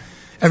yesterday.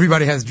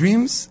 Everybody has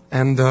dreams,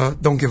 and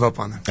don't give up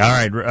on them.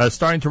 All right,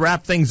 starting to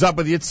wrap things up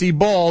with Yitzy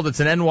Bald.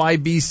 It's an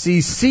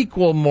NYBC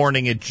sequel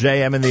morning at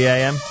JM in the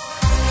AM.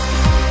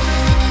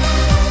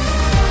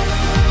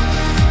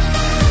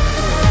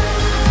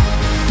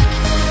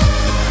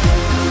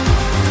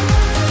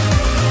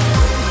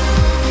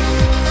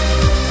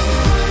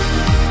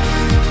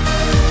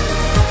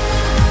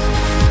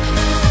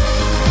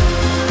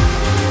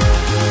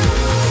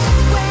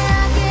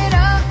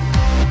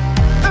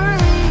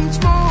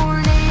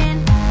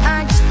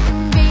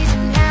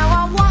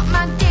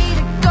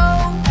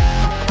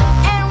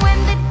 And when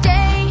the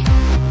day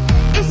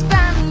is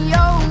finally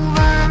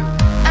over,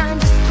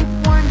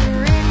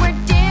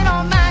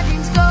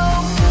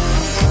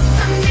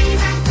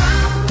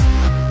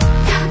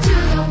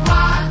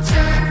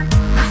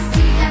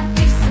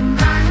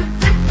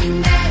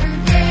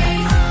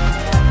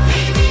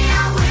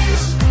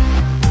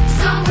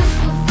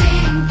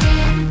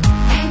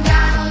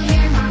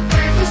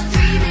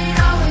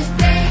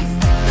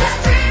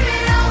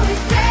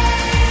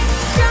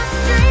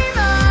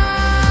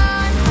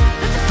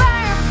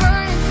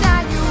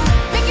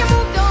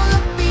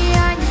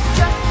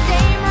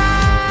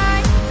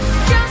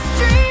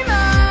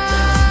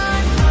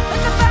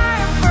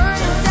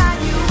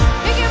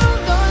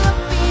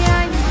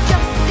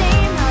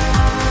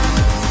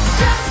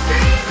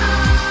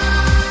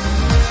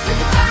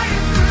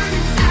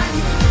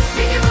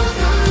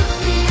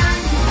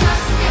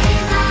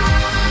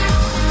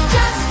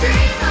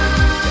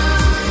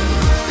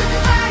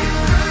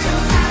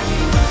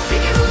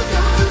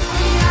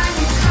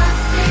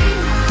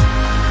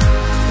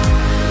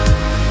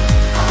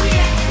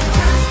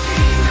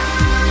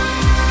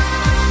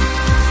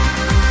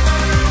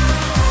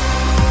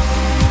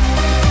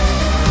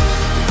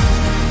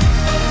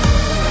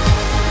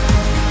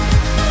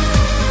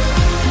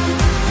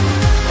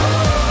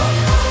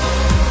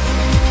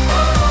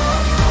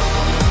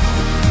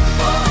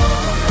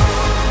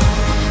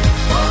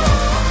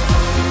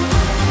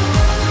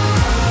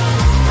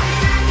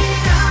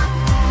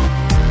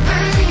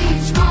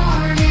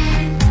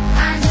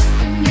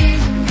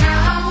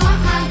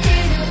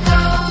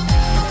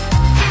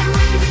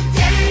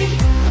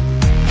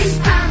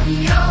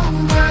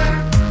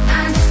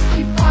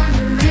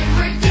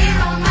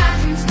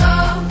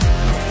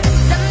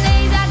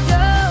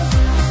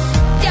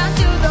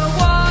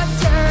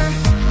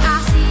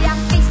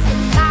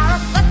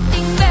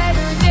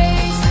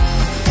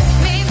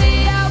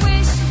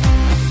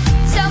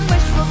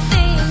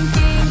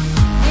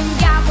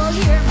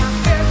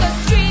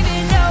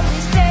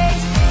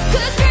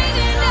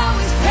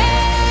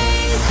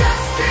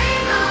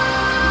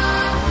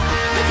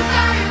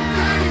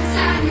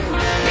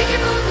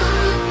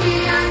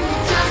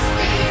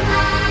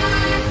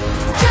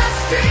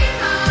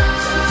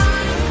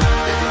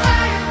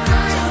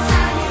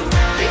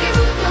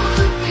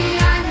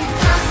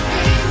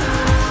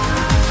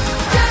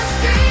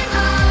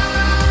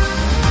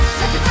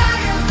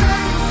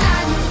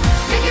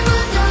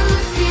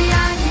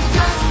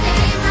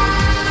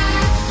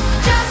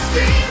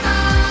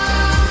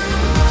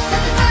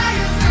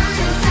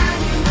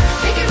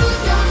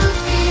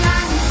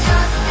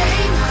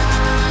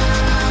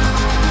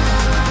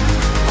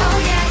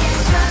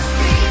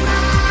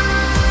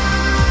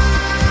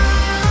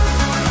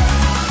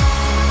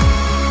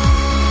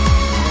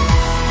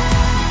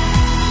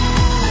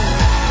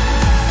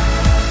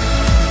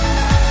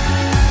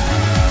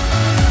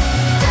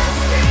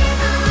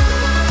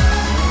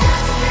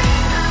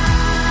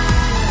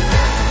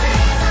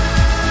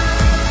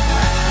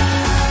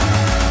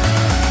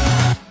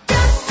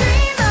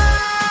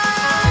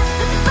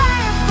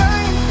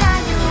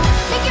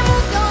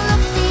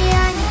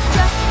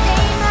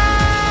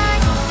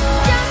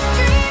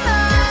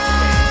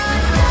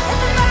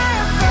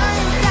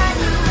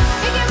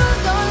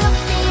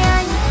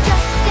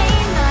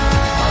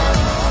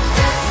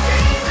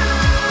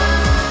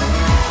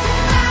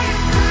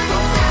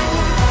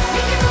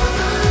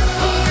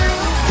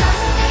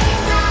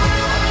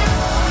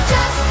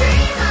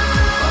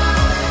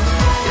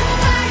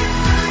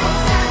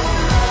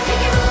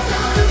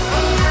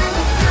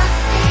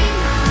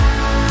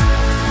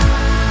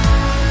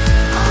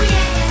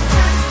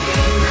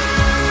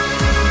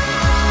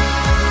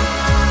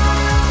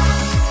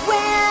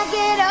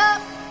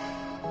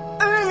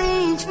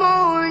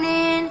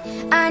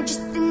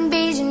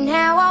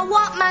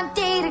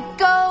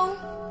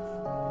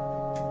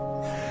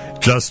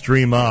 Just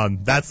Dream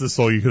On. That's the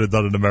song you could have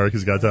done in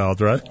America's Got Talent,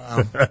 right?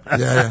 Wow.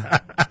 Yeah.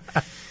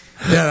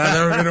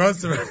 That would have been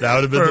awesome. That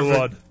would have been the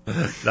one.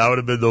 That would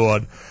have been the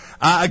one.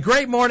 A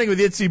great morning with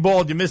Yitzy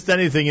Bald. You missed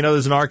anything,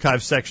 there's an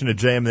archive section at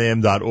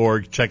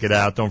jmam.org. Check it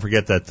out. Don't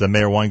forget that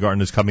Mayor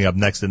Weingarten is coming up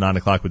next at 9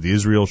 o'clock with the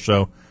Israel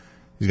Show.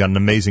 He's got an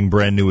amazing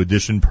brand new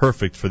edition,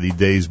 perfect for the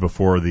days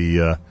before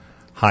the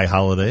high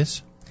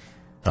holidays.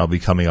 That'll be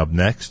coming up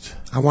next.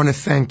 I want to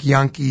thank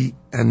Yankee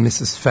and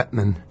Mrs.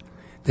 Fettman.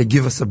 They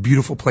give us a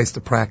beautiful place to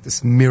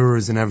practice,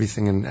 mirrors and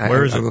everything. And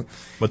where is it?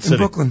 What city?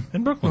 Brooklyn.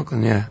 In Brooklyn.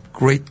 Brooklyn, yeah.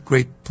 Great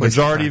place.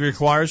 Majority of your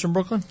choirs from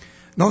Brooklyn?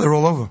 No, they're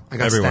all over. I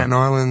got Everywhere. Staten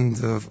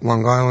Island,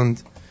 Long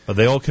Island. But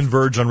they all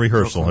converge on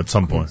rehearsal at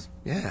some point.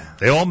 Yeah.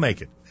 They all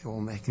make it. They all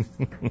make it.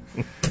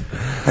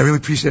 I really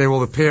appreciate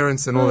all the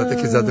parents and all that the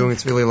kids are doing.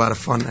 It's really a lot of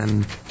fun,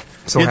 and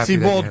so happy.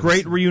 Yitzy Bald,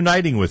 great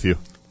reuniting with you.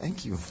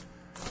 Thank you.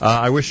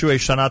 I wish you a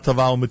Shana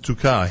Tova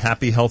U'Metuka, a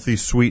happy, healthy,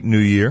 sweet New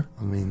Year.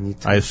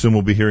 I assume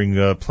we'll be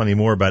hearing plenty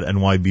more about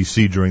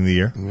NYBC during the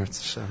year.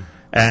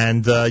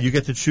 And you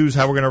get to choose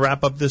how we're going to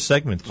wrap up this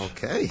segment.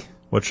 Okay.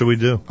 What should we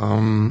do?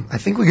 I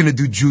think we're going to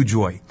do Jew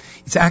Joy.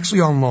 It's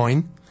actually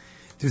online.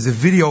 There's a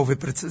video of it,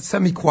 but it's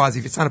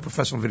semi-quasi. It's not a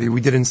professional video.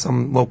 We did it in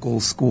some local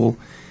school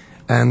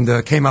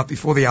and came out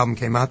before the album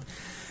came out.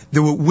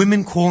 There were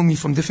women calling me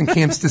from different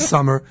camps this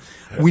summer.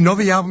 We know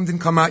the album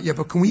didn't come out yet,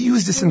 but can we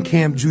use this in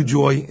camp, Jew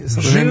Joy?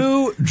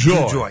 Jew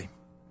Joy.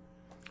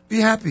 Be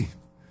happy.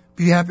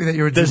 Be happy that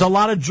you're a Jew. There's a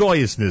lot of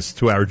joyousness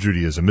to our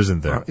Judaism,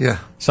 isn't there? Yeah.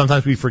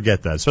 Sometimes we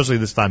forget that, especially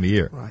this time of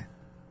year. Right.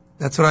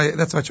 That's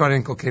what I try to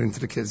inculcate into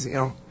the kids.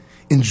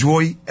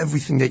 Enjoy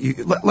everything that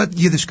you let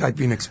Yiddishkeit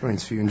be an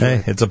experience for you. Enjoy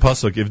it. It's a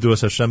pasuk. Ivdu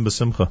es Hashem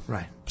b'simcha.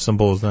 Right.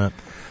 Simple as that.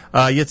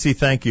 Yitzy,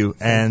 thank you,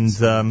 and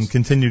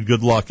continued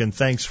good luck, and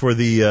thanks for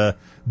the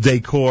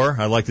decor.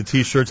 I like the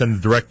T-shirts and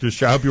the director's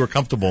chair. I hope you were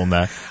comfortable in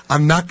that.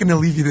 I'm not going to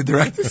leave you the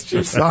director's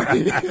chair.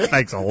 Sorry.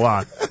 Thanks a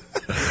lot.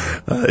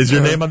 Is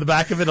your name on the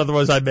back of it?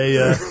 Otherwise, I may.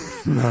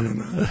 No.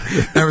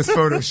 That was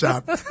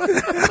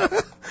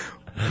photoshopped.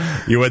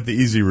 You went the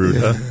easy route,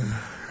 huh?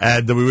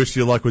 And we wish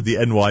you luck with the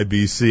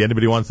NYBC.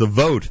 Anybody wants to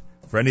vote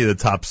for any of the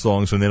top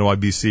songs from the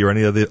NYBC or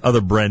any of the other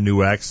brand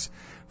new acts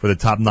for the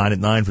top 9 at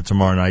 9 for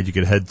tomorrow night, you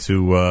can head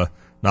to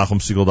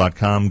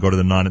NachumSegal.com, go to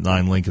the 9 at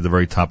 9 link at the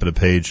very top of the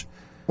page.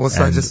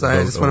 Also, I just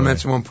want to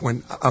mention one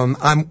point.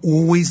 I'm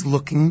always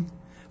looking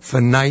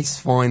for nice,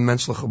 fine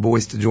Menschliche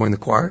boys to join the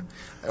choir.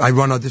 I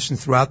run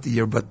auditions throughout the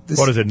year, but this...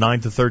 What is it,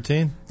 9 to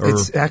 13?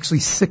 It's actually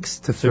 6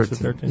 to 13. 6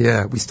 to 13?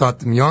 Yeah, we start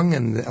them young,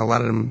 and a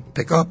lot of them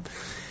pick up.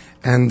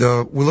 And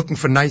we're looking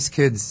for nice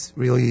kids,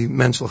 really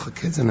Menschliche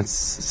kids, and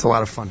it's a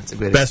lot of fun. It's a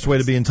great Best way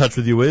to be in touch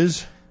with you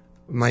is?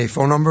 My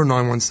phone number,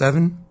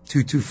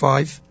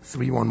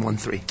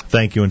 917-225-3113.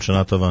 Thank you, and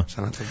Shana Tova.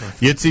 Shana Tova.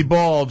 Yitzy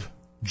Bald,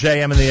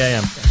 JM in the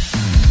AM.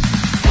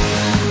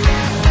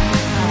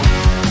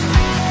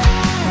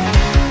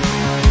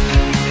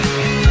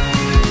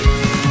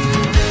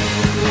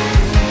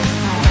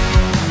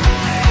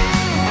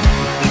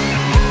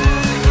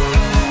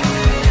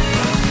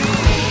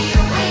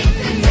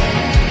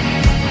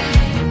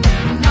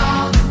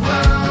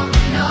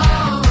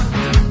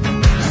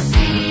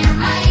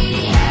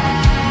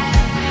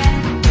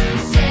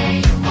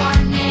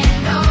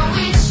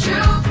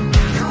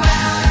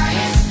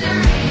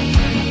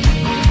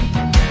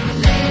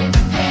 Let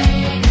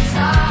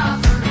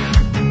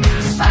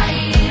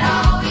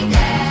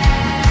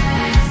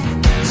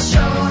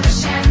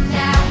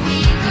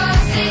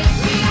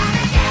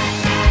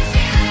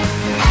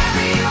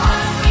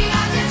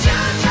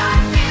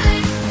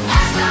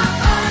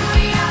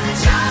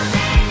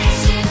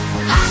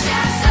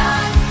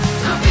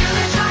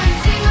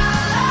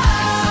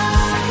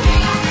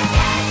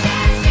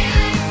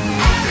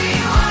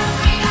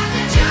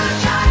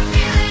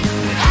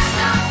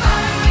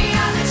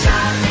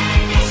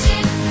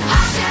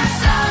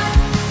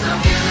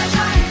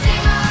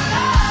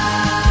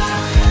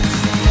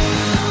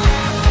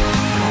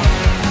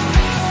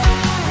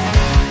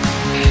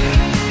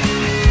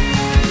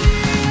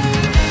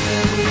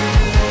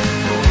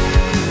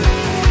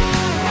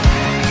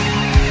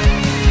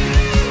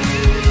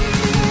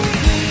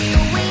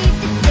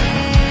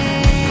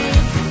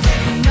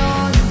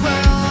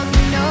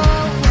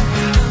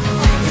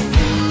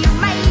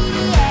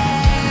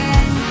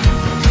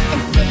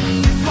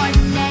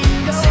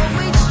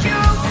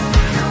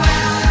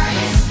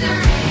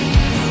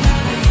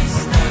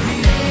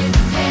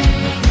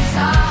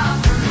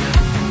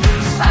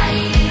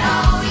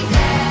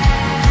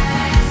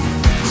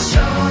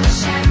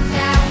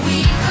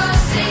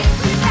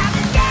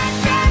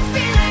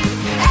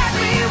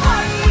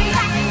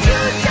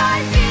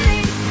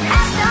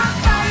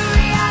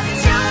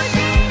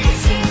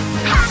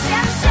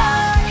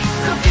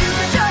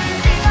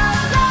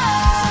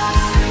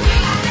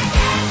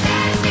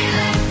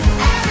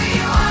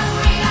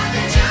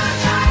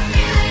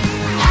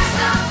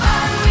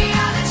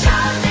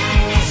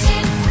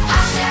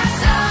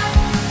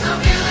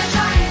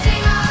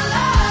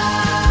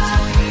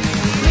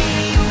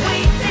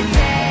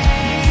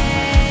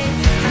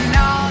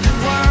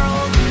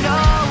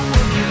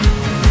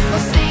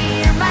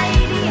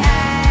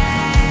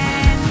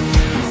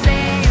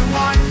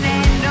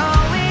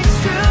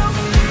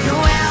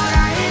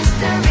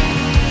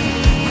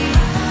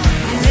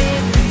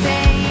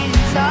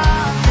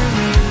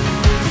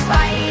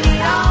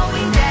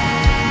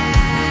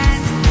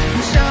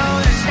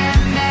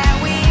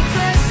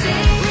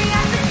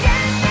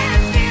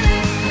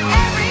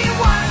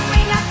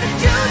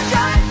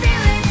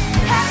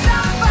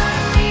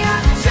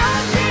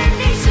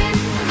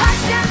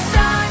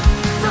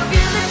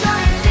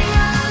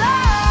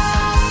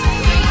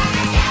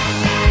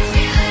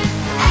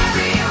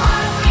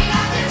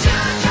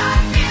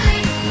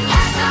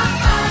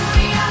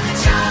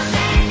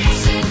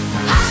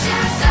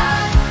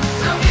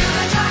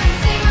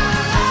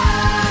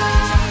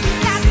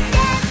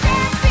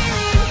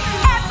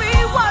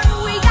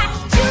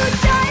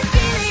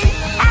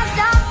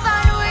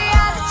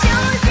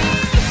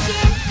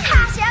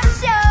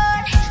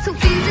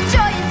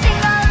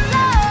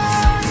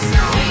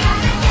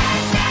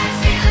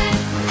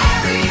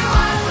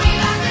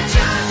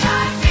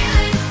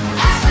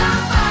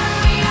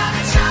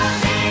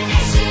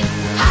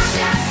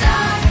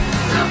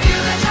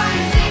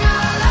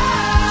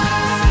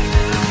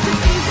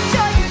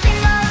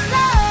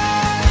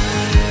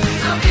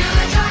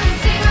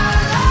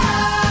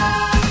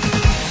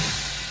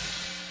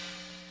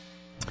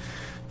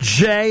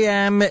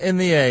JM in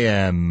the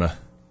AM.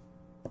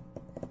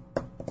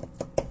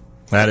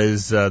 That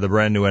is the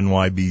brand new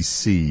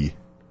NYBC,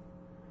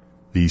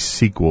 the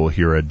sequel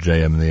here at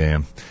JM in the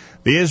AM.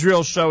 The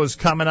Israel show is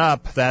coming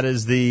up. That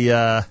is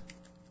the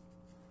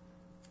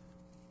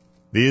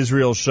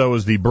Israel show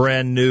is the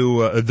brand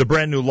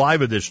new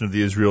live edition of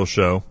the Israel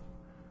show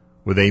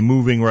with a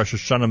moving Rosh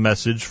Hashanah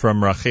message from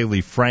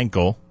Racheli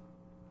Frankel,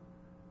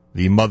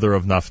 the mother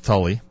of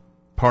Naphtali.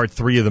 Part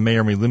 3 of the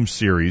Meir Milim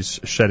series,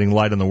 shedding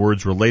light on the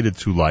words related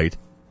to light,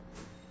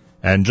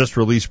 and just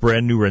released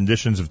brand new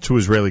renditions of 2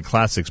 Israeli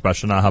classics,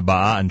 Bashana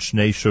Haba'ah and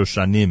Shnei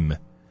Shoshanim,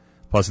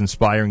 plus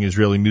inspiring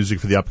Israeli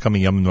music for the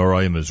upcoming Yom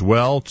Noraim as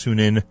well. Tune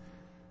in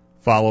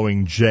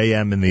following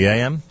JM in the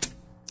AM.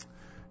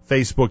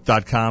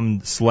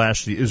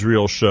 Facebook.com/The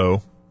Israel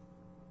Show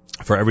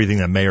for everything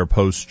that Meir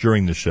posts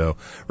during the show.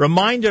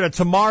 Reminder that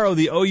tomorrow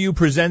the OU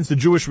presents the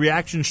Jewish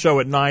Reaction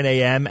Show at 9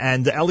 a.m.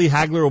 and Eli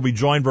Hagler will be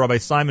joined by Rabbi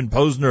Simon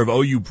Posner of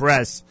OU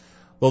Press.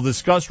 They'll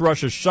discuss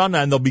Rosh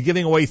Hashanah and they'll be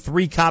giving away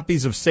 3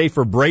 copies of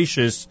Sefer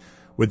Breishis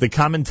with the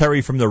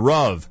commentary from the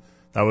Rav.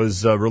 That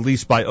was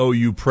released by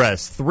OU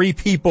Press. 3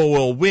 people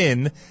will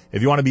win.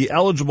 If you want to be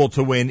eligible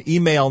to win,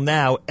 email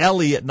now,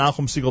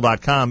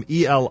 Eli@NachumSegal.com,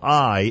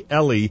 E-L-I,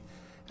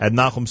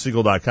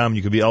 Eli@NachumSegal.com.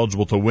 You could be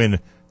eligible to win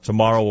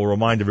tomorrow. We'll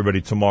remind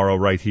everybody tomorrow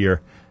right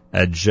here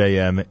at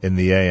JM in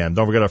the AM.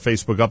 Don't forget our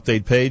Facebook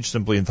update page,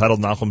 simply entitled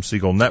Nachum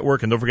Segal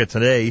Network. And don't forget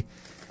today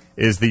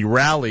is the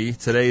rally.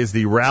 Today is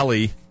the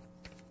rally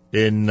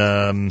in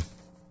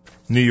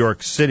New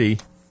York City.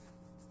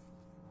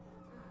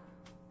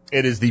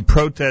 It is the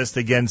protest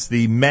against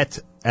the Met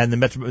and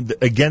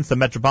against the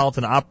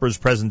Metropolitan Opera's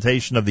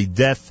presentation of the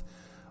death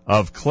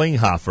of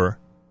Klinghoffer.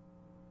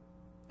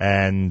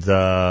 And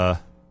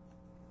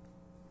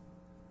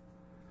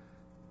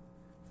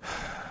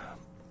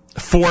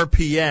 4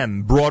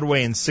 p.m.,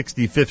 Broadway and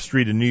 65th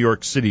Street in New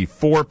York City.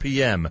 4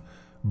 p.m.,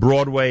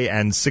 Broadway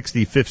and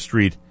 65th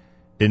Street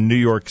in New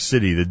York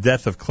City. The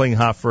death of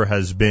Klinghoffer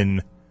has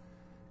been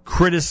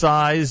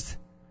criticized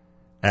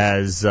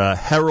as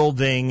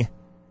heralding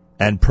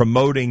and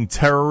promoting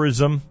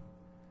terrorism,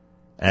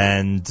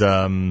 and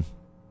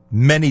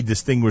many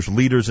distinguished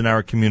leaders in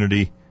our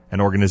community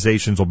and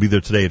organizations will be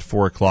there today at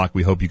 4 o'clock.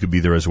 We hope you could be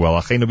there as well.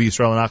 Achenu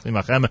b'Yisrael and Achim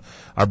Achem,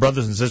 our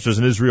brothers and sisters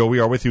in Israel, we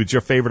are with you. It's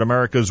your favorite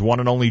America's one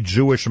and only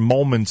Jewish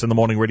Moments in the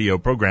Morning radio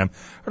program.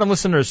 Heard on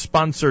listeners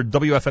sponsored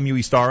WFMU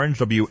East Orange,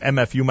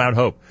 WMFU Mount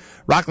Hope,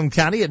 Rockland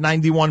County at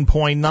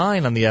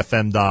 91.9 on the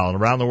FM dial, and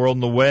around the world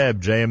on the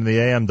web,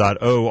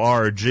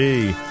 jmtheam.org.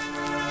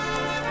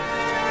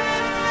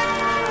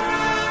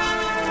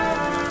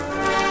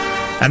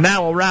 And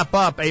now we'll wrap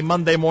up a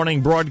Monday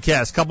morning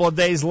broadcast. Couple of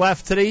days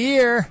left to the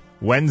year.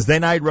 Wednesday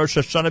night, Rosh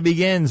Hashanah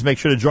begins. Make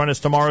sure to join us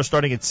tomorrow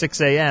starting at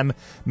 6 a.m.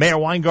 Mayor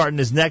Weingarten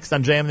is next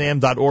on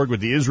jmtheam.org with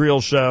the Israel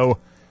Show,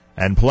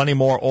 and plenty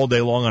more all day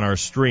long on our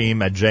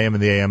stream at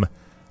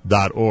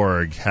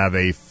jmtheam.org. Have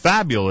a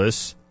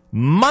fabulous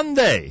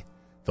Monday.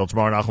 Till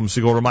tomorrow, Nachum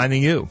Segal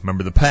reminding you,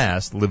 remember the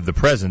past, live the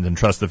present, and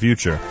trust the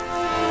future.